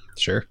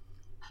 Sure.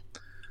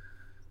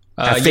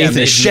 Have faith in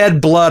the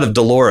shed blood of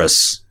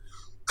Dolores.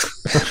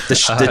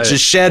 the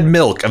shed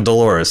milk of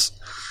Dolores.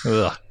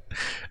 Ugh.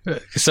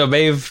 So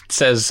Maeve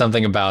says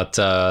something about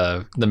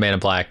the Man in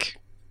Black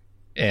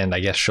and I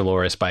guess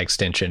Dolores by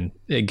extension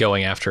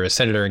going after a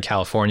senator in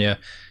California,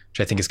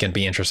 which I think is going to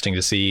be interesting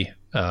to see.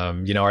 Are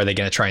they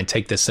going to try and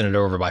take this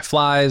senator over by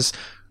flies?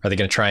 Are they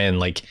going to try and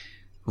like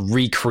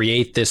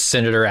recreate this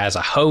senator as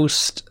a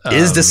host.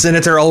 Is the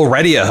senator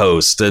already a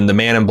host, and the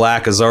Man in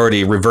Black is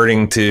already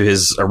reverting to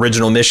his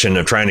original mission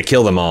of trying to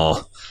kill them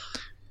all?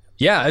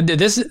 Yeah,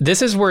 this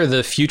is where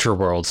the future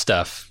world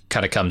stuff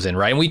kind of comes in,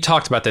 right? And we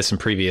talked about this in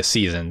previous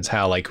seasons,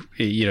 how like,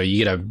 you know,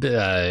 you get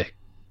a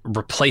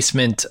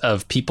replacement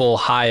of people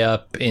high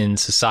up in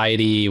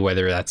society,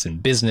 whether that's in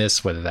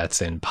business, whether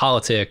that's in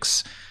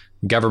politics,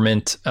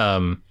 government,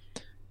 and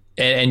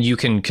you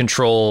can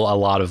control a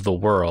lot of the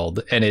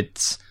world. And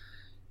it's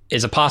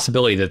a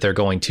possibility that they're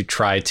going to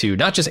try to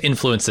not just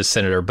influence the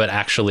senator, but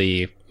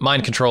actually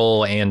mind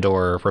control and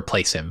or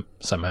replace him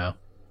somehow.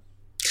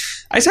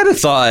 I just had a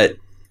thought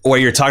while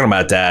you're talking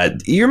about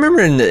that. You remember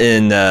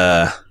in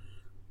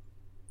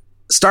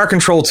Star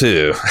Control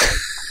 2,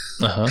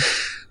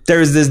 there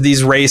was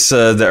these race,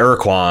 the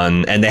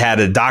Urquan, and they had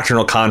a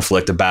doctrinal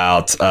conflict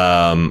about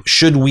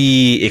should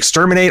we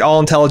exterminate all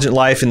intelligent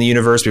life in the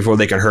universe before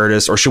they can hurt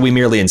us, or should we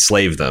merely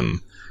enslave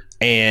them?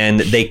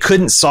 And they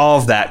couldn't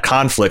solve that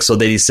conflict, so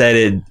they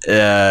decided,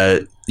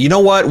 you know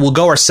what, we'll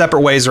go our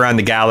separate ways around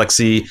the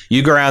galaxy.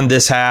 You go around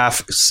this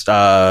half,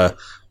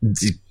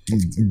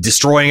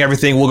 destroying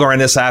everything. We'll go around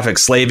this half,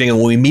 enslaving, and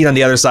when we meet on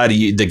the other side of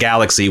the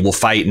galaxy, we'll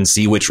fight and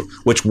see which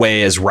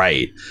way is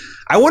right.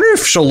 I wonder if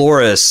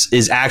Shaloris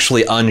is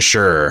actually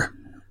unsure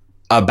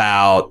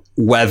about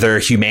whether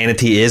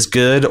humanity is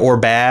good or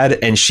bad,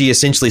 and she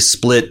essentially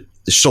split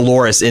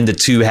Shaloris into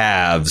two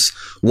halves.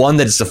 One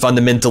that's the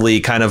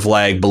fundamentally kind of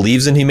like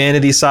believes in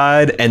humanity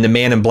side, and the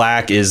Man in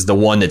Black is the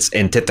one that's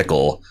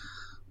antithetical.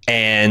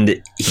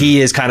 And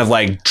he is kind of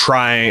like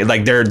trying,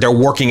 like they're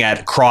working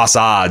at cross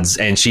odds,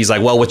 and she's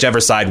like, well, whichever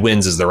side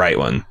wins is the right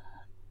one.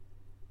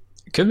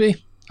 Could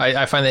be.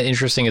 I find that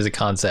interesting as a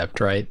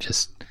concept, right?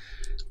 Just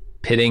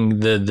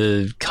pitting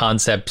the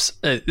concepts,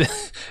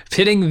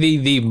 pitting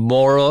the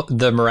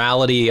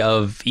morality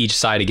of each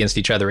side against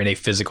each other in a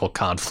physical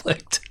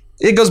conflict.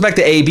 It goes back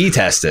to A/B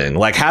testing.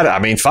 Like, I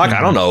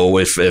don't know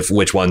if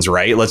which one's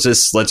right. Let's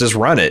just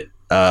run it.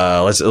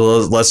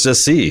 Let's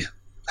just see.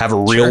 Have a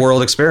real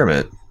world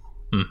experiment.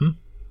 Mm-hmm.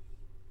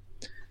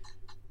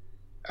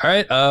 All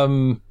right.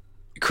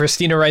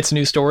 Christina writes a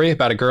new story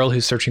about a girl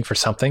who's searching for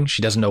something.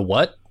 She doesn't know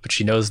what, but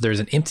she knows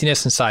there's an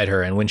emptiness inside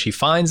her. And when she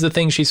finds the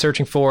thing she's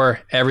searching for,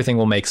 everything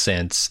will make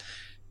sense.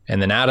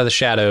 And then out of the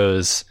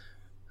shadows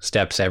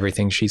steps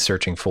everything she's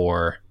searching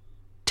for,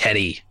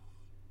 Teddy.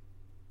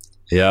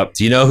 Yep.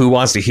 Do you know who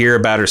wants to hear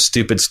about her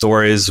stupid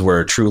stories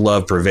where true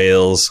love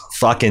prevails?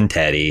 Fucking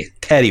Teddy.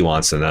 Teddy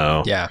wants to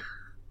know. Yeah.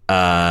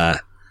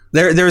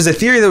 There was a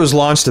theory that was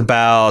launched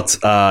about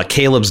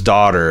Caleb's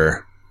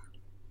daughter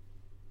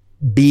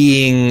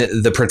being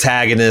the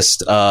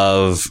protagonist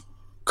of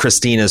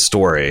Christina's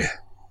story,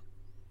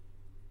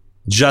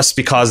 just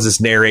because this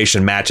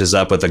narration matches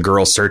up with a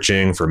girl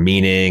searching for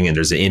meaning and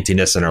there's an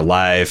emptiness in her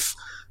life.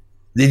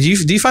 Do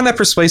you find that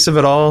persuasive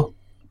at all?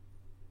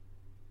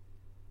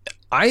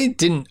 I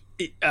didn't.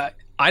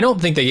 I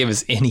don't think they gave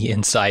us any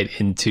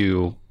insight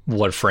into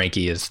what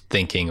Frankie is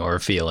thinking or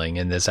feeling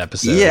in this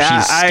episode.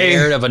 Yeah, she's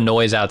scared of a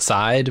noise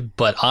outside,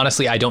 but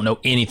honestly, I don't know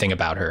anything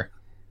about her.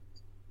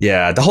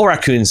 Yeah, the whole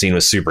raccoon scene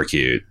was super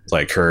cute,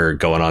 like her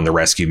going on the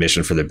rescue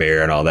mission for the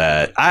bear and all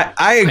that.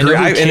 I agree.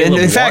 I know who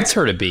Caleb wants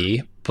her to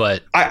be,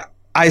 but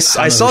I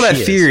saw that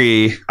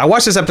theory. I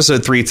watched this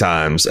episode 3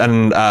 times,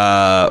 and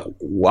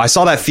I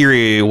saw that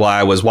theory while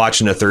I was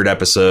watching the 3rd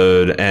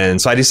episode, and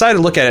so I decided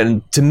to look at it.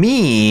 And to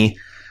me,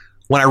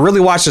 when I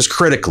really watched this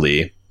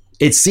critically,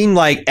 it seemed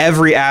like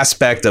every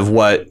aspect of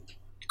what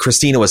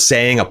Christina was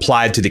saying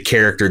applied to the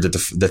character that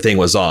the thing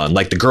was on.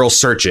 Like the girl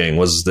searching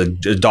was the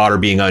daughter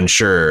being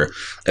unsure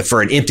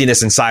for an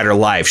emptiness inside her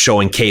life,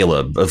 showing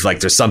Caleb of like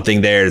there's something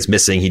there that's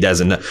missing. He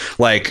doesn't know.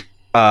 Like,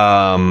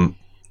 and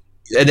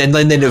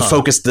then it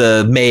focused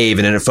the Maeve,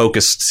 and then it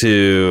focused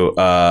to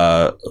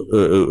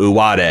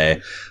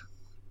Uwade.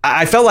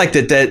 I felt like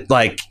that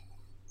like,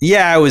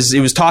 yeah, it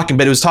was talking,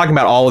 but it was talking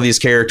about all of these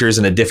characters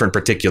in a different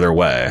particular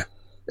way.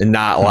 And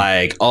not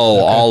like,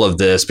 all of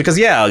this. Because,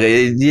 yeah,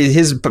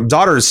 his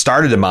daughter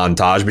started a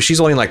montage, but she's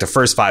only in like the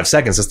first 5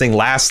 seconds. This thing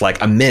lasts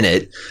like a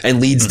minute and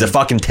leads to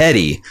fucking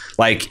Teddy.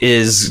 Like,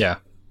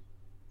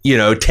 you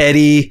know,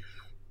 Teddy,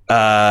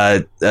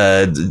 what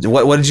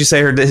did you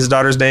say his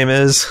daughter's name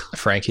is?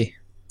 Frankie.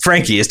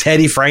 Is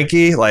Teddy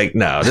Frankie? Like,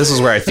 no, this is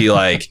where I feel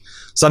like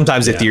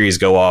sometimes the theories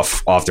go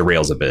off the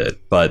rails a bit.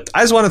 But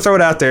I just want to throw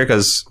it out there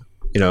because,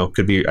 you know,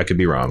 I could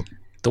be wrong.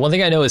 The one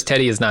thing I know is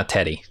Teddy is not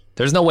Teddy.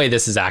 There's no way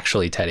this is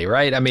actually Teddy,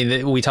 right? I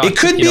mean, we talked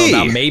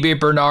about maybe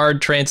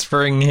Bernard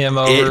transferring him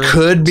over. It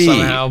could be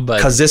somehow,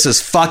 because this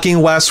is fucking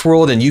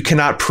Westworld, and you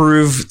cannot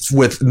prove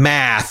with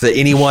math that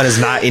anyone is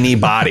not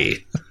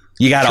anybody.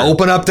 You got to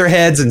open up their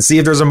heads and see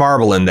if there's a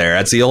marble in there.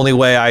 That's the only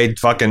way I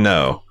fucking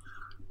know.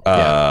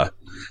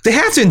 They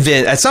have to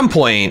invent at some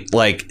point.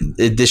 Like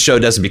this show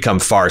doesn't become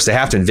farce. They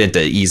have to invent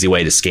an easy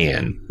way to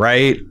scan,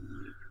 right?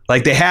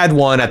 Like they had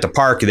one at the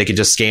park, they could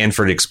just scan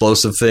for the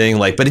explosive thing.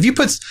 Like, but if you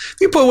put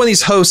one of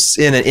these hosts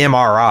in an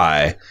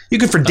MRI, you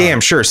could for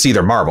damn sure see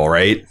their marble,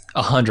 right?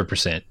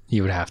 100%,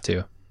 you would have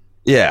to.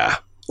 Yeah,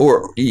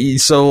 Or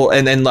so,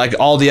 and then like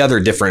all the other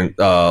different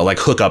like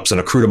hookups and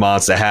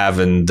accoutrements they have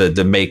and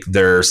to make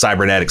their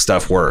cybernetic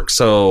stuff work.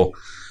 So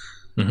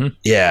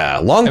yeah,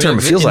 long term,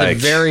 it feels like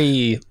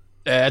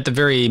at the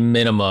very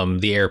minimum,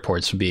 the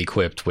airports would be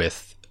equipped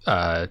with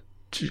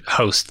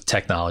host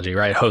technology,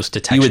 right? Host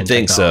detection. You would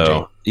think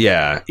technology. So.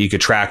 Yeah, you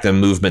could track them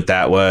movement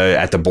that way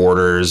at the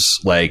borders.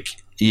 Like,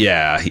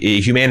 yeah,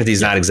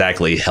 humanity's not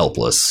exactly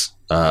helpless.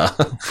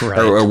 Right.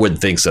 or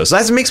wouldn't think so. So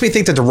that makes me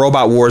think that the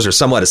robot wars are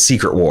somewhat a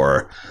secret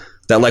war.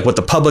 That like what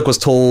the public was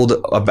told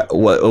about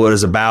what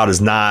it's about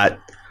is not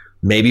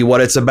maybe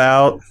what it's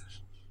about.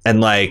 And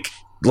like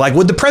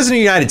would the president of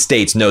the United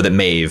States know that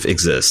Maeve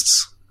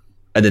exists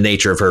and the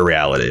nature of her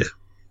reality?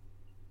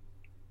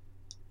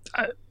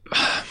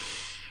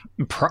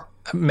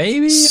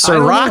 Maybe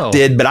Sirach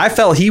did, but I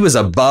felt he was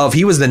above.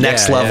 He was the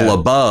next level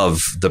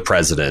above the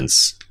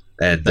presidents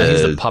and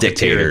the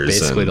dictators,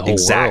 basically the whole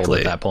world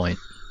at that point.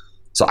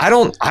 So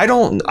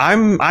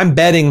I'm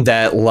betting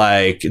that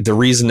like the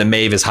reason that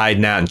Maeve is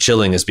hiding out and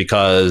chilling is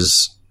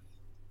because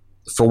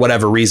for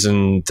whatever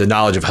reason, the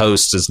knowledge of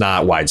hosts is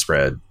not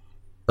widespread.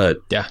 But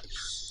yeah,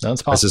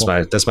 that's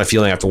possible. That's my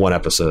feeling after one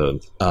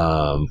episode.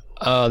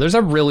 There's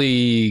a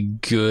really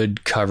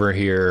good cover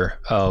here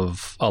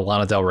of a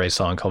Lana Del Rey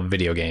song called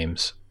Video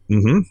Games.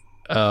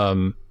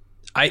 I'm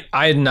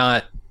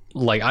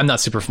not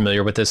super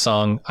familiar with this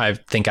song. I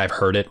think I've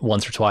heard it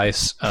once or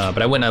twice,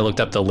 but I went and I looked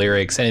up the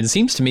lyrics, and it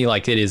seems to me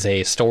like it is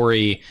a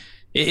story.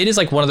 It is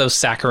like one of those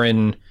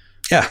saccharine,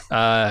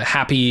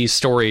 happy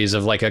stories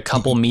of like a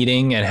couple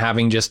meeting and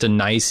having just a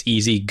nice,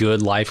 easy,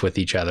 good life with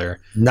each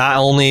other. Not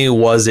only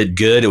was it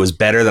good, it was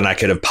better than I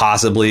could have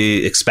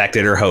possibly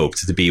expected or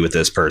hoped to be with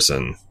this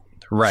person.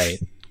 Right.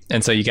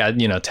 And so you got,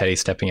 Teddy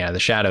stepping out of the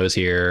shadows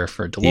here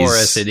for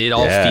Dolores. It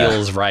all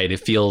feels right. It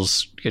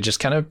feels just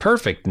kind of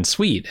perfect and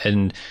sweet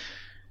and,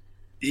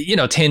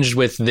 tinged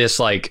with this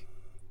like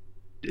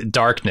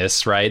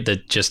darkness, right?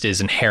 That just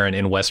is inherent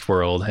in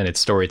Westworld and its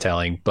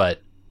storytelling.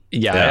 But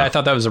I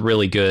thought that was a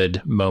really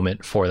good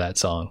moment for that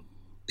song.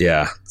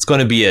 Yeah. It's going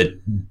to be a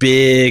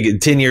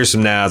big 10 years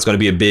from now. It's going to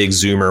be a big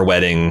Zoomer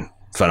wedding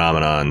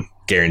phenomenon.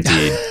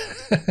 Guaranteed.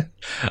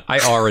 I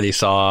already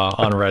saw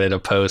on Reddit a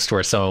post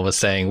where someone was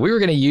saying we were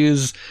going to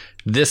use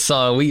this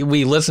song.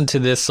 We listened to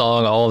this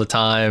song all the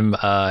time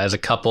as a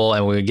couple,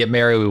 and we would get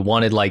married. We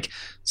wanted like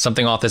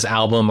something off this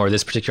album or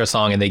this particular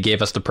song, and they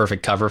gave us the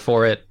perfect cover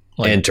for it.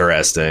 Like,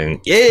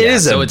 interesting. It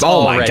is. So it's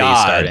oh my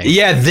god. Starting.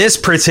 Yeah, this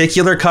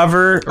particular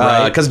cover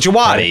because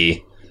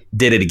Jawadi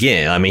did it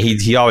again. I mean,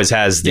 he always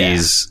has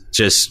these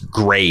just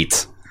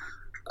great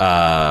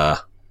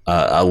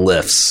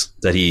lifts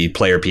that he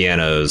player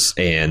pianos,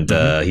 and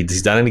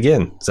he's done it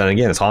again.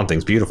 It's haunting.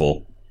 It's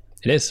beautiful.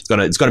 It is.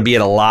 It's gonna be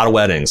at a lot of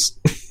weddings.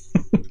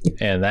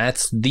 And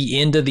that's the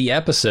end of the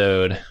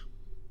episode.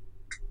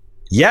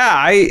 Yeah,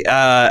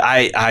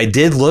 I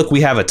did look.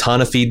 We have a ton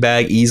of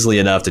feedback, easily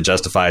enough to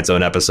justify its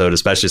own episode,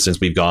 especially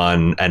since we've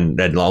gone and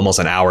almost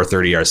an hour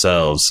 30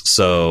 ourselves.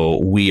 So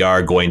we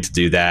are going to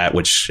do that,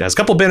 which has a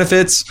couple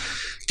benefits.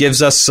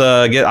 Gives us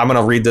I'm going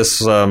to read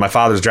this My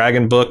Father's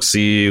Dragon book,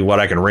 see what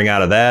I can wring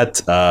out of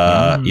that.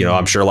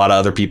 I'm sure a lot of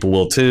other people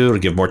will too, to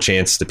give more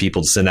chance to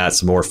people to send out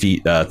some more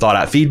thought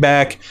out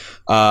feedback.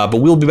 But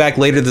we'll be back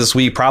later this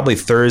week, probably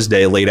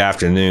Thursday late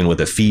afternoon, with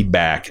a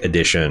feedback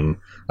edition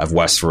of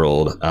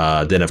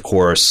Westworld. Then of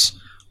course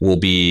we'll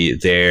be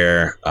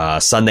there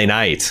Sunday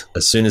night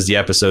as soon as the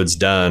episode's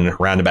done,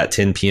 around about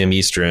 10 p.m.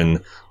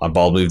 Eastern on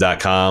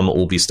baldmove.com.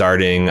 We'll be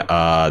starting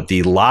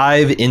the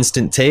live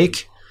instant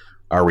take,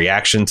 our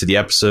reaction to the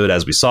episode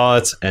as we saw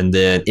it, and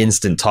then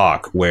instant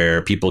talk,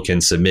 where people can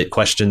submit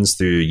questions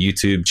through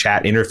YouTube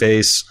chat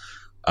interface,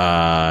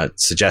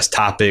 suggest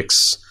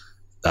topics,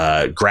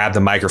 grab the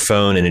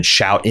microphone and then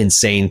shout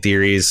insane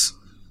theories.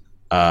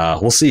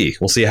 We'll see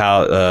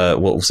how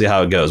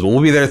it goes. But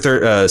we'll be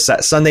there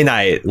Sunday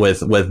night with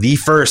the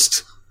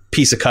first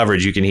piece of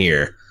coverage you can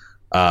hear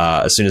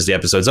as soon as the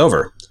episode's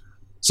over.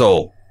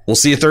 So we'll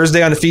see you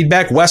Thursday on the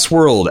feedback.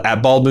 Westworld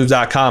at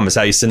baldmove.com is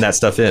how you send that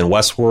stuff in.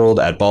 Westworld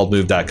at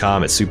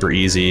baldmove.com. It's super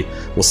easy.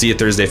 We'll see you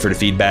Thursday for the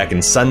feedback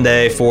and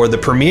Sunday for the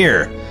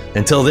premiere.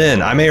 Until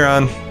then, I'm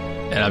Aaron.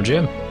 And I'm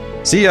Jim.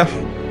 See ya.